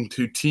turning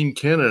to Team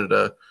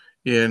Canada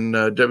in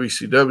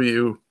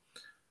WCW,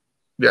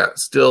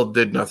 still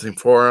did nothing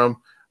for him.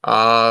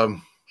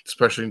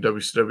 Especially in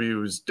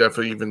WCW, was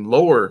definitely even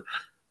lower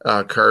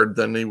card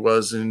than he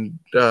was in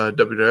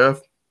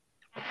WWF.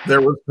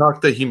 There was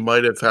talk that he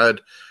might have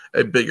had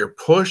a bigger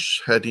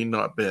push had he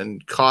not been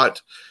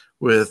caught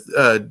with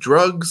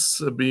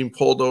drugs, being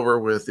pulled over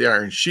with the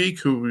Iron Sheik,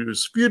 who he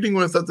was feuding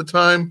with at the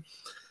time,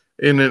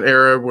 in an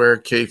era where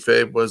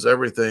kayfabe was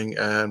everything,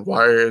 and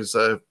Wire is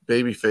a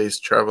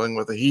babyface traveling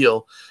with a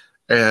heel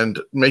and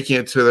making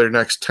it to their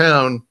next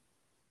town.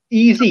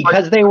 Easy,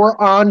 because they were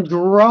on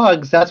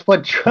drugs. That's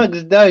what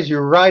drugs does. You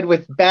ride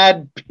with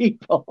bad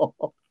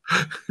people.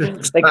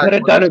 Exactly. They could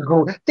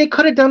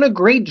have done a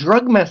great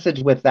drug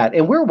message with that.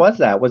 And where was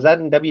that? Was that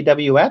in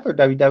WWF or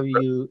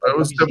WW? That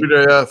was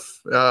WWF,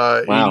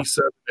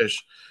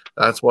 87-ish.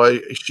 That's why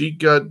Sheik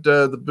got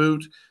the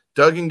boot.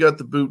 Duggan got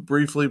the boot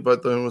briefly,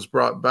 but then was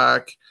brought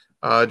back.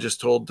 Just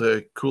told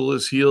to cool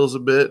his heels a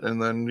bit,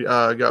 and then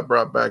got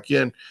brought back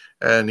in.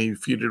 And he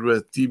feuded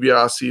with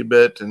DiBiase a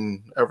bit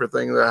and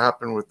everything that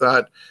happened with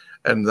that.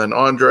 And then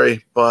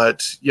Andre.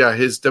 But yeah,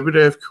 his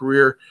WWF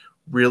career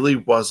really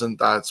wasn't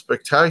that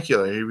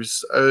spectacular. He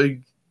was a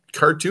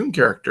cartoon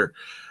character.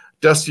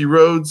 Dusty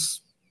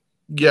Rhodes,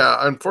 yeah,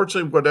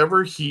 unfortunately,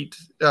 whatever heat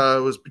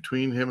was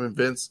between him and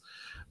Vince,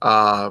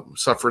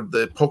 suffered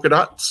the polka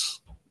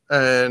dots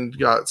and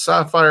got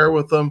Sapphire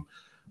with them,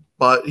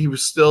 but he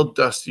was still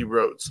Dusty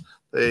Rhodes.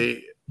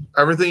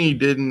 Everything he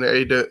did in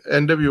the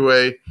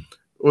NWA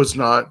was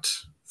not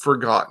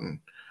forgotten.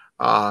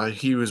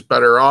 He was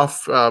better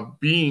off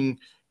being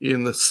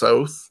in the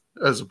South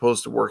as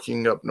opposed to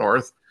working up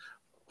north.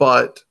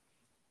 But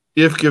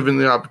if given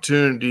the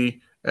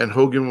opportunity and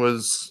Hogan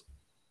was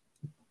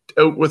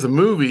out with a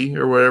movie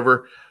or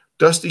whatever,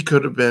 Dusty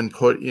could have been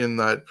put in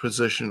that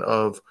position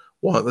of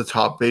one of the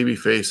top baby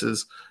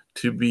faces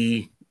to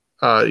be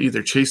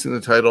either chasing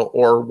the title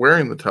or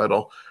wearing the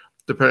title,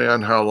 depending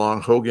on how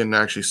long Hogan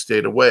actually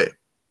stayed away.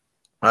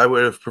 I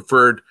would have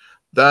preferred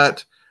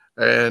that.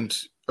 And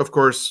of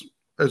course,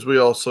 as we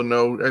also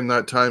know, in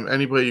that time,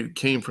 anybody who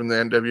came from the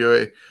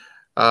NWA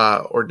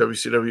or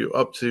WCW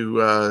up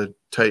to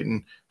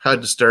Titan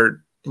had to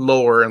start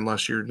lower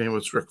unless your name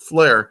was Ric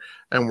Flair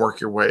and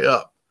work your way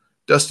up.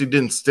 Dusty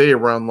didn't stay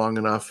around long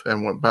enough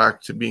and went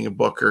back to being a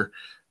booker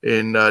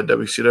in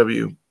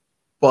WCW,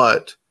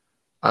 but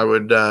I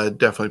would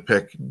definitely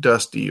pick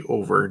Dusty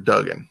over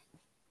Duggan.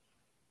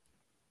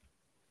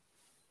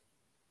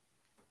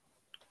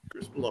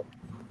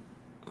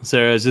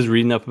 Sarah, I was just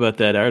reading up about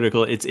that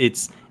article.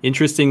 It's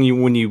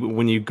interesting when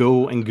you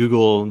go and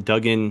Google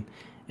Duggan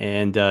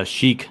and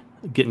Sheik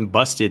getting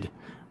busted.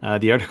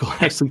 The article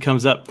actually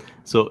comes up.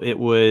 So it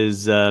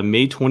was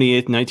May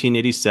 28th,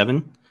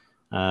 1987.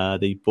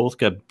 They both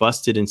got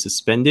busted and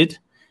suspended.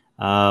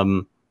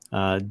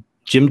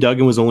 Jim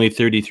Duggan was only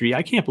 33.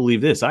 I can't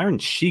believe this. Iron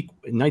Sheik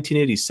in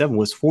 1987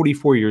 was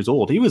 44 years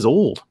old. He was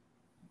old.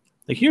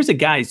 Like, here's a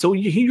guy. So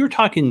you're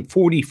talking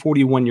 40,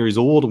 41 years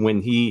old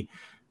when he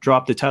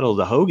dropped the title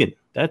to Hogan.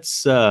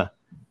 That's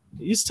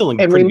he's still in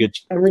pretty good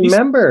shape. And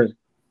remember,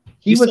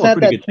 he was at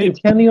that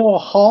Centennial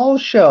Hall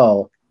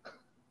show.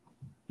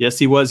 Yes,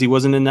 he was. He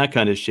wasn't in that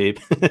kind of shape.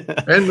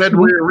 And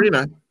Medway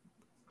Arena.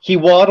 He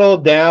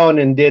waddled down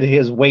and did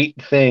his weight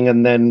thing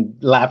and then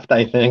left,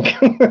 I think.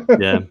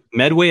 Yeah.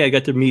 Medway, I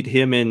got to meet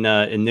him in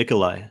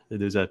Nikolai.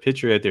 There's a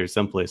picture out there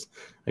someplace.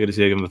 I got to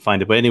see if I can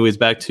find it. But anyways,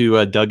 back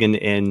to Duggan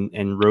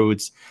and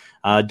Rhodes.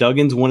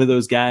 Duggan's one of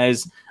those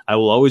guys I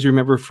will always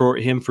remember for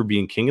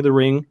being king of the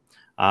ring,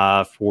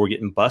 for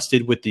getting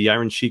busted with the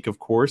Iron Sheik, of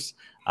course,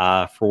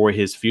 for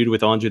his feud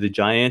with Andre the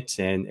Giant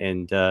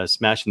and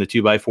smashing the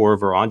 2x4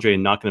 over Andre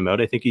and knocking him out.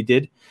 I think he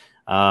did.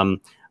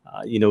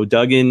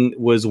 Duggan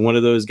was one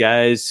of those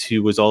guys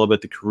who was all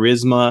about the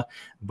charisma,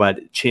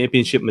 but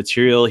championship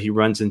material. He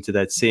runs into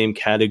that same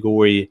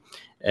category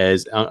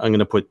as I'm going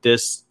to put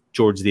this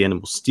George the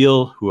Animal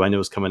Steel, who I know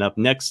is coming up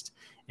next,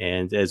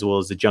 and as well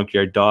as the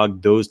Junkyard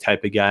Dog, those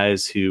type of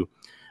guys who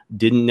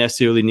didn't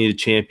necessarily need a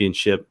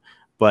championship,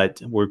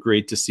 but were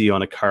great to see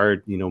on a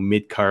card,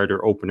 mid card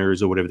or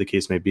openers or whatever the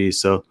case may be.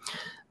 So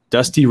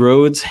Dusty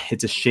Rhodes,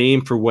 it's a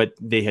shame for what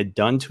they had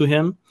done to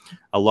him.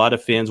 A lot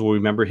of fans will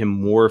remember him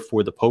more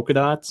for the polka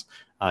dots.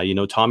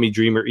 Tommy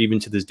Dreamer, even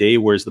to this day,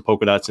 wears the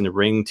polka dots in the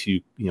ring to,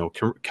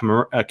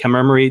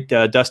 commemorate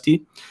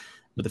Dusty.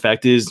 But the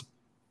fact is,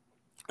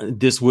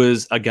 this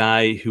was a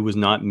guy who was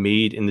not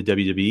made in the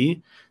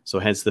WWE. So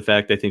hence the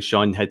fact I think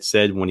Sean had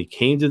said when he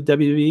came to the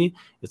WWE,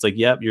 it's like,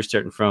 yep, you're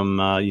starting from,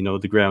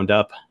 the ground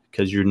up,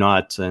 because you're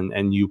not.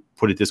 And you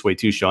put it this way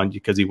too, Sean,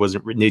 because he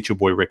wasn't Nature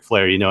Boy Ric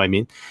Flair. You know what I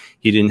mean?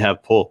 He didn't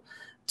have pull.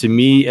 To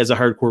me, as a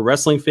hardcore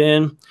wrestling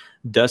fan,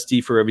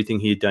 Dusty, for everything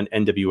he had done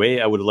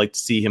NWA, I would have liked to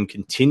see him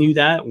continue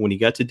that when he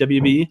got to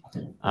WWE.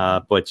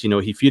 But he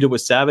feuded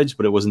with Savage,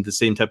 but it wasn't the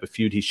same type of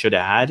feud he should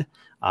have had.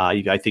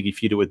 I think he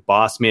feuded with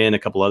Bossman, a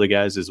couple other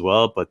guys as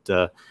well. But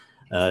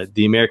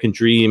the American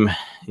Dream,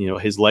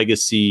 his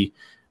legacy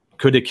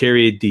could have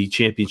carried the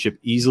championship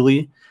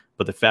easily.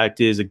 But the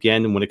fact is,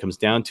 again, when it comes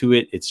down to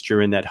it, it's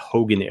during that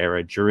Hogan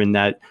era, during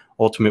that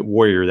Ultimate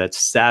Warrior, that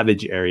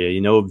Savage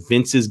area.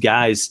 Vince's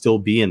guys still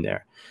being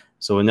there.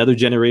 So another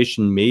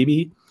generation,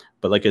 maybe.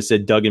 But like I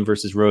said, Duggan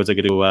versus Rhodes, I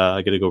got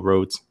to go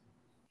Rhodes.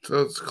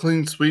 So it's a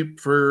clean sweep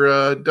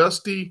for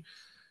Dusty,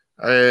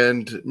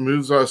 and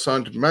moves us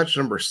on to match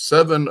number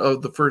 7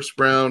 of the first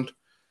round.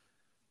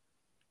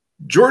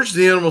 George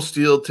the Animal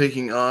Steele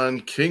taking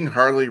on King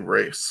Harley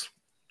Race.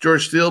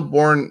 George Steele,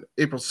 born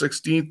April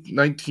 16th,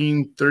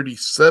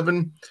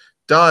 1937,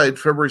 died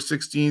February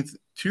 16th,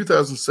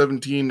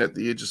 2017 at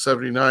the age of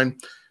 79,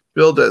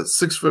 billed at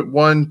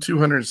 6'1",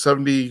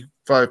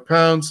 275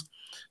 pounds,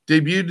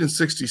 debuted in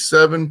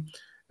 67,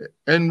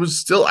 and was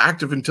still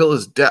active until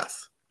his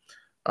death.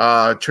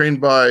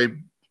 Trained by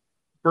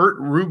Bert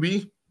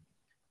Ruby.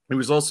 He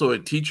was also a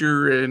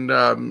teacher in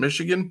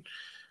Michigan.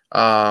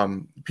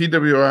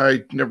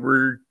 PWI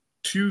number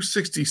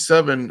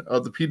 267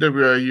 of the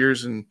PWI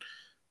years in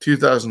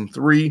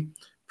 2003.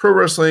 Pro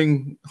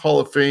Wrestling Hall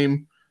of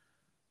Fame.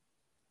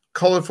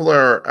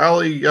 Cauliflower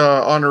Alley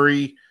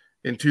honoree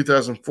in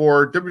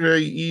 2004.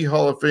 WWE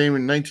Hall of Fame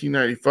in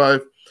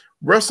 1995.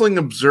 Wrestling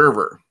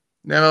Observer.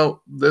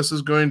 Now, this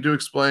is going to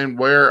explain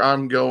where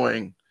I'm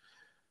going.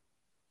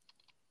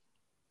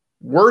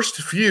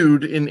 Worst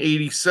feud in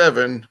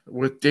 87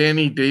 with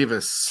Danny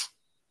Davis.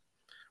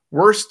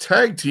 Worst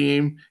tag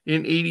team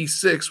in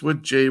 86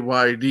 with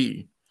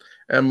JYD.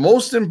 And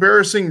most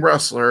embarrassing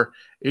wrestler,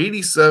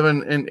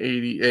 87 and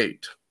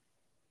 88.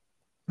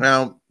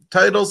 Now,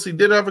 titles, he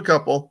did have a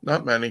couple,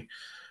 not many.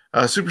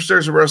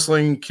 Superstars of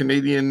Wrestling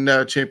Canadian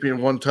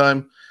champion one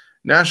time.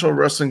 National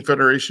Wrestling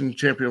Federation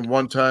champion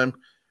one time.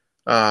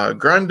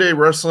 Grande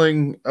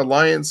Wrestling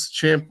Alliance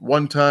champ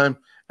one time.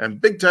 And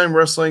Big Time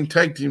Wrestling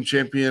Tag Team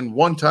Champion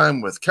one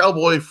time with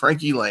Cowboy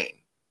Frankie Lane.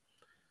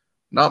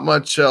 Not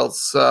much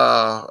else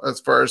as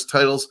far as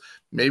titles.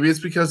 Maybe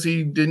it's because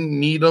he didn't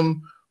need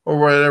them or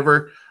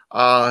whatever.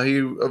 He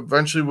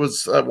eventually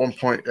was at one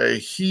point a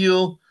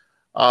heel.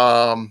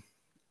 And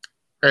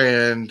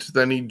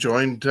then he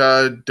joined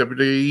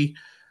WWE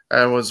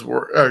and was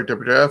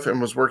WWF and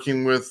was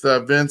working with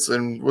Vince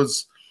and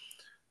was,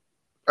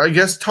 I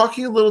guess,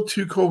 talking a little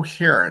too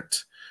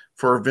coherent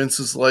for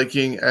Vince's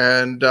liking,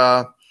 and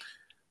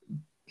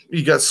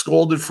he got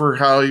scolded for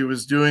how he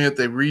was doing it.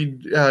 They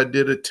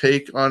did a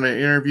take on an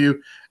interview,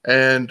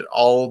 and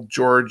all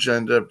George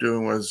ended up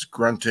doing was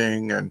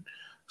grunting and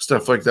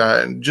stuff like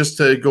that, and just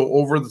to go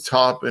over the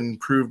top and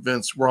prove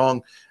Vince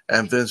wrong.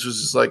 And Vince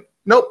was just like,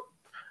 nope,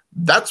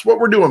 that's what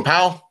we're doing,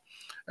 pal.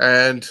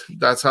 And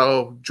that's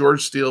how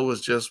George Steele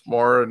was just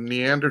more a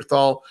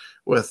Neanderthal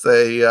with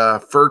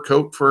a fur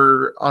coat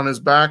on his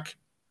back,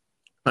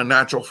 a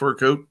natural fur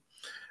coat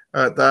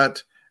at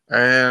that.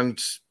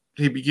 And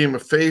he became a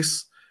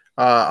face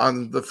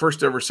on the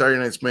first ever Saturday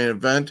Night's Main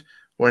Event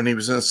when he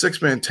was in a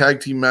 6-man tag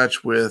team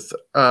match with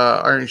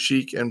Iron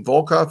Sheik and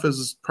Volkov as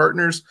his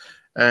partners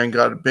and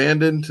got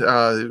abandoned,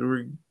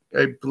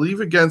 I believe,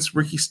 against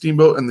Ricky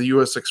Steamboat and the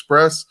U.S.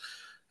 Express.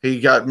 He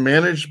got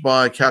managed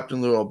by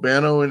Captain Lou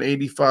Albano in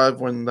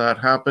 85 when that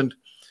happened.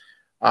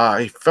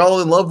 He fell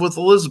in love with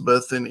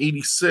Elizabeth in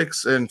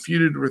 86 and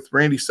feuded with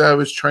Randy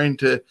Savage, trying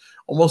to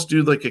almost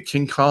do like a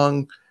King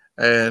Kong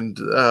and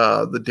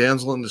the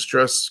damsel in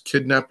distress,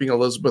 kidnapping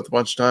Elizabeth a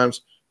bunch of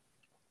times.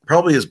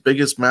 Probably his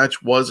biggest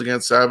match was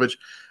against Savage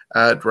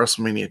at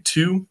WrestleMania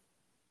 2.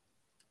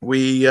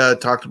 We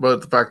talked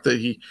about the fact that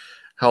he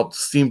helped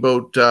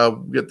Steamboat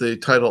get the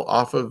title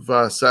off of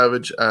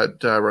Savage at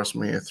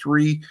WrestleMania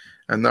 3,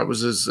 and that was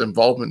his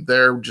involvement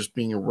there, just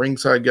being a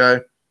ringside guy.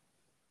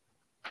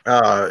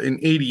 In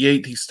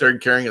 88, he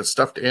started carrying a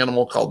stuffed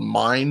animal called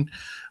Mine,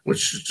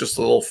 which is just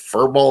a little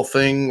furball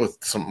thing with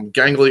some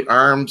gangly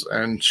arms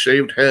and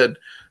shaved head,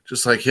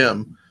 just like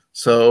him.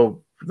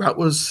 So that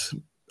was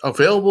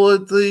available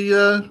at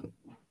the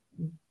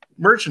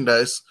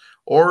merchandise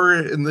or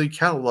in the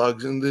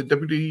catalogs in the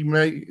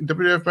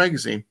WWF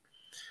magazine.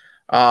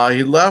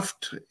 He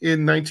left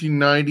in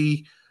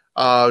 1990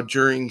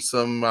 during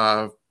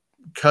some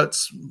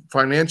cuts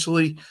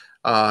financially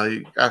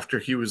after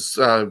he was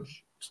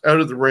out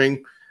of the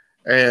ring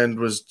and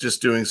was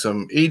just doing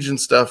some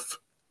agent stuff,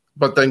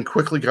 but then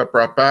quickly got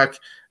brought back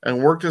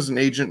and worked as an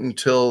agent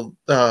until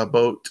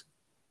about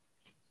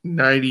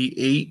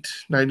 98,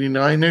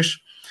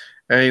 99-ish,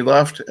 and he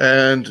left.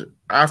 And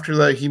after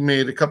that, he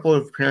made a couple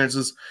of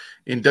appearances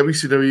in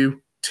WCW,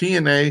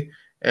 TNA,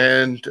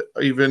 and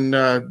even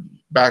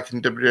back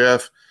in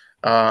WWF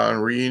on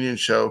a reunion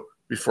show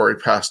before he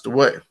passed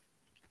away.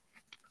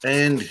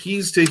 And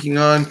he's taking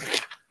on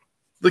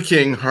the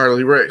King,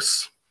 Harley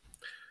Race.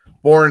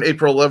 Born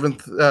April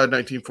 11th,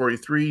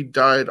 1943,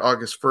 died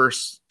August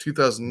 1st,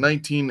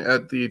 2019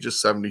 at the age of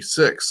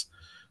 76.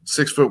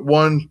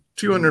 6'1",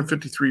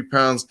 253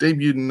 pounds,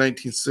 debuted in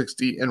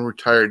 1960 and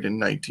retired in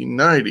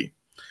 1990.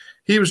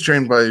 He was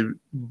trained by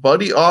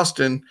Buddy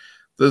Austin,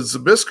 the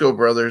Zbyszko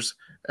brothers,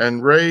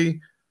 and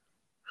Ray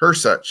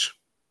Herseth.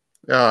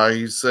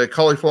 He's a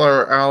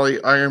Cauliflower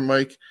Alley Iron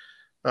Mike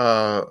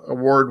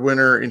award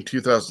winner in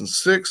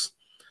 2006,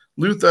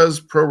 Lou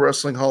Thesz Pro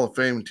Wrestling Hall of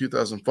Fame in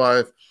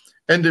 2005,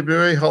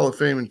 NWA Hall of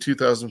Fame in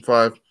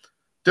 2005,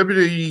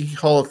 WWE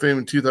Hall of Fame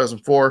in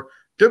 2004,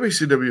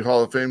 WCW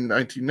Hall of Fame in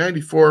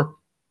 1994,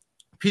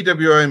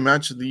 PWI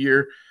Match of the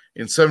Year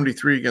in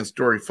 73 against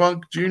Dory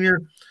Funk Jr.,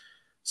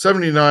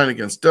 79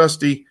 against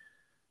Dusty,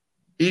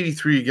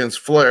 83 against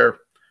Flair.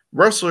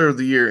 Wrestler of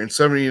the Year in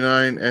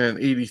 79 and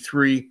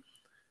 83.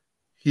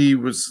 He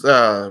was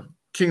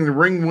King of the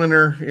Ring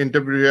winner in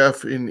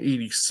WWF in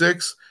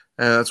 86,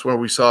 and that's where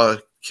we saw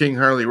King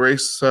Harley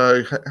Race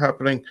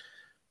happening.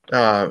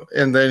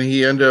 And then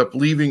he ended up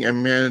leaving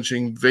and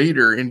managing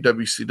Vader in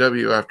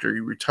WCW after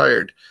he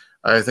retired.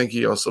 I think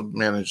he also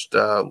managed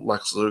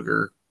Lex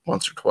Luger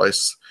once or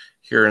twice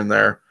here and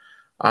there.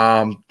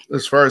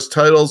 As far as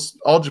titles,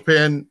 All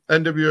Japan,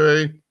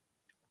 NWA,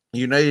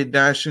 United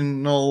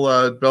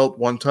National belt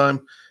one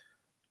time,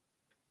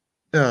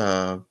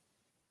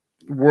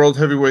 World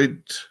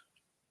Heavyweight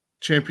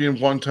Champion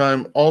one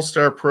time,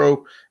 All-Star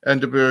Pro,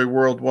 NWA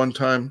World one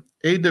time,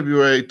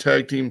 AWA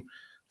Tag Team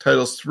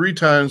titles 3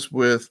 times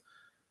with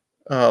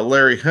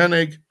Larry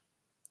Hennig,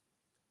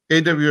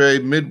 AWA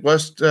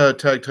Midwest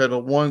Tag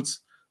title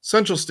once,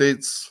 Central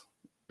States,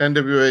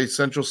 NWA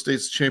Central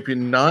States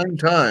Champion 9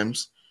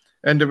 times,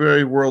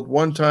 NWA World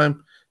one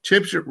time,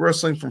 Championship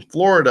Wrestling from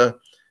Florida,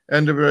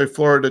 NWA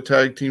Florida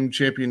Tag Team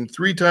Champion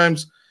 3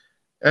 times,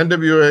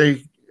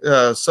 NWA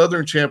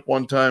Southern Champ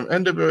one time,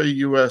 NWA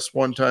US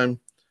one time,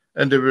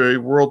 NWA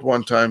World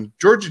one time,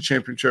 Georgia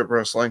Championship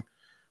Wrestling,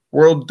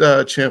 World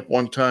Champ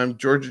one time,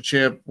 Georgia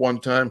Champ one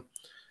time,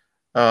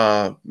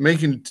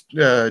 making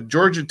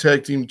Georgia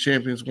Tag Team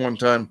Champions one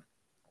time,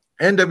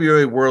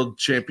 NWA World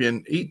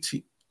Champion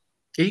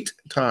 8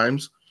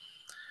 times.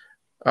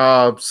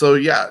 So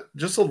yeah,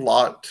 just a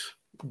lot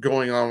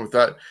going on with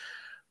that.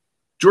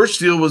 George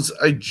Steele was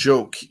a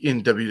joke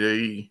in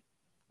WWE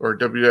or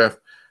WWF.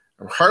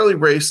 Harley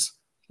Race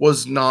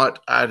was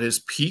not at his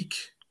peak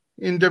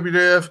in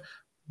WWF,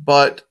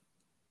 but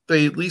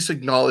they at least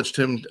acknowledged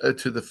him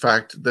to the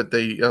fact that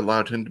they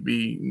allowed him to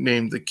be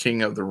named the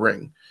King of the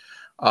Ring.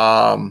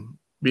 Beyond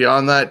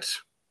that,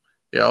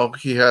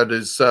 he had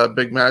his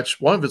big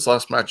match. One of his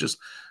last matches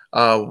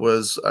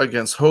was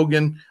against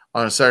Hogan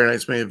on a Saturday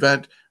Night's Main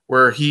Event,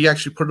 where he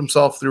actually put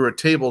himself through a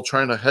table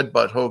trying to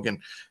headbutt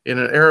Hogan in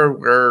an era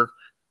where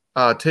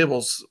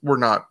tables were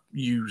not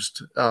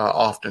used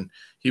often.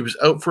 He was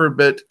out for a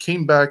bit,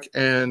 came back,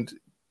 and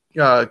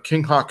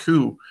King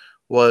Haku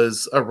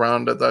was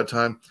around at that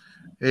time.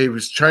 He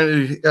was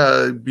trying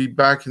to be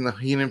back in the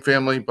Heenan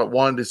family, but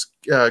wanted his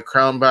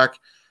crown back.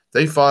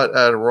 They fought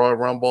at a Royal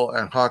Rumble,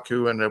 and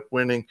Haku ended up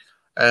winning.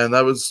 And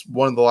that was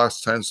one of the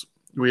last times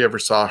we ever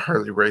saw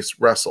Harley Race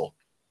wrestle.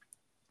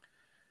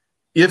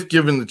 If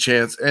given the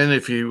chance, and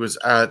if he was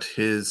at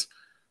his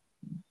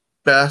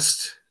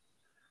best,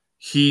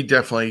 he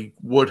definitely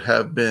would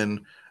have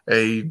been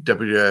a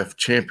WWF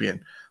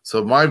champion.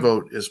 So my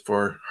vote is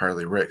for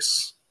Harley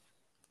Race.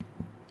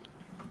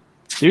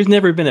 There's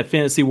never been a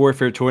Fantasy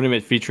Warfare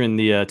tournament featuring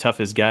the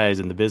toughest guys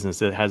in the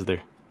business, has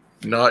there?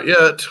 Not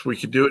yet. We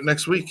could do it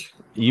next week.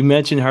 You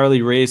mentioned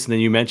Harley Race, and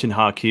then you mentioned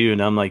Haku,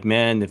 and I'm like,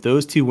 man, if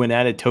those two went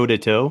at it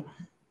toe-to-toe,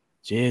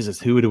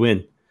 Jesus, who would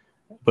win?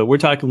 But we're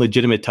talking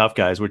legitimate tough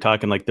guys. We're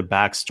talking like the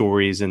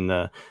backstories and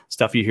the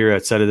stuff you hear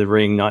outside of the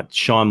ring, not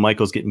Shawn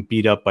Michaels getting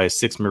beat up by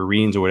 6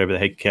 Marines or whatever the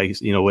heck.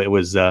 It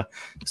was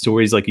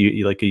stories like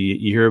you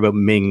hear about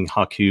Ming,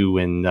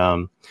 Haku,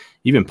 and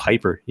even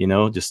Piper,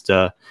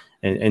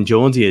 and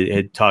Jonesy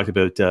had talked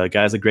about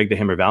guys like Greg the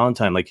Hammer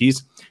Valentine. Like he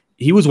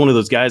was one of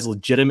those guys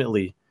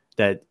legitimately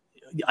that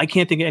I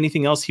can't think of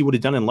anything else he would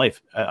have done in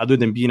life other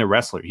than being a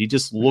wrestler. He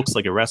just looks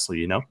like a wrestler,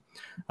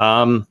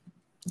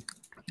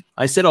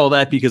 I said all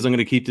that because I'm going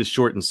to keep this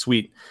short and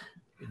sweet.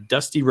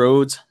 Dusty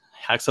Rhodes,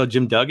 Hacksaw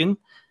Jim Duggan,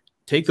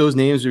 take those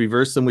names,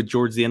 reverse them with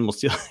George the Animal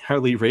Steel,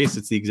 Harley Race.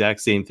 It's the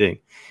exact same thing.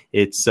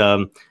 It's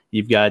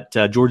you've got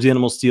George the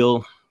Animal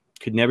Steel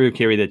could never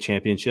carry that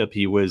championship.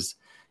 He was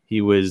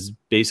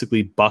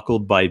basically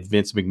buckled by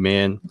Vince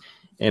McMahon.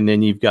 And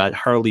then you've got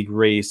Harley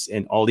Race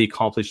and all the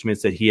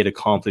accomplishments that he had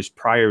accomplished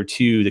prior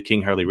to the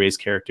King Harley Race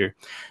character.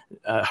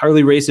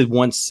 Harley Race had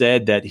once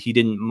said that he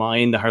didn't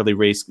mind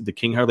the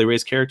King Harley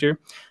Race character.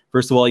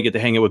 First of all, you get to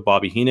hang out with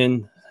Bobby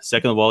Heenan.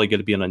 Second of all, you get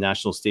to be on a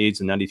national stage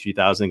in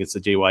 93,000 against the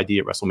JYD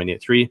at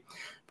WrestleMania 3.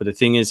 But the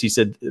thing is, he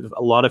said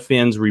a lot of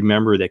fans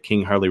remember that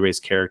King Harley Race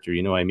character.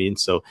 You know what I mean?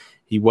 So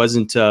he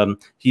wasn't,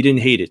 he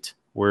didn't hate it.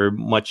 Where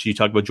much you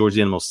talk about George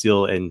the Animal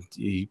Steel, and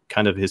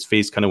his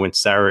face kind of went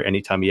sour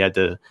anytime he had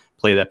to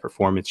play that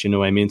performance. You know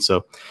what I mean?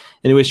 So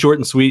anyway, short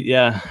and sweet.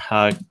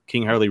 Yeah.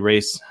 King Harley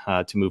Race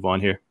to move on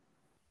here.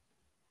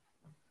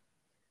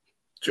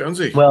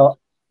 Jonesy. Well,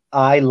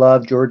 I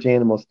love George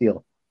Animal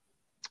Steel.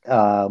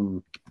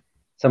 Some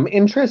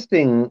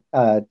interesting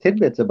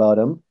tidbits about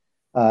him.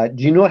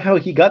 Do you know how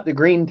he got the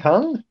green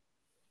tongue?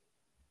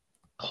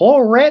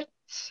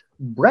 Clorette's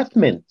breath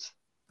mints.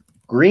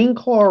 Green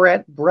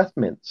Clorette breath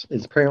mints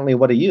is apparently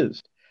what he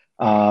used.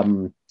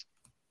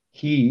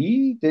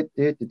 He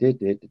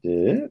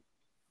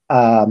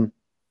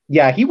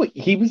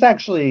was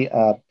actually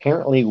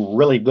apparently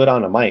really good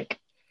on a mic.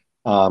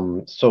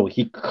 So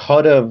he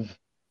could have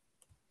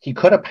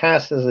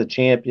passed as a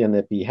champion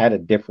if he had a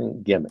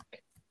different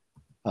gimmick.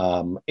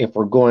 If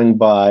we're going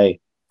by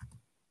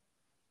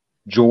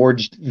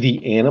George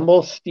the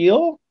Animal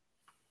Steel,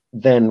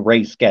 then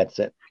Race gets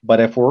it. But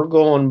if we're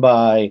going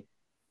by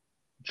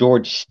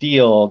George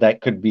Steele, that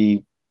could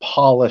be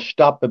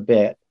polished up a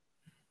bit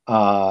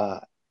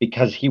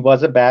because he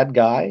was a bad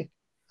guy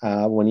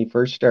when he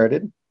first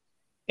started,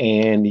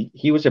 and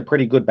he was a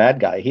pretty good bad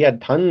guy. He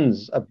had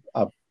tons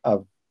of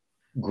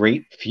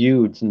great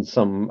feuds and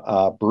some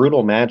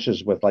brutal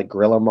matches with like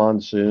Gorilla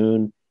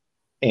Monsoon,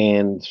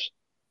 and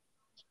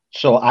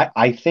so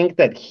I think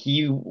that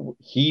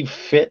he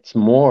fits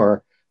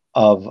more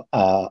of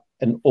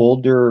an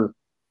older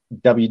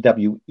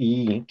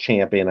WWE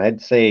champion.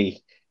 I'd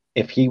say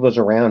if he was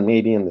around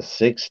maybe in the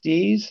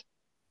 60s,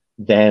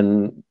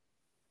 then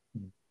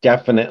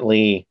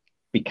definitely,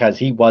 because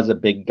he was a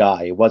big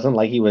guy. It wasn't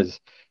like he was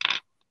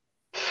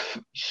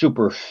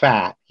super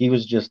fat. He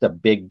was just a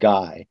big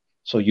guy.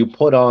 So you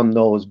put on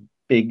those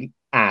big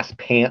ass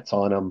pants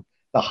on him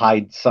to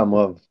hide some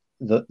of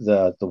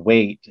the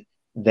weight,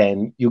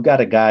 then you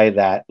got a guy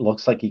that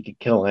looks like he could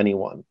kill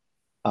anyone.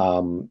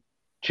 To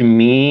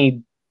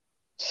me,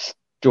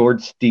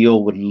 George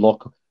Steele would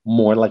look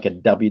more like a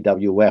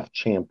WWF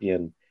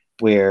champion,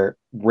 where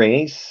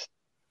Race,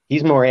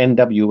 he's more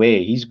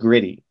NWA. He's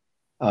gritty.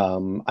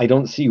 I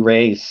don't see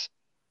Race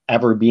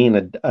ever being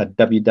a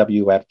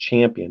WWF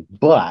champion,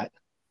 but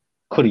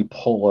could he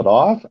pull it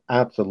off?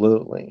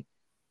 Absolutely.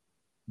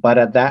 But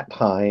at that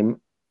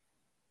time,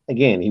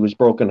 again, he was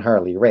Broken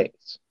Harley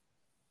Race.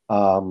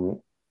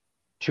 To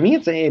me,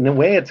 in a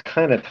way, it's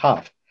kind of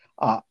tough.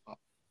 I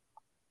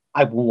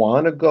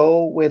want to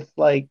go with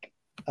like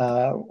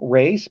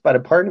Race, but a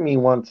part of me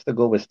wants to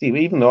go with Steve,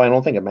 even though I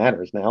don't think it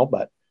matters now.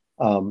 But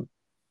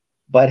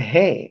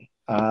hey,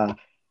 but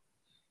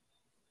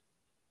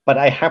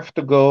I have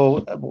to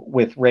go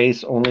with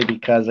Race only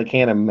because I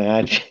can't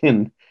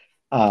imagine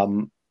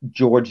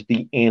George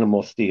the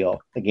Animal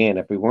Steele. Again,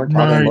 if we weren't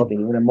talking about the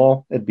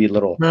animal, it'd be a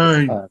little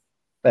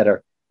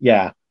better.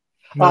 Yeah.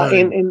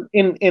 In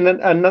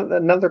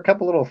another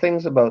couple little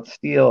things about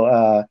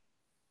Steele.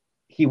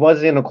 He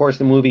was in, of course,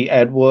 the movie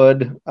Ed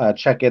Wood.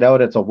 Check it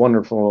out; it's a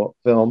wonderful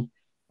film.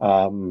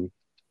 And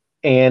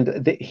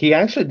he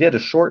actually did a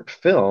short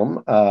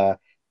film,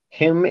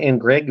 him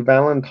and Greg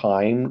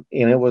Valentine,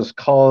 and it was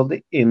called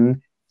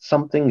In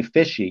Something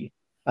Fishy.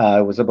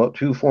 It was about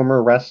two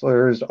former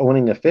wrestlers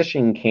owning a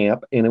fishing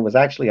camp, and it was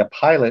actually a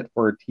pilot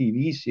for a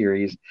TV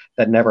series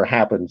that never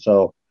happened.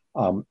 So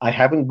I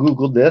haven't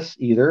Googled this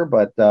either,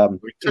 but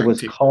it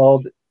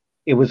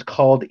was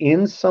called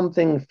In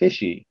Something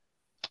Fishy.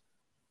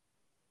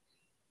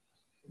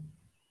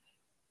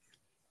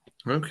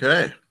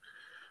 Okay.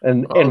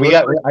 And we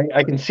got,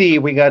 I can see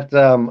we got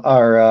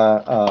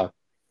our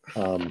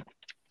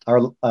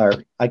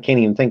I can't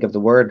even think of the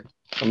word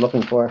I'm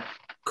looking for.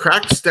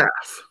 Crack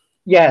staff.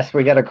 Yes,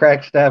 we got a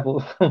crack staff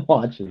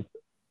watching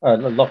or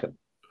looking.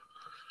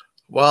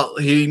 Well,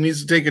 he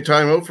needs to take a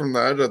time out from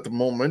that at the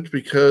moment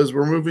because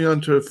we're moving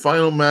on to a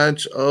final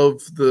match of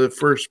the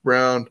first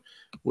round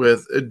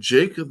with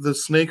Jake the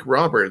Snake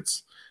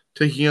Roberts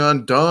taking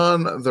on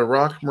Don the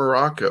Rock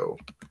Morocco.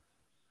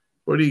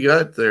 What do you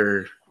got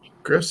there,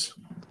 Chris?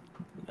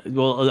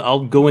 Well,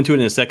 I'll go into it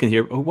in a second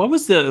here. Who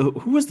was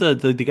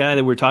the guy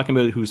that we're talking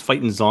about who's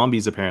fighting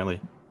zombies apparently?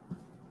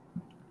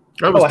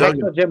 That was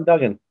Duggan. Jim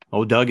Duggan.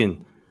 Oh,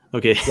 Duggan.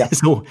 Okay, yeah.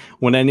 So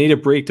when I need a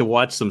break to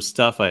watch some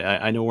stuff,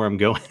 I know where I'm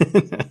going.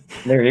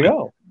 There you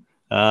go.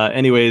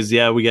 Anyways,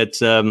 yeah, we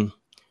got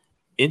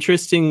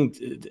interesting.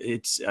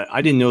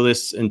 I didn't know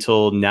this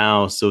until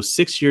now. So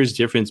 6 years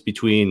difference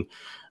between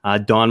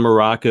Don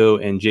Morocco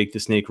and Jake the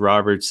Snake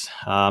Roberts.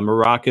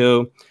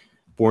 Morocco,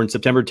 born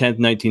September 10th,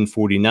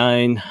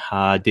 1949,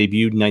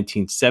 debuted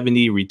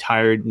 1970,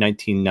 retired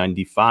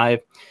 1995.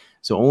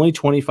 So only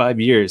 25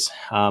 years.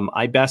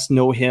 I best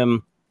know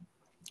him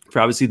for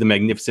obviously the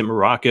Magnificent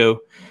Morocco.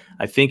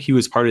 I think he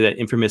was part of that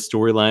infamous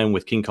storyline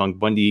with King Kong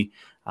Bundy,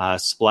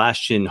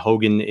 splashing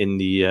Hogan in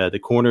the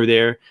corner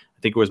there.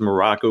 I think it was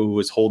Morocco who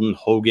was holding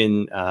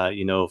Hogan,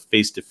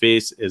 face to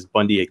face as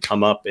Bundy had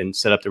come up and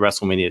set up the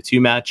WrestleMania 2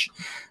 match.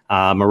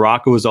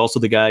 Morocco was also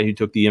the guy who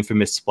took the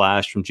infamous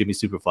splash from Jimmy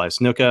Superfly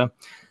Snuka.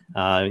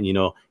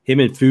 Him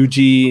and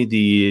Fuji,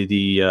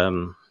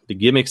 the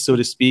gimmicks, so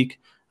to speak.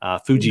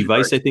 Fuji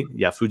Vice, I think.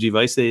 Yeah, Fuji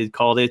Vice, they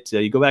called it.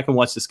 You go back and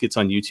watch the skits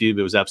on YouTube.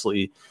 It was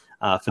absolutely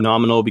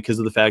phenomenal because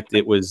of the fact that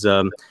it was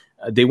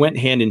they went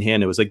hand in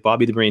hand. It was like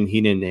Bobby the Brain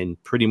Heenan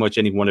and pretty much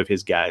any one of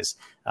his guys.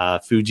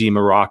 Fuji and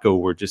Morocco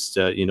were just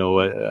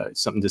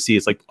something to see.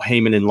 It's like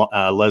Heyman and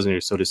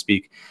Lesnar, so to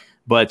speak.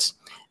 But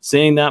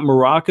saying that,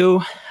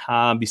 Morocco,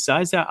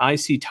 besides that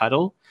IC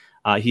title,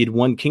 he had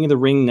won King of the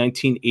Ring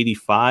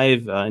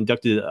 1985,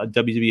 inducted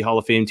WWE Hall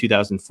of Fame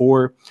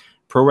 2004.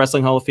 Pro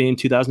Wrestling Hall of Fame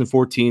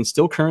 2014,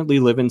 still currently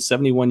living,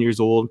 71 years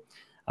old.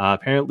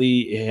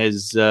 Apparently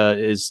is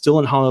still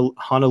in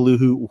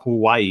Honolulu,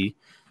 Hawaii.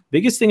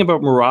 Biggest thing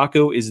about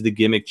Morocco is the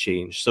gimmick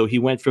change. So he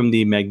went from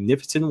the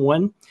Magnificent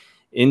One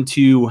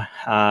into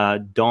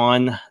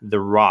Don the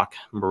Rock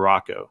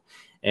Morocco.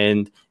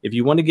 And if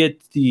you want to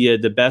get the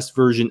best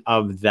version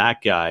of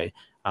that guy,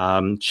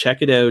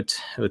 check it out.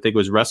 I think it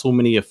was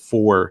WrestleMania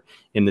 4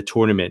 in the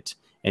tournament.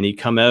 and he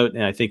come out,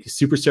 and I think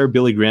Superstar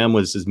Billy Graham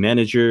was his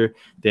manager.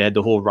 They had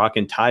the whole rock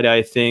and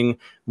tie-dye thing.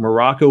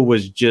 Morocco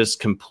was just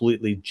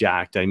completely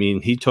jacked. I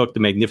mean, he took the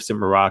Magnificent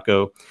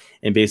Morocco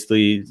and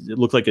basically it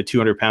looked like a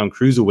 200-pound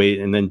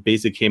cruiserweight, and then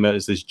basically came out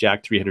as this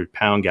jacked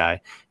 300-pound guy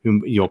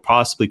who, you know,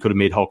 possibly could have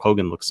made Hulk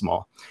Hogan look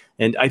small.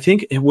 And I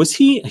think, was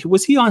he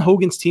on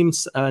Hogan's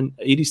team's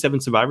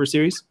 87 Survivor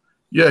Series?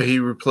 Yeah, he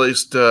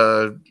replaced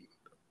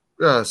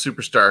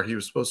Superstar. He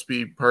was supposed to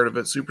be part of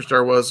it.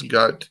 Superstar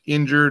got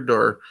injured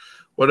or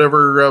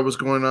whatever was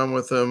going on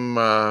with him,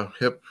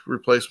 hip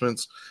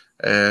replacements,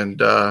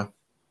 and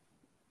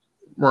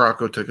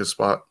Morocco took his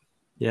spot.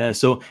 Yeah,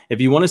 so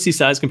if you want to see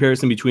size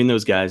comparison between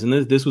those guys, and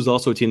this was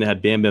also a team that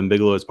had Bam Bam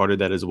Bigelow as part of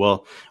that as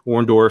well,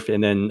 Orndorff,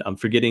 and then I'm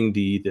forgetting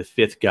the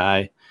fifth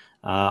guy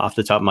off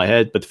the top of my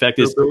head, but the fact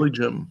is, Hillbilly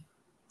Jim.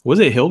 Was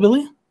it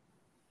Hillbilly?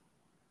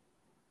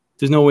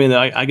 There's no way that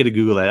I got to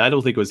Google that. I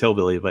don't think it was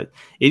Hillbilly, but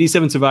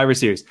 87 Survivor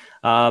Series.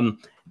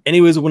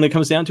 Anyways, when it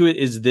comes down to it,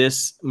 is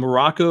this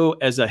Morocco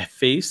as a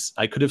face?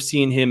 I could have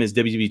seen him as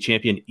WWE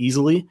champion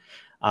easily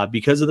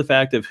because of the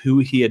fact of who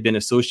he had been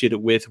associated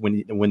with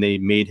when they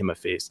made him a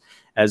face.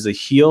 As a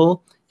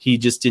heel, he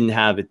just didn't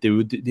have it.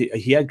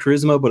 He had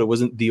charisma, but it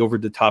wasn't the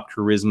over-the-top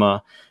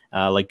charisma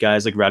like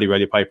guys like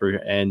Rowdy Piper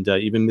and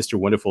even Mr.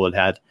 Wonderful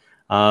had.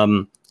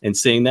 And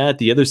saying that,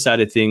 the other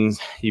side of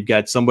things, you've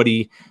got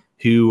somebody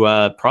who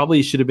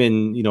probably should have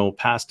been, you know,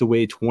 passed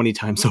away 20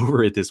 times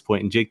over at this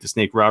point, and Jake the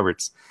Snake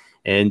Roberts.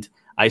 And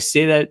I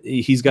say that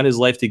he's got his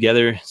life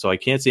together, so I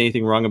can't say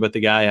anything wrong about the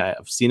guy.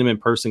 I've seen him in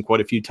person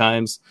quite a few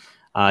times.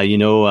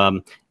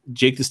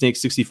 Jake the Snake,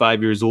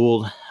 65 years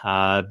old,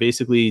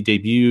 basically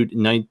debuted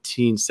in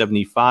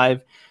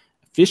 1975,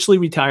 officially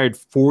retired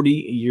 40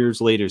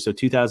 years later, so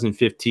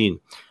 2015.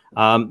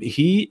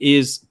 He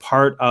is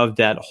part of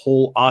that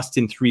whole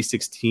Austin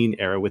 316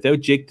 era.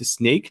 Without Jake the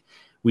Snake,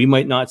 we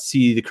might not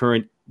see the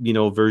current, you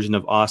know, version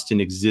of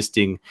Austin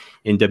existing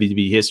in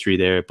WWE history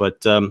there.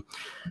 But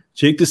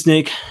Jake the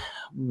Snake,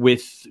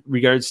 with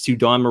regards to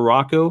Don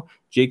Morocco,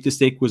 Jake the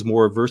Snake was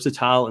more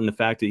versatile in the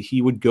fact that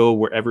he would go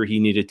wherever he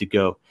needed to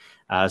go.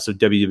 So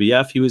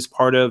WWF, he was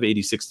part of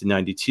 86 to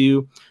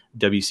 92,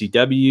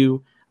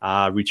 WCW,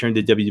 returned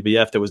to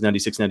WWF, that was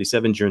 96,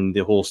 97 during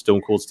the whole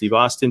Stone Cold Steve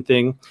Austin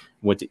thing,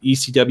 went to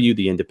ECW,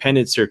 the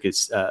independent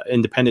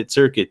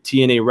circuit,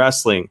 TNA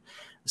Wrestling,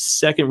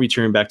 second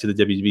return back to the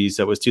WWE,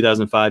 so that was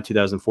 2005,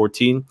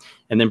 2014,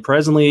 and then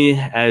presently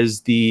as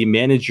the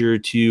manager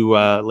to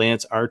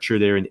Lance Archer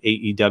there in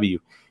AEW,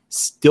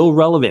 still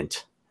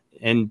relevant.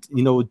 And,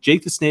 you know,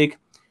 Jake the Snake,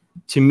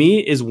 to me,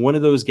 is one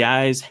of those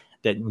guys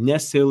that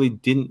necessarily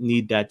didn't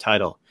need that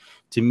title.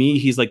 To me,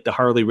 he's like the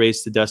Harley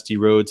Race to Dusty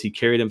Rhodes. He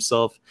carried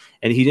himself,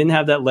 and he didn't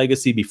have that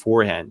legacy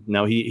beforehand.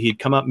 Now, he'd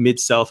come up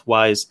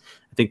Mid-South-wise.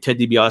 I think Ted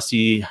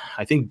DiBiase,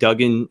 I think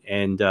Duggan,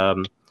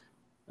 and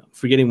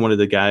forgetting one of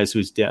the guys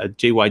who's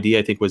JYD,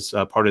 I think was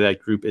part of that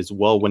group as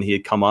well when he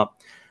had come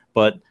up.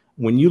 But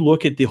when you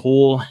look at the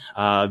whole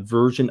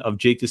version of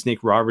Jake the Snake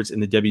Roberts in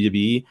the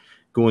WWE,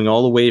 going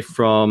all the way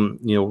from,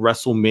 you know,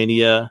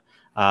 WrestleMania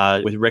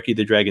with Ricky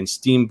the Dragon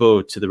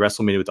Steamboat to the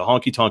WrestleMania with the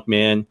Honky Tonk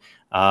Man,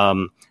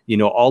 you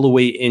know, all the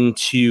way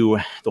into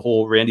the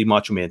whole Randy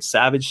Macho Man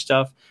Savage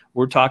stuff.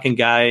 We're talking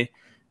guy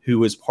who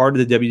was part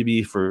of the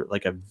WWE for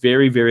like a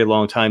very, very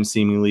long time,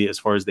 seemingly, as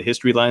far as the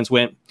history lines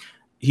went.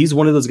 He's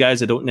one of those guys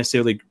that don't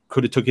necessarily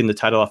could have taken the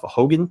title off of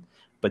Hogan,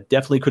 but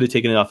definitely could have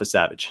taken it off of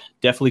Savage.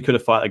 Definitely could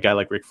have fought a guy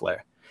like Ric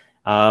Flair.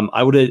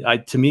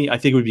 I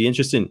think it would be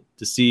interesting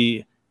to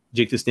see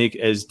Jake the Snake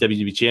as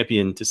WWE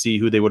champion, to see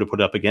who they would have put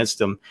up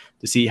against him,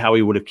 to see how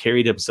he would have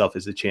carried himself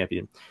as a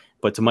champion.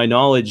 But to my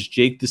knowledge,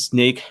 Jake the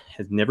Snake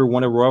has never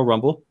won a Royal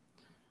Rumble.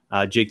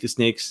 Jake the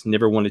Snake's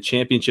never won a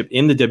championship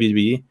in the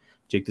WWE.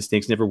 Jake the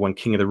Snake's never won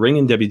King of the Ring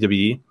in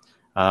WWE.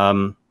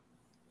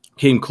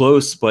 Came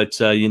close, but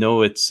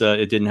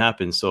it didn't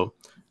happen. So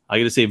I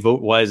got to say,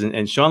 vote wise,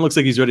 and Sean looks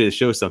like he's ready to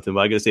show something.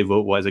 But I got to say,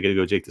 vote wise, I got to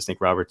go Jake the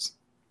Snake Roberts.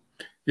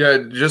 Yeah,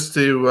 just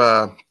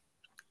to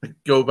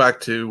go back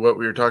to what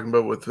we were talking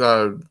about with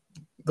The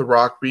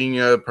Rock being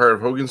a part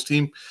of Hogan's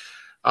team.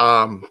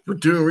 We're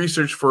doing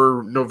research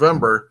for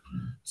November's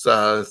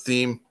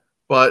theme,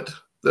 but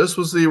this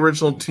was the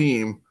original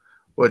team,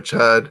 which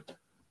had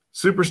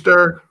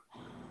Superstar,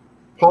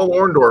 Paul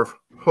Orndorff,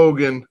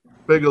 Hogan,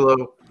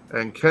 Bigelow,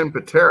 and Ken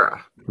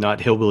Patera.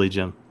 Not Hillbilly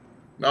Jim.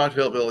 Not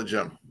Hillbilly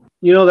Jim.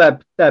 You know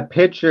that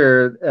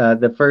picture,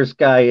 the first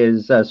guy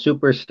is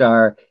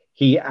Superstar.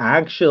 He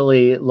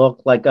actually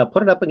looked like,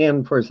 put it up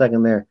again for a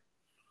second there.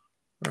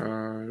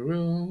 I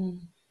will.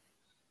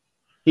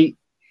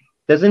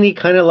 Doesn't he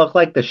kind of look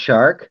like the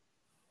Shark?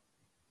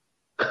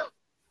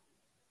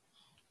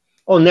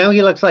 Oh, now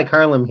he looks like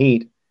Harlem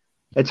Heat.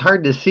 It's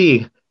hard to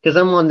see because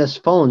I'm on this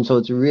phone, so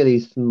it's really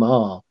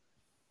small.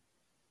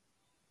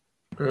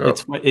 Yeah.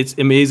 It's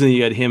amazing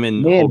you got him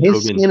and man, Hulk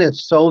his Hogan. skin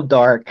is so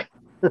dark.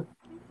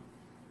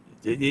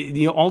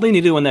 All they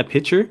needed on that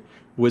picture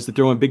was to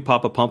throw in Big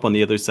Papa Pump on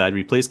the other side,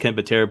 replace Ken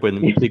Patera, put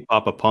in Big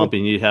Papa Pump,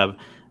 and you'd have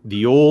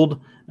the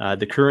old,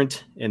 the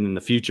current, and then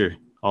the future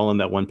all in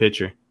that one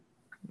picture.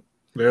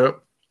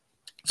 Yep.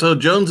 So,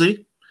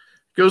 Jonesy,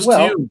 Goes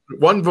to you.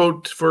 1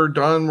 vote for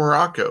Don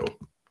Morocco.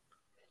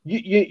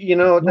 You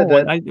know,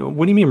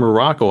 what do you mean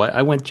Morocco?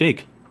 I went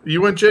Jake.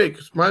 You went Jake.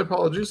 My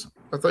apologies.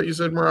 I thought you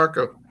said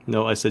Morocco.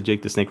 No, I said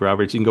Jake the Snake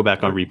Roberts. You can go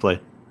back on replay.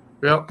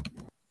 Yeah.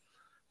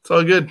 It's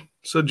all good.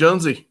 So,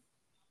 Jonesy,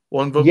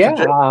 1 vote for Jake.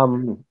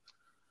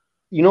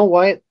 You know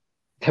what?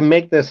 To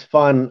make this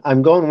fun,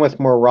 I'm going with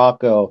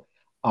Morocco.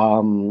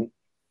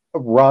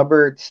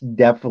 Roberts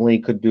definitely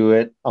could do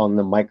it on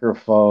the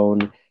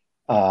microphone,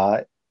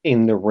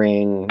 in the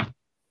ring,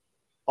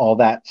 all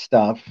that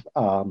stuff.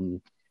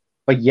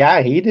 But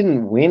yeah, he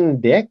didn't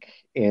win Dick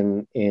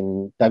in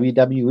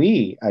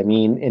WWE. I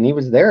mean, and he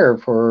was there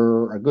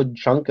for a good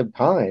chunk of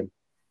time.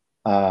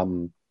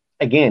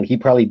 Again, he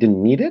probably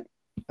didn't need it.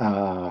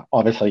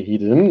 Obviously, he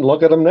didn't.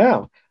 Look at him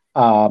now.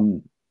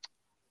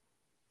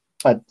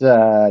 But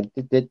I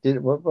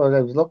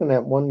was looking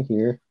at one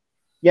here.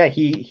 Yeah,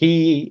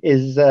 he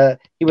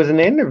was an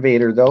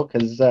innovator though,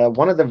 because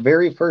one of the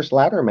very first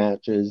ladder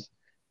matches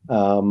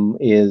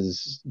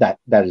is that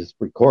is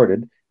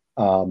recorded.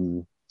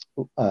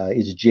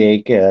 Is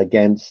Jake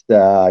against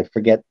I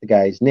forget the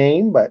guy's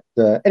name, but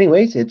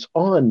anyways, it's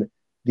on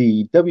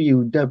the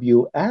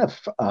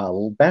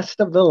WWF Best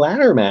of the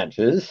Ladder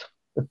matches.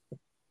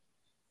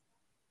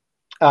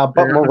 But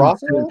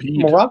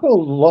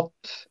Morocco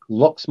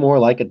looks more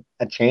like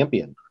a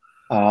champion.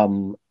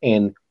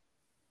 And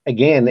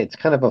again, it's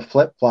kind of a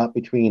flip-flop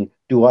between,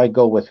 do I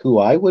go with who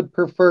I would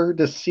prefer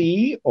to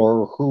see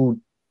or who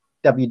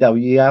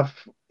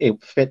it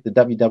fit the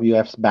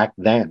WWF's back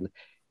then.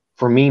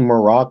 For me,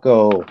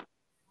 Morocco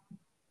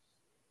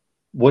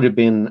would have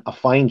been a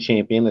fine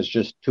champion. It's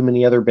just too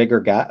many other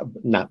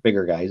not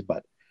bigger guys,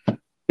 but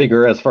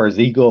bigger as far as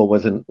ego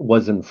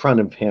was in front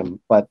of him.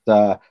 But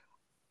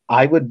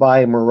I would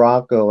buy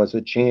Morocco as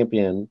a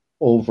champion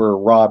over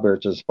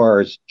Roberts as far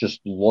as just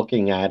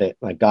looking at it.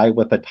 A guy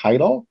with a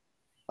title,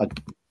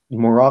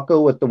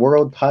 Morocco with the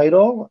world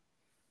title,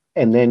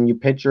 and then you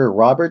picture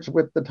Roberts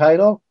with the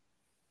title.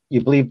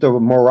 You believe the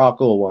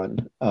Morocco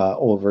one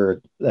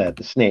over the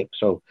Snake.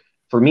 So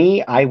for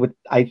me, I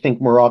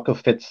think Morocco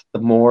fits the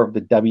more of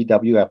the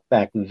WWF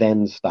back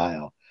then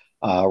style.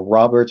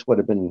 Roberts would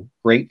have been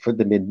great for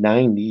the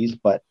mid-90s,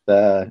 but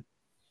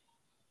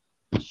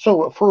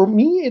so for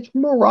me, it's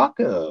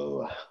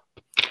Morocco.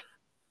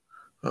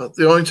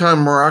 The only time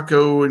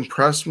Morocco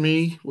impressed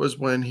me was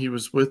when he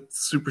was with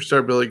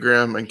superstar Billy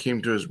Graham and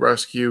came to his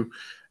rescue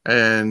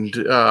and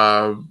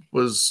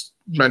was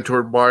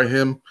mentored by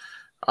him.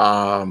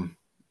 The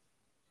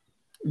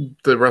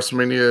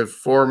WrestleMania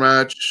 4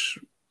 match,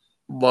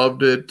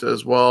 loved it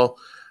as well.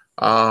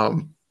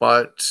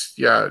 But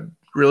yeah,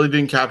 really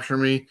didn't capture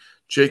me.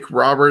 Jake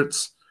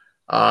Roberts,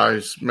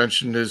 I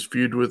mentioned his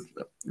feud with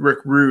Rick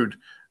Rude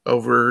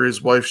over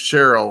his wife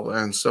Cheryl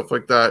and stuff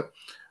like that.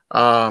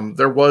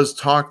 There was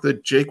talk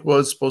that Jake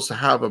was supposed to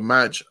have a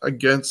match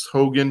against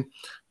Hogan,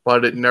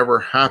 but it never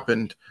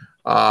happened.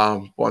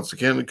 Once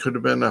again, it could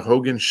have been a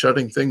Hogan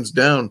shutting things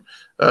down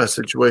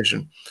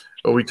situation.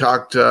 But we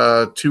talked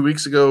 2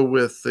 weeks ago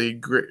with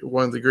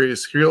one of the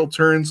greatest heel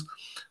turns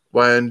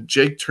when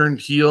Jake turned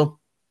heel.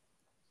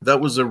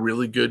 That was a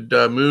really good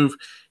move.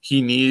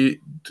 He needed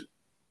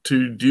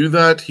to do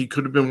that. He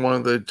could have been one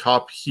of the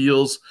top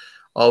heels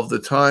of the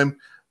time,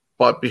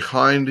 but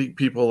behind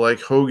people like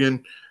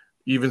Hogan,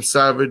 even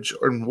Savage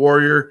and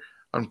Warrior,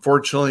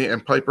 unfortunately,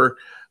 and Piper,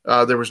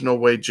 there was no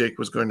way Jake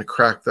was going to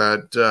crack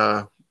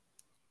that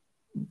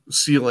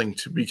ceiling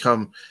to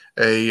become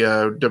a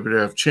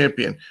WWF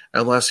champion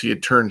unless he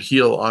had turned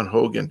heel on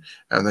Hogan,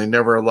 and they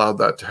never allowed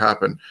that to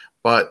happen.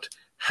 But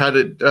had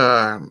it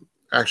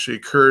actually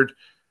occurred,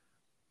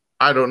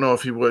 I don't know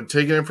if he would have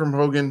taken it from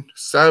Hogan.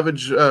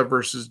 Savage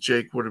versus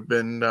Jake would have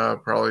been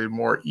probably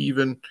more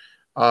even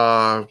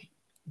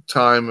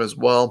time as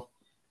well.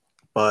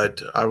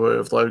 But I would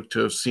have liked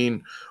to have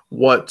seen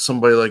what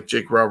somebody like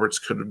Jake Roberts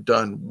could have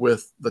done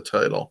with the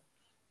title.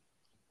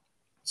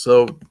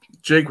 So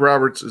Jake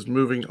Roberts is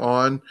moving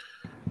on,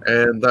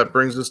 and that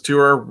brings us to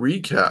our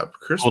recap.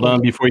 Chris, hold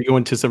on, before you go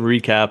into some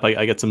recap,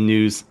 I got some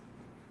news.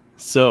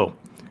 So,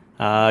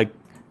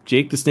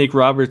 Jake the Snake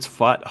Roberts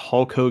fought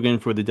Hulk Hogan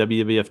for the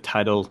WWF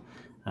title.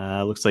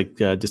 Looks like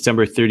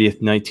December 30th,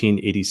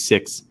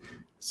 1986.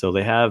 So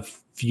they have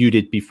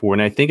feuded before,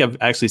 and I think I've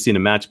actually seen a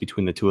match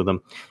between the two of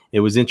them.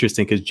 It was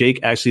interesting because Jake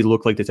actually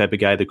looked like the type of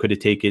guy that could have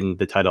taken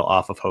the title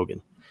off of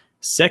Hogan.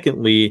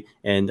 Secondly,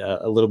 and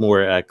a little more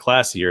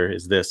classier,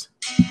 is this.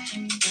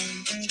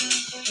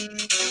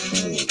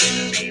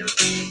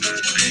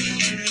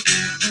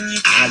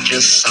 I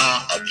just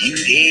saw a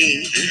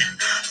beauty,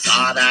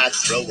 thought I'd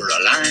throw her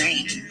a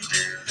line.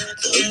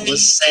 The hook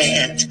was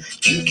set,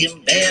 you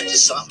can bet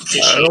there's something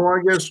fishy. I don't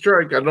want to get a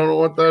strike. I don't know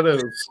what that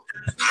is.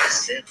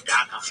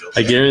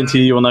 I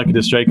guarantee you will not get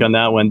a strike on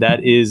that one.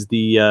 That is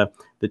the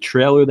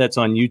trailer that's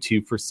on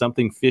YouTube for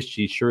Something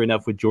Fishy, sure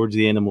enough, with George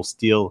the Animal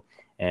Steel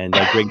and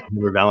Greg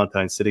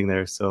Valentine sitting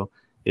there. So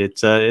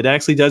it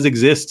actually does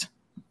exist.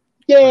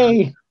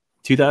 Yay!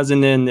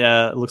 2000 and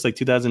looks like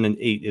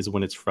 2008 is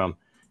when it's from.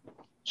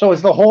 So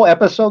is the whole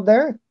episode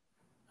there?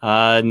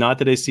 Not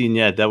that I've seen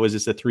yet. That was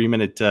just a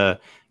 3-minute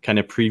kind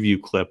of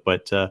preview clip,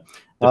 but the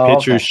Oh,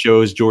 picture okay.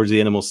 shows George the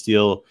Animal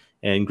Steel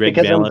and Greg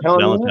Because I'm telling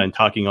you, Valentine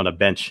talking on a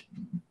bench.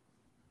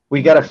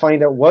 we got to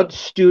find out what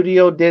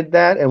studio did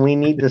that, and we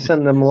need to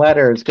send them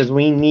letters because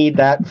we need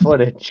that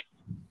footage.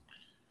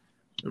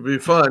 It'd be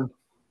fun.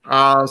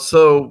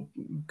 So,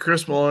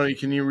 Chris Maloney,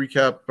 can you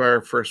recap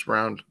our first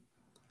round?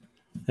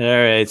 All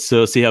right,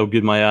 so see how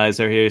good my eyes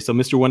are here. So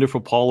Mr.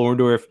 Wonderful Paul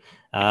Orndorff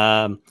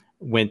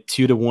went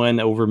 2-1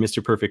 over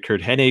Mr. Perfect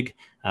Kurt Hennig.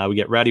 We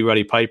get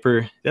Rowdy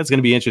Piper. That's going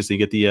to be interesting.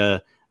 Get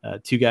the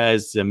two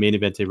guys main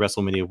event at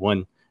WrestleMania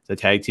 1. The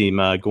tag team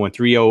going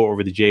 3-0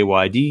 over the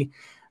JYD.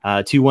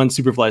 2-1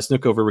 Superfly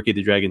Snook over Ricky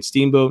the Dragon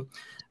Steamboat. $1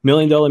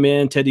 Million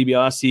Man Ted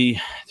DiBiase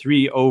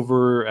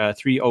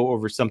 3-0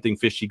 over Something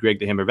Fishy Greg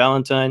the Hammer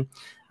Valentine.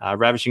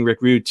 Ravishing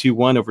Rick Rude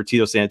 2-1 over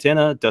Tito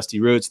Santana. Dusty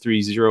Rhodes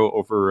 3-0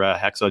 over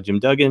Hacksaw Jim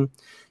Duggan.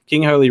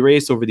 King Harley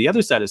Race over the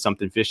other side of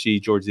Something Fishy,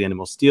 George the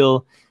Animal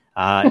Steel.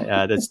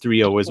 That's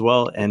 3-0 as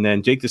well. And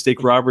then Jake the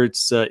Snake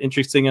Roberts,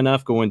 interesting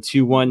enough, going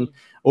 2-1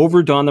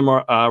 over Don the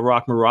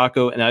Rock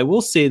Morocco. And I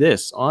will say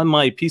this, on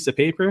my piece of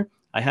paper,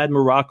 I had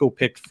Morocco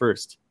picked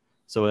first.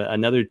 So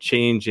another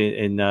change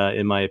in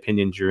my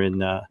opinion during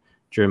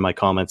my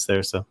comments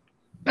there. So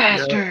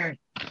Bastard.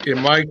 In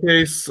my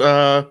case,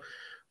 the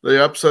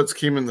upsets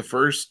came in the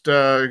first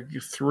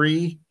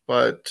 3,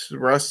 but the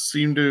rest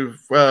seemed to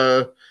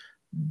have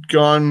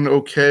gone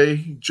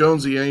okay.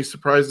 Jonesy, any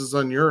surprises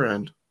on your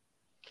end?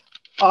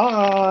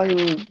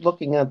 I'm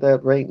looking at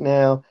that right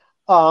now.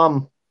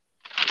 The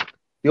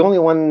only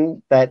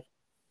one that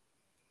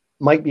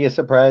might be a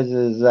surprise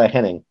is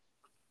Hennig.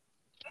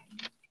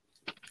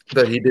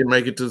 That he didn't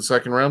make it to the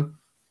second round?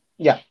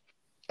 Yeah.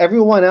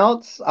 Everyone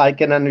else, I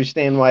can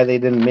understand why they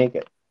didn't make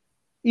it,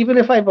 even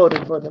if I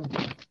voted for them.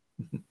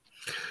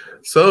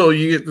 So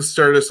you get to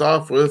start us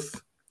off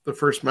with the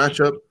first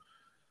matchup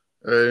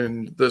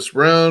in this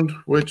round,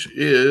 which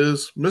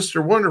is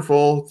Mr.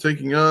 Wonderful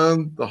taking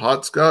on the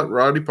Hot Scott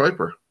Roddy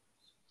Piper.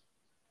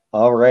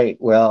 All right.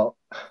 Well,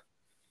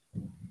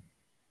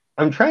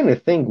 I'm trying to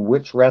think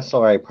which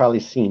wrestler I probably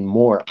seen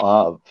more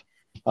of.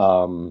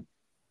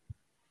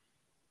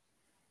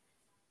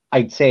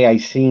 I'd say I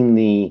seen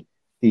the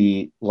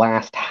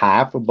last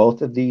half of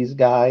both of these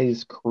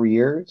guys'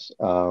 careers.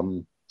 I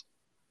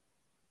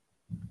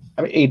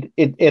mean,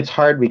 it's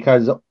hard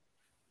because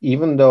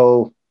even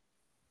though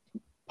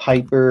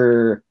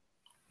Piper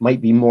might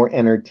be more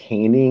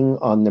entertaining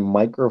on the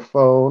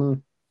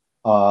microphone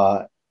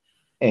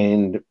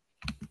and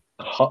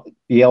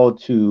be able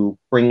to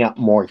bring up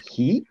more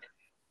heat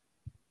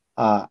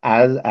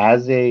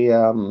as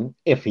a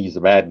if he's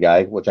a bad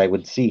guy, which I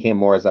would see him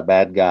more as a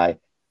bad guy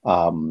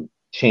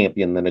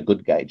champion than a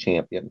good guy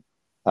champion.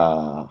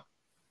 Now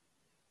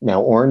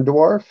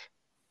Orndorff,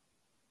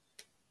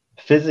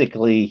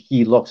 physically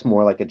he looks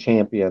more like a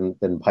champion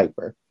than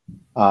Piper,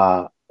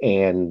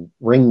 and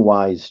ring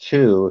wise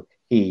too,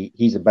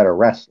 he's a better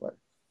wrestler.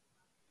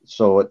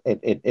 So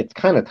it's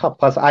kind of tough.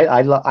 Plus,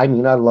 I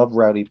love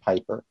Rowdy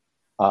Piper.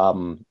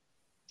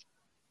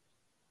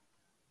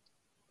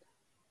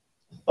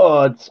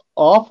 It's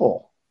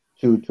awful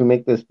to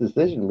make this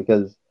decision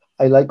because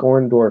I like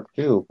Orndorff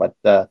too, but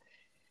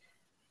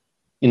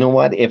you know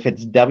what? If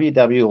it's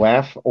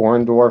WWF,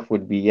 Orndorff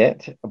would be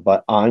it,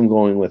 but I'm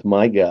going with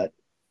my gut,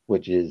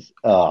 which is,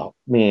 you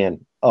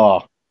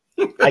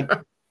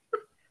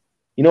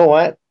know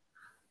what?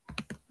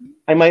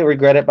 I might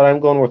regret it, but I'm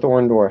going with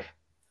Orndorff.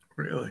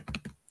 Really?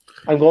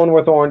 I'm going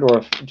with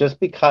Orndorff just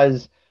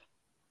because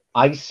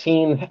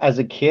as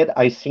a kid,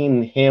 I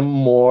seen him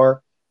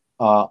more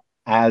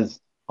as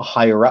a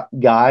higher up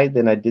guy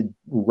than I did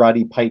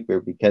Roddy Piper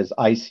because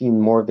I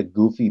seen more of the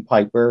goofy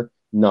Piper,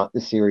 not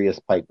the serious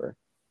Piper.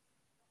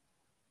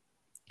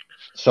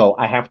 So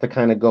I have to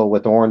kind of go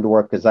with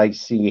Orndorff because I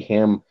see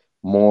him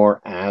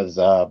more as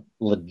a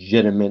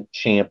legitimate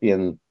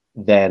champion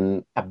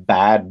than a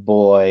bad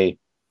boy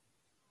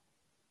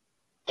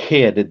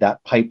kid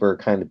that Piper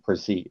kind of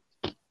perceived.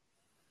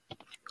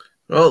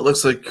 Well, it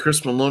looks like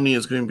Chris Maloney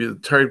is going to be the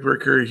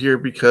tiebreaker here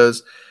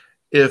because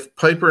if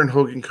Piper and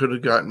Hogan could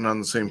have gotten on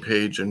the same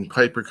page and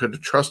Piper could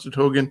have trusted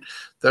Hogan,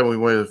 then we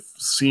would have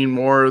seen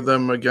more of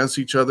them against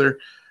each other.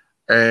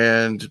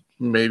 And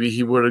maybe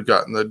he would have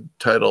gotten the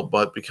title,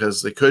 but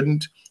because they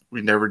couldn't,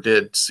 we never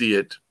did see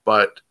it.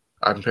 But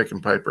I'm picking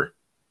Piper.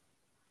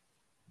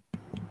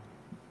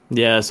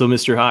 Yeah, so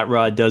Mr. Hot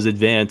Rod does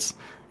advance.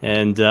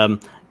 And,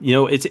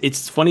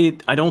 it's funny.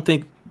 I don't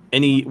think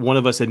any one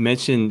of us had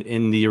mentioned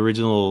in the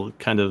original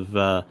kind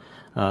of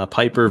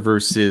Piper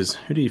versus,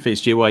 who do you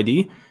face,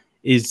 JYD,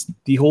 is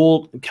the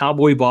whole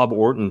Cowboy Bob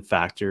Orton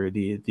factor,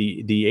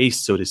 the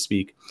ace, so to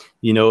speak.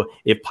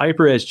 If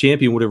Piper as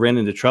champion would have ran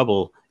into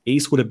trouble,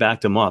 Ace would have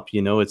backed him up.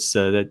 It's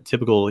that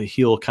typical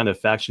heel kind of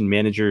faction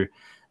manager.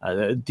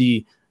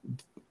 The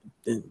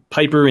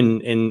Piper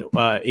and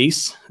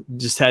Ace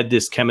just had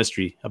this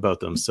chemistry about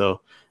them.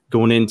 So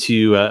going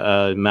into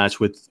a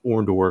match with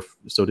Orndorff,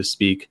 so to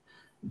speak,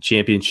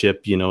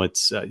 championship,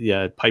 it's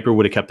Piper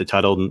would have kept the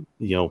title,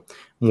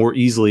 more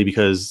easily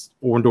because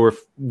Orndorff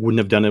wouldn't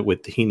have done it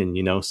with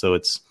Heenan, so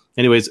it's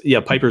anyways. Yeah,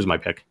 Piper's my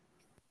pick.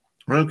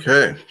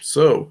 Okay,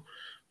 so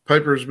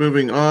Piper's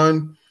moving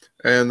on,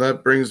 and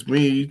that brings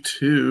me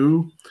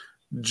to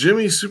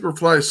Jimmy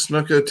Superfly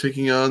Snuka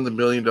taking on the $1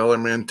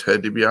 Million Man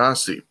Ted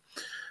DiBiase.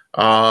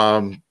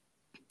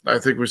 I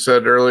think we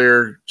said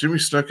earlier, Jimmy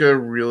Snuka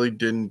really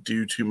didn't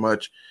do too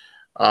much.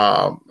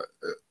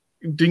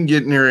 Didn't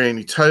get near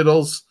any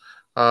titles.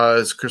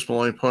 As Chris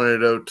Maloney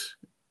pointed out,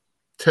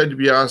 Ted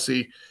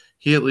DiBiase,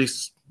 he at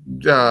least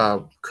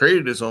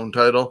created his own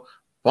title,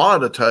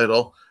 bought a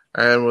title,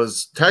 and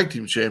was tag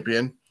team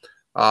champion.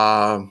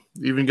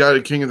 Even got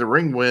a King of the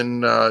Ring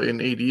win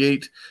in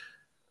 '88.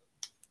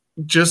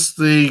 Just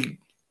the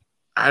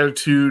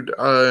attitude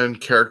and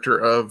character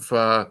of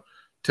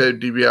Ted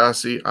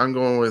DiBiase, I'm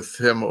going with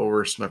him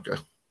over Snuka.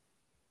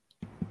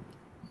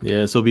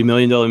 Yeah, so it'll be $1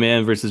 Million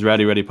Man versus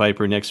Rowdy Roddy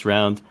Piper next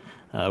round,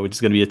 which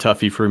is going to be a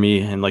toughie for me.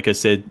 And like I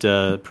said,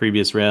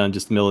 previous round,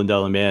 just $1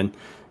 Million Man,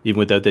 even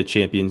without that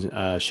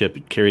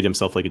championship, carried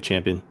himself like a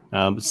champion.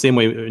 Same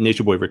way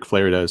Nature Boy Ric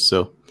Flair does.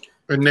 So,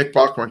 and Nick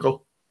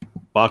Bockwinkel.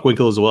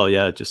 Bockwinkel as well,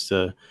 yeah. Just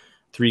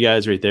three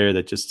guys right there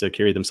that just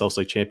carry themselves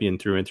like champion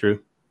through and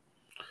through.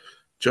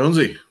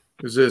 Jonesy,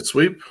 is it a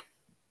sweep?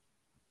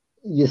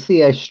 You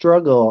see, I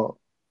struggle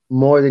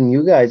more than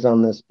you guys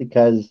on this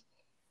because,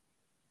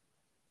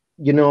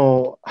 the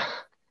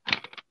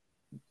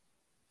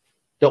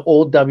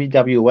old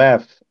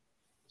WWF,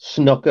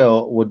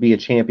 Snuka would be a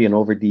champion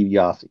over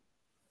DiBiase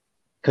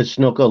because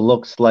Snuka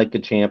looks like a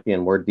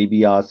champion where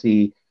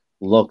DiBiase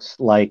looks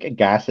like a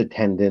gas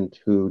attendant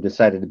who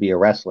decided to be a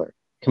wrestler.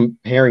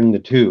 Comparing the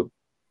two,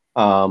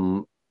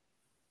 Snuka,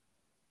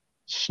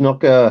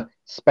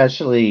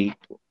 especially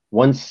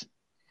once,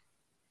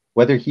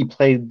 whether he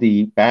played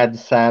the bad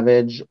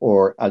Savage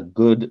or a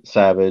good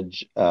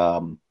Savage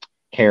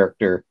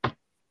character,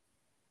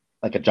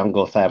 like a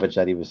Jungle Savage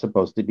that he was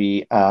supposed to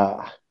be,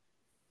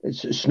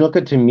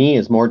 Snuka to me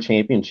is more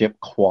championship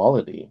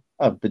quality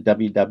of the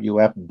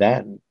WWF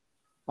then.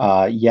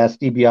 Yes,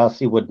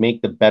 DiBiase would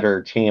make the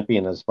better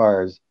champion as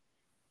far as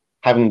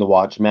having to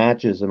watch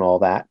matches and all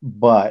that,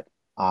 but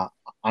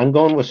I'm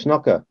going with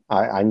Snuka.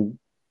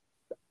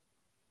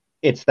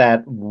 It's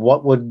that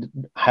what would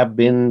have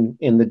been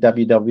in the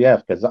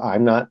WWF because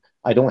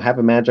I don't have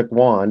a magic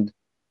wand.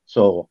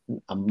 So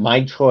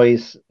my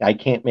choice, I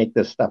can't make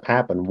this stuff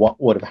happen.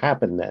 What would have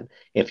happened then?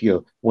 If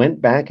you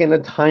went back in a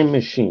time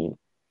machine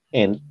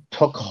and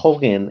took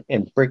Hogan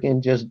and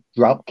freaking just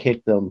drop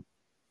kicked him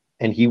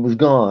and he was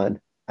gone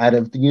out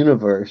of the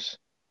universe,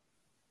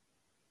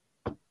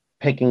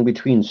 picking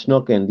between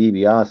Snuka and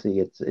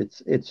DiBiase,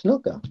 it's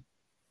Snuka.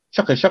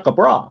 Shucka shucka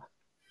bra.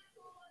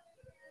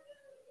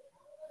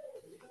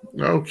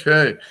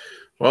 Okay.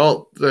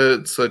 Well,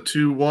 it's a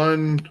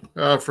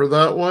 2-1 for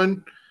that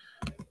one,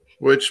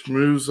 which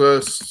moves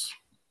us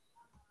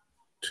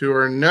to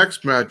our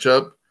next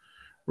matchup,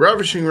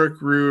 Ravishing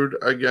Rick Rude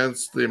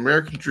against the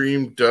American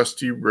Dream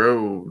Dusty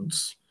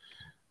Rhodes.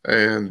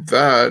 And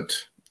that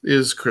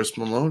is Chris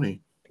Maloney.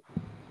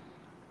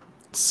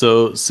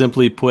 So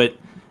simply put,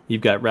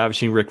 you've got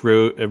Ravishing Rick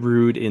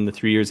Rude in the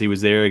 3 years he was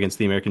there against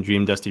the American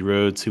Dream Dusty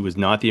Rhodes, who was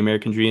not the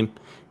American Dream.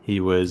 He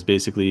was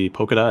basically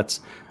polka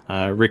dots.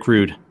 Rick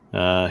Rude,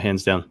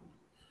 hands down.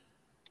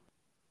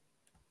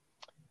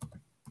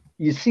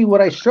 You see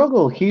what I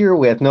struggle here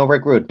with? No,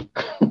 Rick Rude.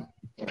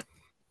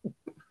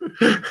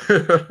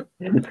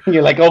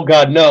 You're like, oh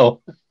God,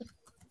 no.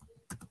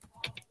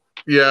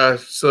 Yeah,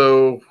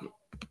 so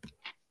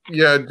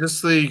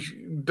just the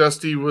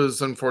Dusty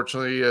was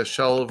unfortunately a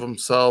shell of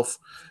himself.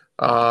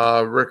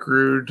 Rick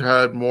Rude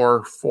had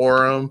more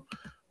for him.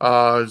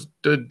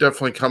 Did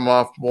definitely come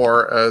off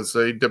more as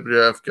a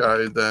WWF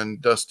guy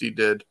than Dusty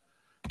did.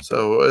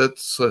 So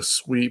it's a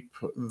sweep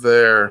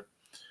there.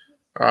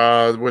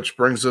 Which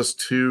brings us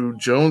to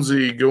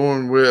Jonesy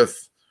going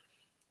with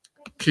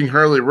King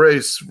Harley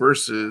Race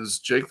versus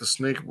Jake the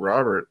Snake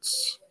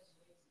Roberts.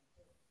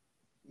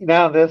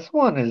 Now this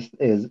one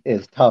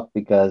is tough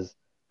because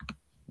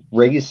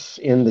Race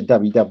in the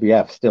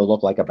WWF still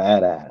looked like a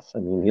badass. I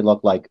mean, he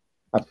looked like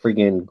a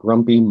friggin'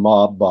 grumpy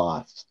mob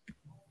boss.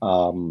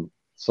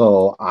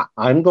 So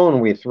I'm going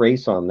with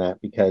Race on that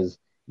because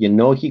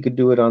he could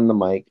do it on the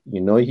mic. He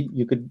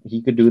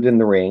could do it in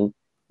the ring.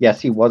 Yes,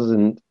 he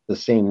wasn't the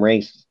same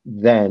Race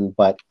then,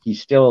 but he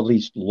still at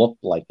least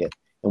looked like it.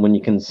 And when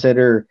you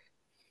consider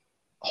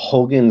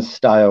Hogan's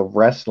style of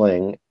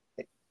wrestling,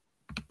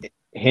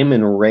 him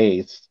and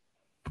Race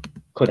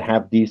could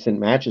have decent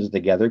matches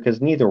together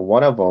because neither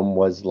one of them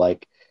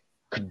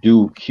could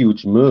do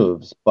huge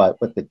moves, but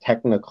with the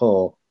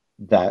technical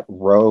that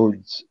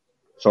Race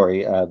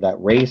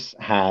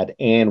had,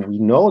 and we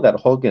know that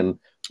Hogan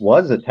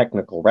was a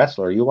technical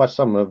wrestler. You watch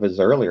some of his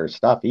earlier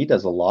stuff, he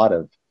does a lot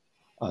of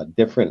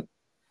different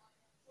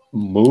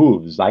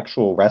moves,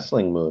 actual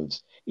wrestling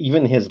moves.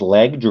 Even his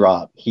leg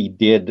drop, he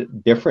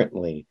did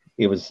differently.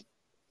 It was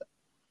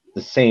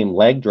the same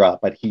leg drop,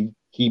 but he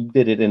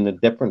did it in a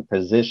different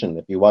position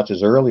if you watch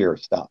his earlier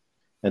stuff.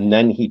 and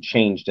then he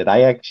changed it.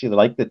 I actually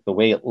liked it the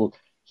way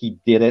he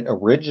did it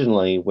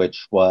originally,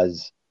 which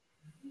was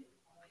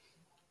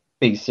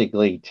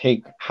basically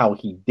take how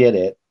he did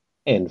it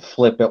and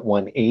flip it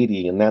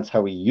 180, and that's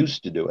how he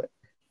used to do it.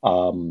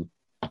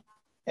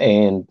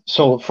 And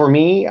so for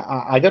me,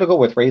 I got to go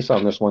with Race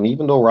on this one,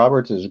 even though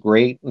Roberts is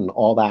great and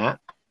all that.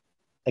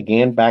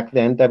 Again, back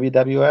then,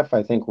 WWF,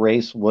 I think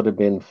Race would have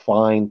been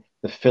fine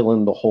to fill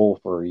in the hole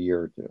for a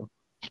year or two.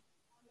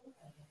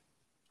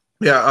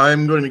 Yeah,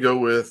 I'm going to go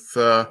with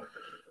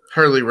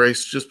Harley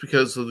Race just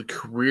because of the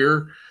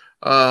career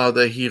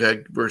that he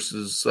had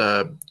versus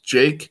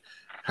Jake.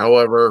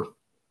 However,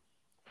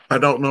 I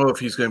don't know if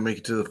he's going to make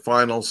it to the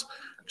finals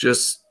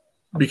just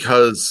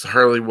because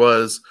Harley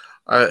was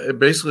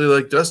basically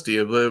like Dusty,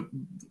 a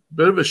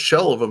bit of a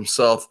shell of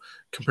himself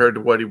compared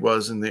to what he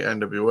was in the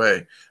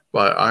NWA.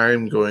 But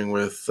I'm going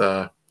with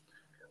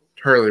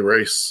Harley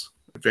Race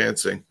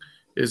advancing.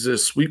 Is it a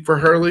sweep for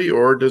Harley,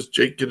 or does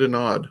Jake get a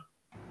nod?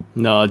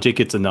 No, Jake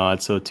gets a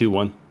nod, so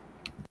 2-1.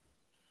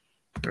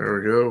 There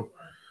we go.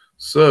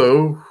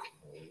 So,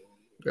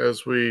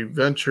 as we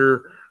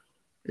venture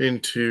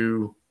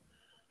into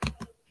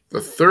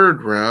the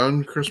third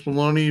round, Chris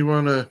Maloney, you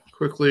want to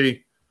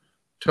quickly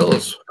tell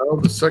us how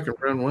the second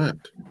round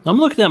went? I'm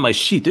looking at my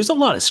sheet. There's a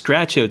lot of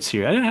scratch outs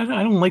here. I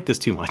don't like this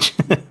too much.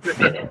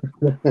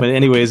 But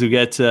anyways, we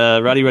got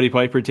Roddy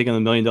Piper taking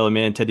on the $1 Million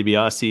Man, Ted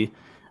DiBiase.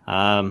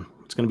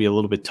 It's going to be a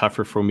little bit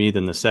tougher for me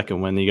than the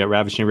second one. You got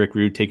Ravishing Rick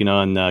Rude taking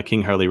on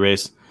King Harley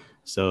Race.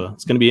 So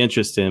it's going to be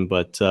interesting.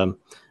 But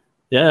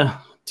yeah,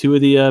 two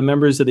of the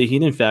members of the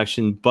Heenan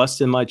faction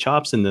busting my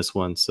chops in this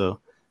one. So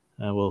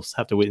we'll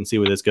have to wait and see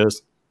where this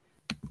goes.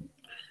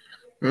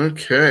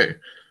 Okay.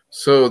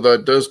 So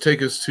that does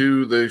take us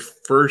to the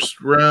first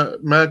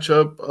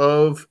matchup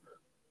of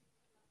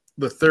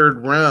the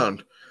third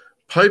round.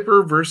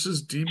 Piper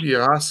versus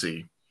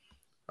DiBiase.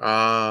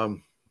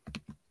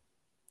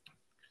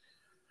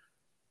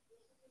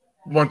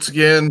 Once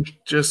again,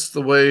 just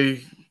the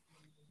way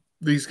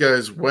these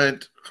guys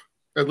went,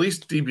 at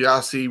least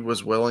DiBiase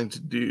was willing to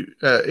do,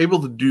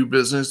 able to do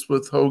business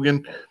with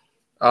Hogan.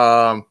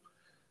 And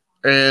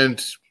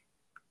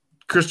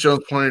Chris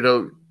Jones pointed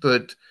out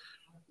that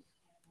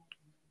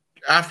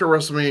after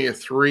WrestleMania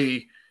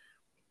 3,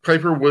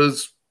 Piper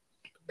was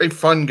a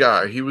fun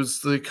guy. He was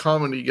the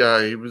comedy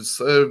guy. He was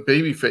a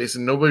babyface,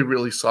 and nobody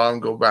really saw him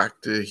go back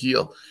to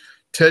heel.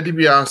 Ted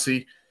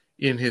DiBiase,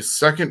 in his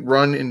second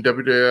run in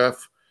WWF,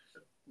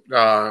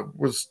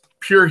 was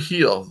pure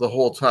heel the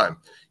whole time.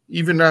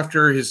 Even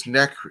after his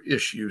neck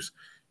issues,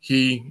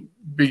 he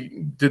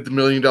did the $1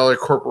 Million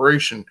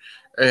Corporation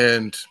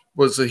and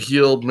was a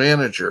heel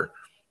manager.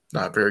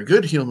 Not very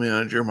good heel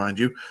manager, mind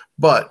you,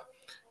 but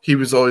he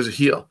was always a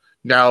heel.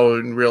 Now,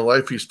 in real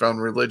life, he's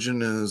found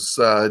religion and is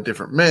a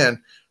different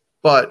man.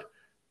 But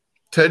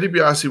Ted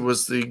DiBiase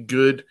was the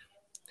good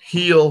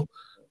heel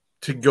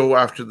to go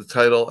after the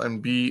title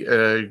and be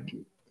a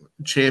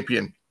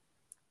champion.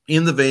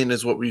 In the vein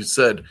is what we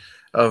said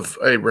of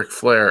a Ric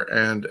Flair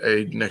and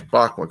a Nick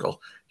Bockwinkel.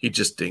 He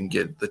just didn't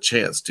get the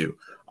chance to.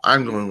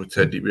 I'm going with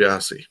Ted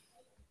DiBiase.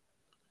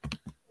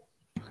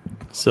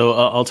 So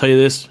I'll tell you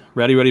this,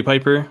 Roddy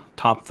Piper,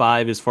 top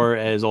 5 as far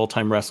as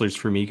all-time wrestlers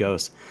for me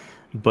goes.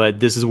 But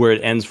this is where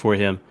it ends for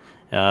him.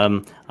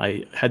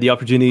 I had the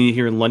opportunity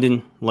here in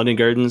London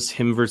Gardens,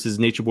 him versus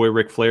Nature Boy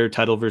Ric Flair,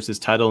 title versus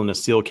title in a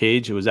steel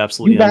cage. It was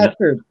absolutely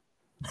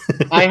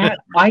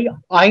I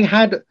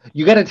had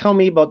you got to tell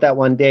me about that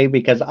one day,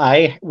 because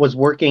I was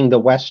working the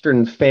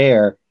Western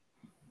Fair,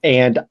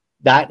 and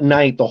that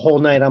night, the whole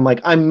night, I'm like,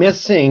 I'm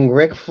missing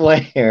Ric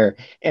Flair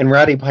and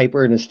Roddy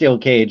Piper in a steel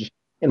cage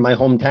in my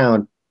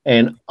hometown,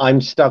 and I'm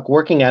stuck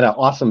working at an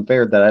awesome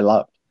fair that I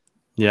love.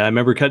 Yeah, I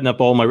remember cutting up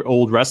all my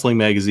old wrestling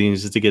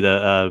magazines just to get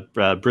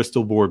a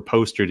Bristol board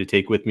poster to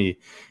take with me,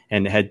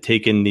 and had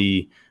taken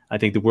the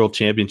World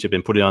Championship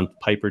and put it on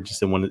Piper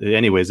just in one.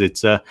 Anyways,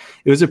 it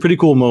was a pretty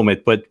cool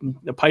moment. But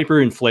Piper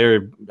and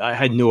Flair, I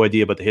had no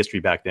idea about the history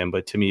back then,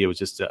 but to me, it was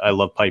just I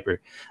love Piper.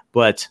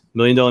 But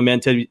 $1 Million Man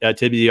Ted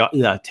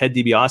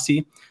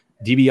DiBiase,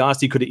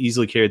 DiBiase could have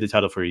easily carried the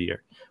title for a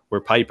year, where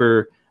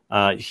Piper,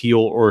 heel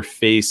or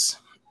face,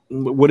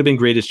 would have been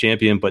greatest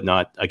champion, but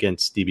not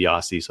against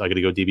DiBiase. So I got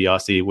to go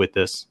DiBiase with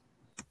this.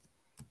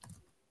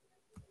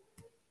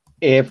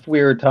 If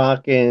we were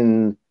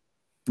talking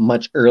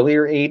much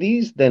earlier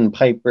 80s, then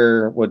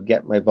Piper would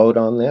get my vote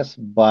on this.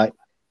 But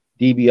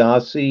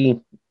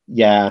DiBiase,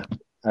 yeah,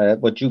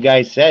 what you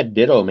guys said,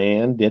 ditto,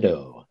 man,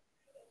 ditto.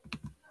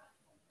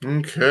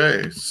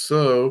 Okay,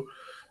 so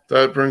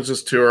that brings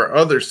us to our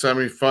other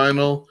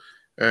semifinal.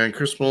 And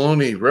Chris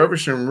Maloney,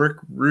 Ravishing Rick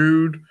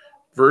Rude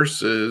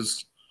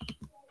versus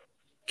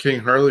King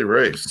Harley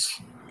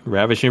Race.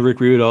 Ravishing Rick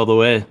Rude all the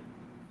way.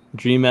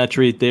 Dream match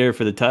right there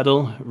for the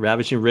title.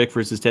 Ravishing Rick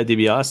versus Ted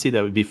DiBiase.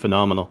 That would be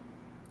phenomenal.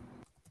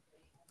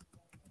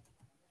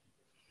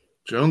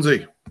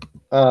 Jonesy.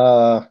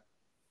 I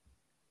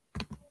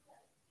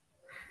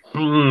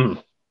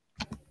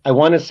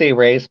want to say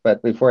Race,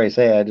 but before I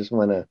say, I just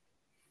want to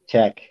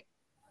check,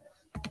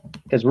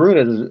 because Rude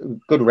is a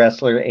good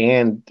wrestler,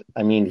 and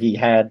I mean, he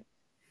had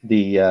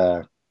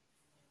the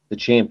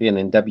champion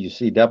in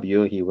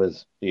WCW. He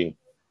was the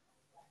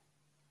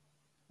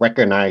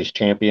recognized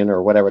champion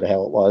or whatever the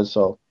hell it was.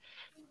 So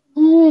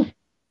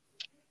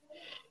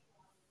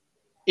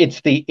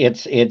it's the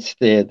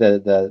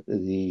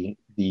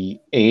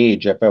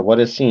age. If I would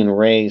have seen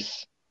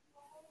Race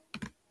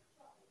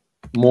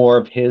more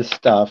of his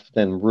stuff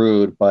than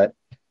Rude, but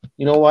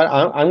you know what?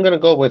 I'm going to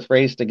go with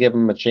Race to give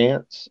him a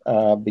chance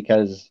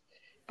because,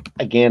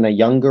 again, a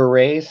younger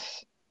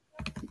Race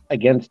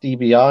against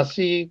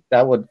DiBiase,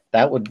 that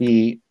would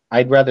be.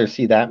 I'd rather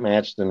see that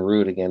match than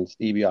Rude against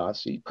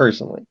DiBiase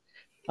personally,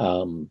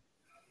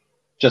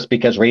 just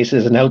because Race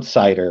is an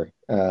outsider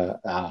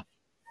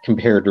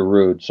compared to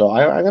Rude. So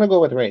I'm going to go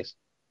with Race.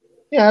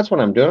 Yeah, that's what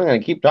I'm doing. I'm going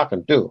to keep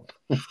talking too.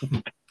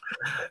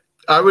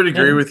 I would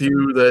agree with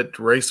you that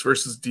Race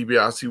versus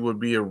DiBiase would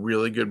be a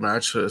really good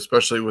match,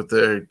 especially with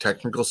their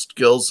technical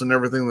skills and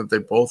everything that they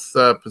both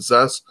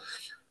possess.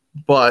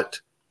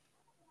 But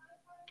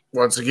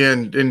once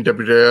again, in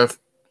WWF,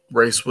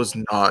 Race was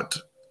not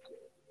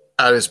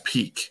at his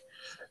peak.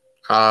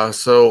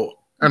 So,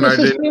 and this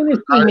I is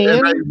didn't. fantasy,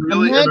 man.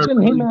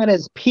 Imagine him at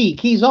his peak.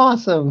 He's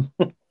awesome.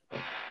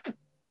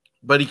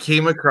 But he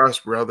came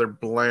across rather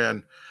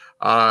bland.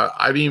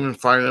 I didn't even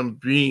find him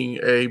being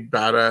a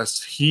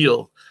badass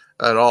heel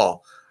at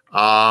all.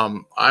 I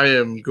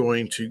am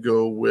going to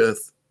go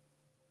with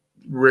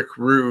Rick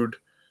Rude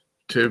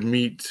to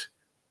meet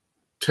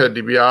Ted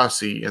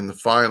DiBiase in the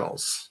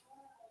finals.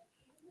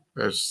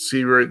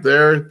 See right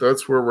there,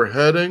 that's where we're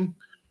heading.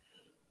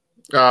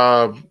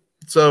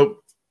 So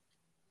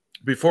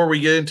before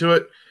we get into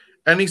it,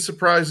 any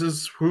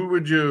surprises? Who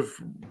would you have?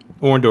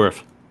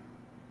 Orndorff.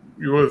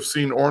 You would have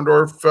seen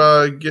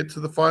Orndorff get to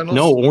the finals?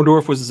 No,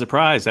 Orndorff was a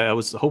surprise. I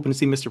was hoping to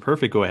see Mr.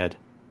 Perfect go ahead.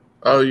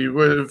 Oh, you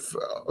would have.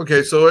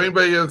 Okay, so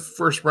anybody in the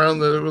first round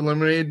that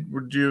eliminated,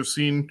 would you have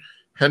seen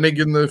Hennig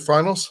in the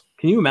finals?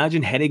 Can you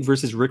imagine Hennig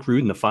versus Rick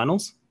Rude in the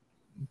finals?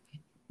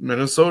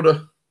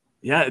 Minnesota.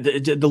 Yeah,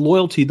 the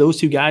loyalty those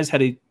two guys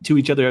had to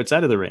each other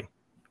outside of the ring.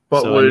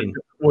 But so,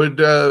 would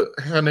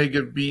Hennig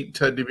have beat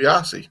Ted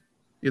DiBiase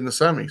in the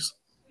semis?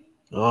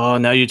 Oh,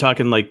 now you're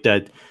talking like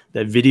that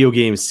video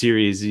game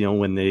series,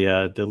 when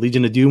the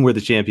Legion of Doom were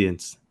the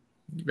champions.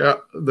 Yeah,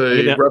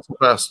 the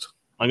WrestleFest.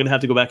 I'm going to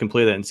have to go back and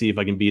play that and see if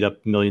I can beat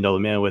up $1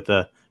 Million Man with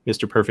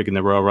Mr. Perfect in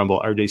the Royal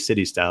Rumble, RJ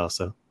City style.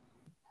 So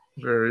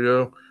there you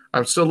go.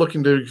 I'm still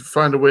looking to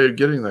find a way of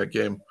getting that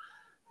game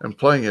and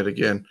playing it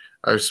again.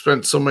 I've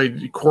spent so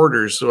many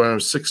quarters when I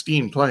was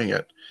 16 playing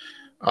it.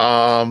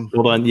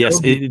 Hold on.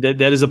 Yes,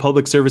 that is a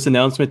public service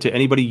announcement to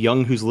anybody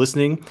young who's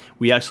listening.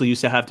 We actually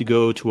used to have to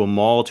go to a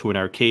mall, to an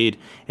arcade,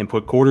 and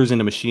put quarters in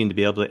a machine to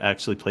be able to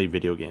actually play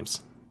video games.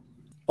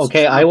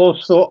 Okay, I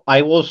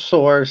will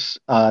source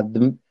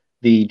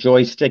the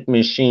joystick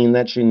machine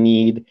that you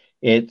need.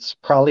 It's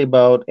probably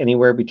about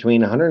anywhere between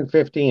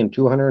 150 and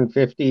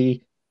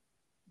 250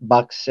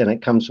 bucks, and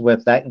it comes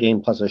with that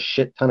game plus a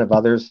shit ton of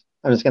others.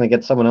 I'm just going to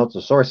get someone else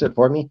to source it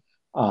for me.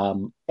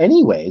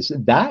 Anyways,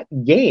 that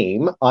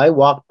game I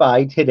walked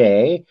by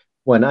today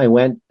when I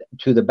went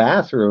to the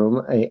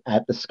bathroom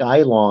at the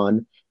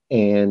Skylon,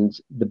 and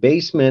the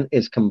basement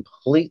is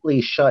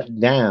completely shut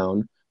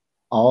down.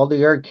 All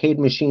the arcade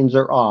machines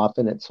are off,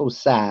 and it's so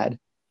sad.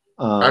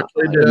 I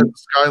played the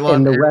Skylon.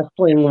 And the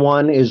wrestling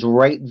one is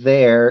right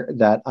there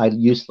that I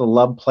used to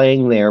love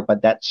playing there,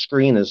 but that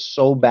screen is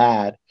so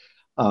bad.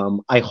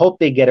 I hope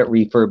they get it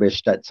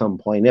refurbished at some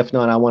point. If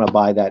not, I want to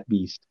buy that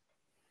beast.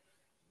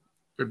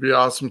 It'd be an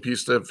awesome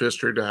piece of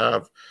history to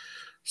have.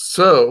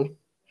 So,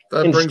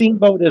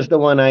 Steamboat is the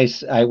one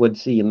I would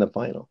see in the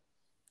final.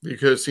 You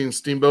could have seen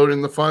Steamboat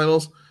in the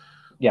finals?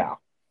 Yeah.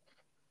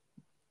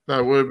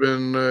 That would have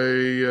been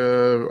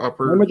a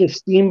upper. Remember the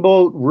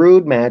Steamboat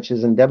Rude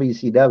matches in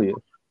WCW?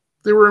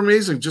 They were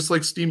amazing, just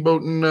like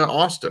Steamboat in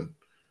Austin.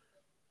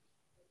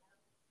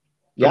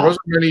 There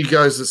wasn't many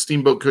guys that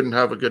Steamboat couldn't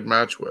have a good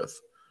match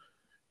with.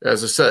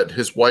 As I said,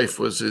 his wife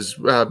was his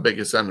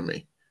biggest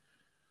enemy.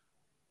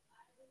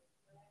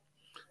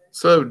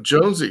 So,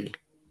 Jonesy,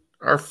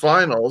 our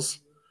finals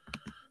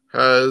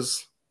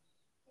has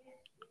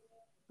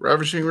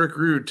Ravishing Rick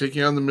Rude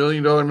taking on the $1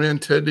 Million Man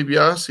Ted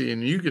DiBiase,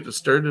 and you get to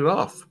start it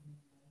off.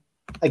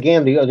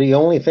 Again, the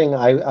only thing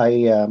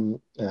I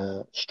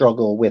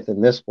struggle with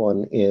in this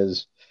one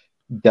is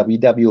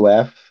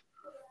WWF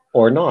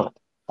or not.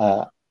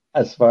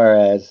 As far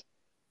as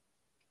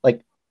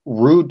like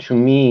Rude to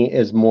me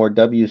is more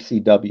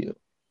WCW.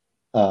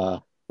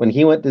 When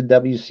he went to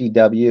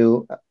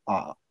WCW,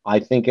 I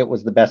think it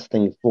was the best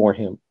thing for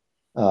him.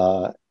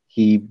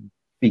 He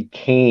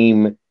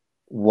became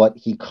what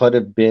he could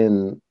have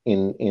been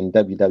in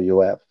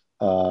WWF,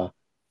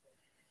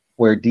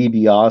 where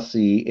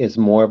DiBiase is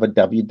more of a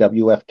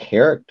WWF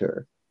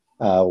character,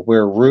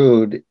 where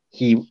Rude,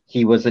 he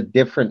was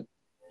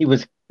he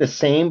was the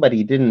same, but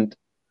he didn't,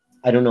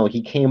 I don't know,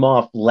 he came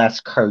off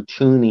less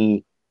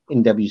cartoony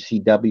in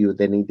WCW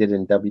than he did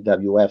in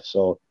WWF.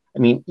 So, I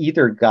mean,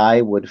 either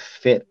guy would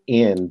fit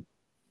in.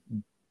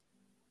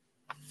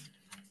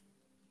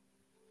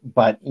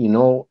 But,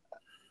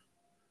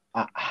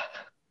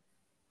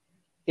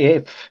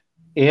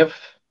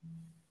 if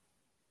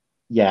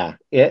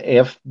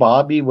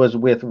Bobby was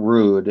with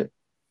Rude,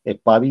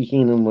 if Bobby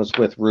Heenan was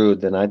with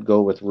Rude, then I'd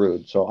go with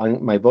Rude. So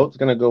my vote's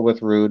going to go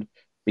with Rude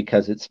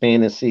because it's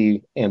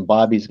fantasy, and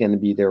Bobby's going to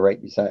be there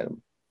right beside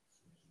him.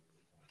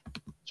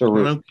 So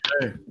Rude.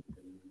 Okay.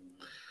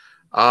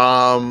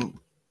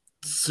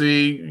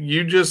 See,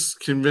 you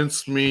just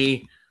convinced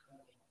me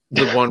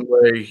the one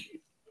way.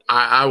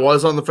 I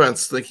was on the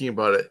fence thinking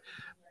about it,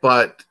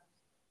 but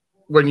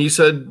when you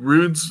said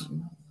Rude's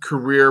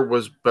career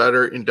was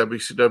better in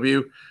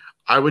WCW,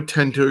 I would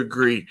tend to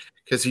agree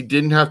because he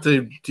didn't have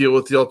to deal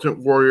with the Ultimate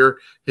Warrior.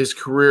 His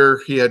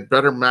career, he had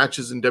better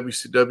matches in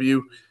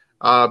WCW,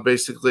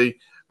 basically,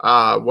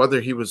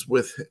 whether he was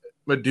with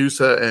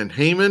Medusa and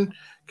Heyman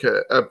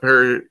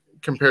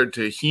compared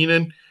to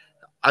Heenan.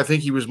 I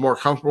think he was more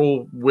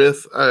comfortable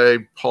with a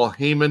Paul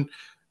Heyman,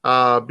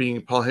 being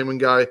a Paul Heyman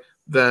guy,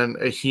 than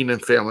a Heenan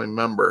family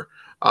member.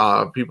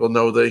 People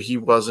know that he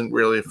wasn't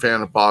really a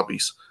fan of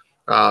Bobby's.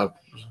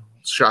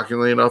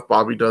 Shockingly enough,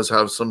 Bobby does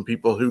have some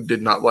people who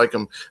did not like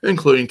him,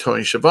 including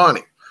Tony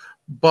Schiavone.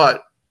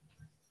 But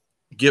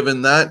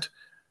given that,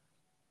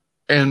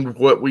 and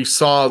what we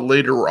saw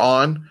later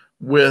on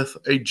with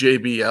a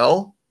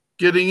JBL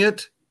getting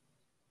it,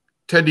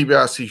 Ted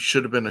DiBiase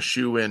should have been a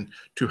shoe-in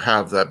to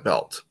have that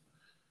belt.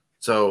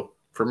 So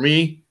for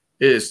me,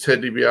 it is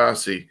Ted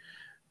DiBiase.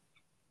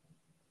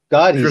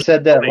 God, he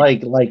said that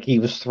like he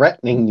was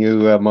threatening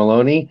you,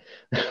 Maloney.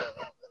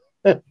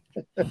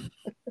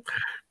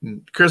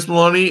 Chris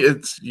Maloney,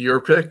 it's your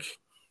pick.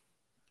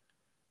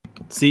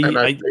 See,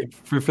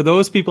 for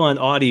those people on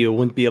audio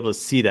wouldn't be able to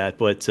see that,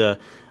 but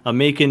I'm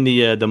making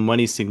the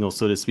money signal,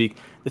 so to speak.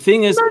 The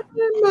thing is,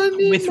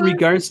 with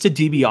regards to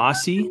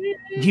DiBiase,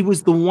 he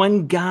was the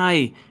one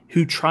guy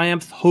who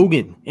triumphed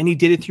Hogan, and he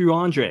did it through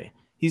Andre.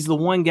 He's the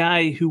one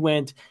guy who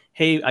went,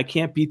 hey, I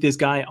can't beat this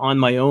guy on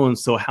my own,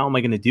 so how am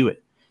I going to do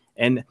it?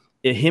 And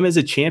him as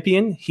a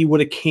champion, he would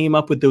have came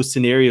up with those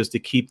scenarios to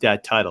keep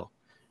that title.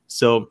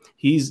 So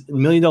he's $1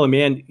 Million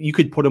Man. You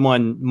could put him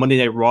on Monday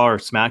Night Raw or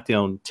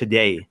SmackDown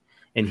today,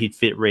 and he'd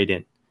fit right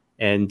in.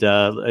 And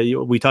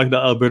we talked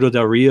about Alberto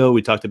Del Rio.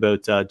 We talked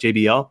about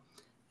JBL.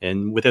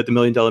 And without the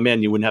 $1 Million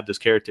Man, you wouldn't have those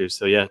characters.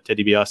 So, yeah, Ted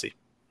DiBiase.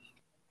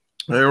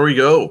 There we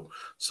go.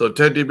 So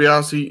Ted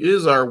DiBiase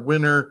is our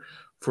winner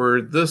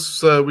for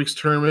this week's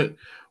tournament.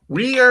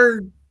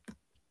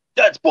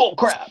 That's bull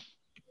crap.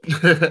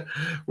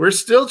 We're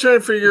still trying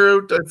to figure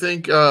out, I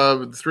think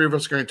the three of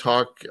us are going to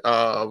talk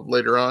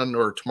later on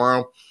or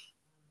tomorrow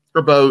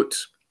about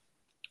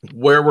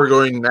where we're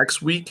going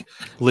next week.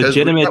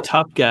 Legitimate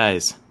tough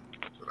guys.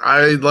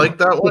 I like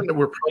that one.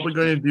 We're probably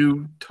going to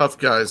do tough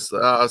guys.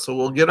 So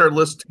we'll get our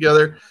list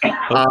together.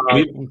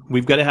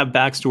 We've got to have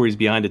backstories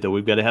behind it, though.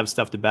 We've got to have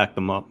stuff to back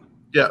them up.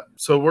 Yeah.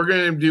 So we're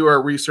going to do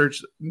our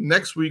research.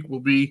 Next week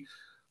will be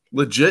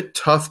legit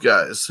tough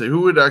guys.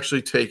 Who would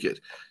actually take it?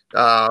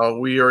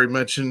 We already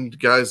mentioned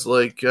guys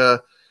like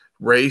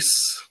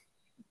Race,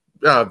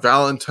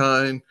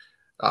 Valentine,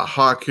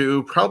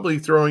 Haku, probably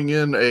throwing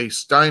in a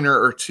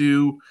Steiner or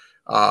two,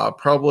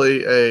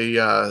 probably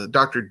a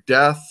Dr.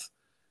 Death.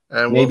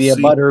 And maybe a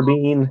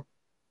Butterbean.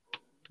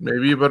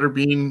 Maybe a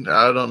Butterbean.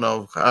 I don't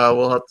know.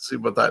 We'll have to see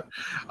about that.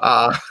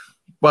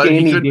 But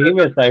Danny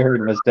Davis, I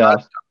heard, was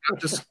death. I'm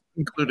just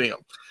including him.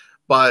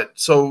 But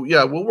so,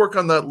 yeah, we'll work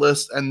on that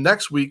list. And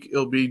next week,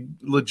 it'll be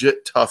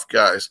legit tough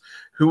guys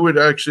who would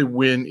actually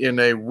win in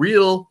a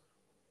real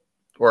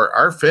or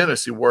our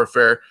fantasy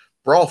warfare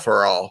brawl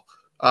for all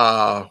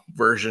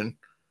version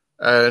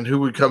and who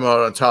would come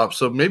out on top.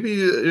 So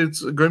maybe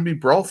it's going to be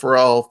brawl for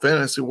all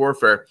fantasy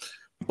warfare.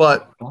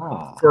 But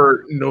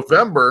for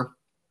November,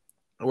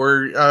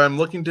 I'm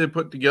looking to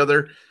put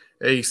together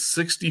a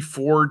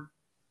 64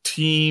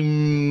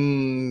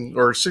 team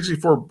or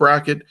 64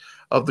 bracket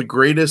of the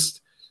greatest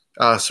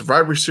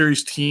Survivor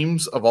Series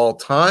teams of all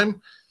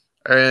time.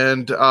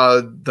 And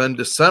then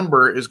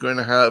December is going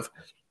to have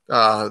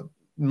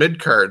mid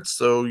cards.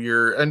 So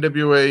your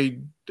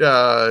NWA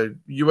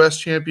US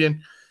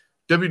champion,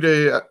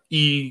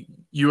 WWE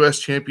US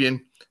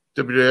champion,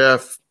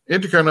 WWF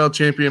Intercontinental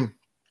champion,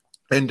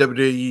 and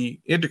WWE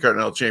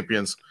Intercontinental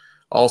champions,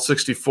 all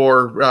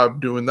 64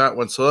 doing that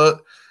one. So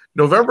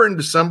November and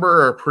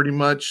December are pretty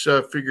much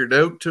figured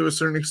out to a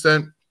certain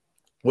extent.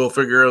 We'll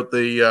figure out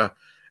the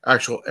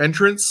actual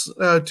entrance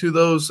to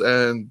those,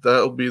 and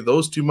that'll be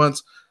those 2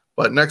 months.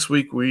 But next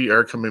week, we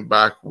are coming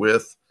back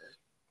with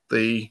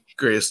the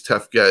greatest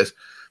tough guys.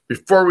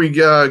 Before we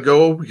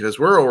go, because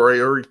we're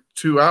already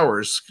 2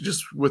 hours,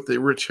 just with the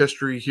rich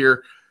history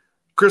here,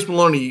 Chris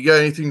Maloney, you got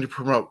anything to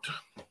promote?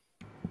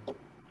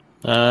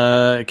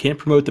 I can't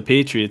promote the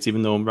Patriots,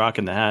 even though I'm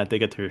rocking the hat. They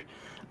got their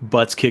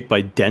butts kicked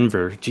by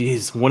Denver.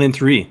 Jeez,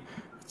 1-3.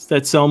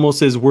 That's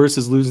almost as worse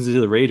as losing to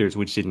the Raiders,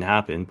 which didn't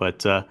happen.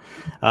 But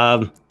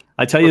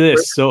I tell you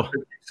this. So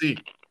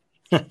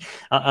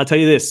I'll tell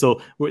you this.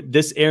 So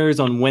this airs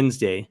on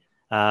Wednesday.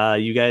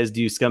 You guys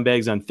do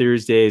Scumbags on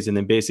Thursdays, and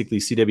then basically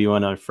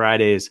CW1 on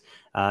Fridays.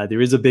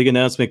 There is a big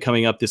announcement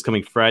coming up this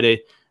coming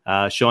Friday.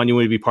 Sean, you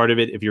want to be part of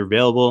it? If you're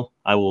available,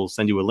 I will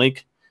send you a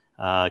link.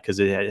 because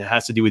it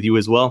has to do with you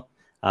as well.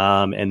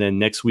 And then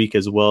next week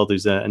as well,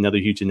 there's another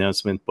huge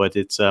announcement, but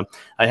it's I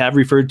have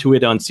referred to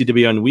it on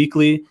CWN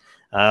Weekly.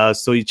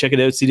 So you check it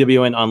out,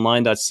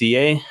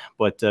 cwnonline.ca,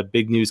 but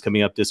big news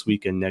coming up this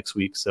week and next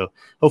week. So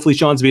hopefully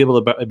Sean's be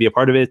able to be a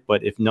part of it,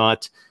 but if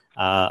not,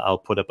 I'll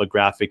put up a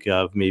graphic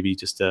of maybe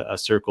just a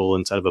circle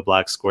inside of a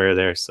black square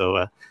there.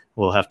 So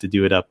we'll have to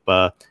do it up.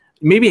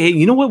 Maybe, hey,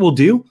 you know what we'll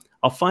do?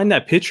 I'll find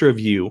that picture of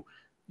you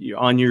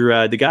on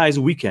your the guys'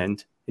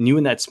 weekend and you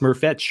in that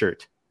Smurfette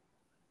shirt.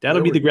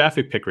 That'll be the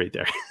graphic pic right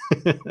there.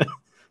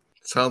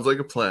 Sounds like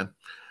a plan.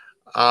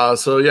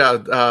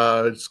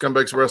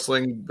 Scumbags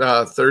Wrestling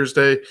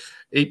Thursday,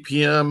 8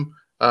 p.m.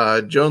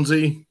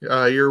 Jonesy,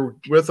 you're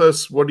with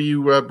us. What do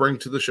you bring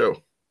to the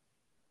show?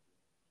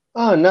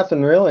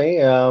 Nothing really.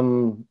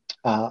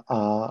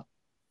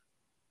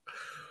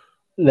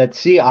 Let's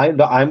see.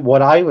 I'm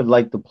what I would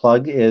like to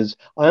plug is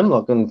I'm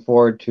looking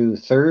forward to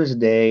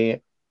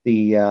Thursday,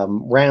 the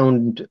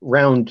round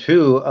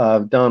 2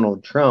 of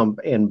Donald Trump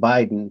and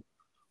Biden.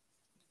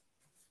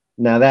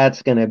 Now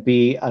that's going to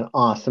be an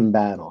awesome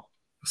battle.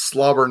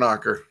 Slobber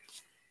knocker.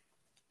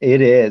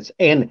 It is,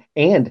 and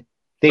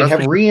they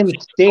have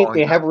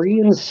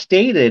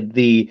reinstated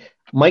the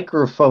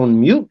microphone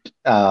mute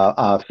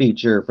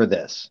feature for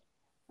this.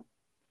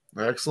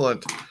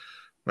 Excellent.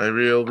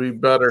 Maybe it'll be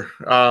better.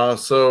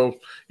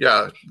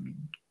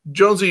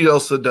 Jonesy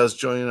also does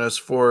join us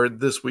for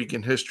This Week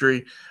in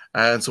History,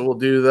 and so we'll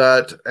do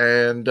that.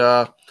 And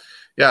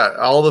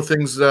all the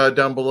things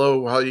down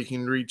below, how you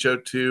can reach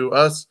out to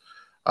us,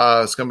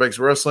 Scumbags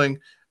Wrestling.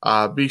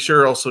 Be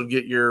sure also to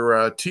get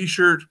your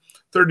t-shirt,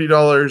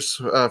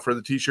 $30 for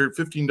the t-shirt,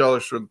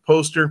 $15 for the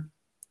poster.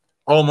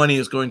 All money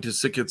is going to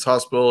Sick Kids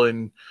Hospital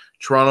in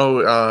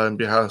Toronto on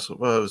behalf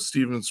of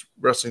Stevens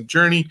Wrestling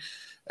Journey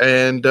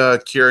and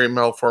Chiari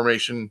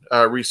Malformation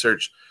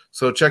Research.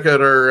 So check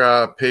out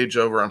our page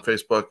over on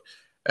Facebook.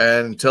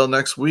 And until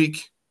next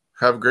week,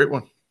 have a great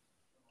one.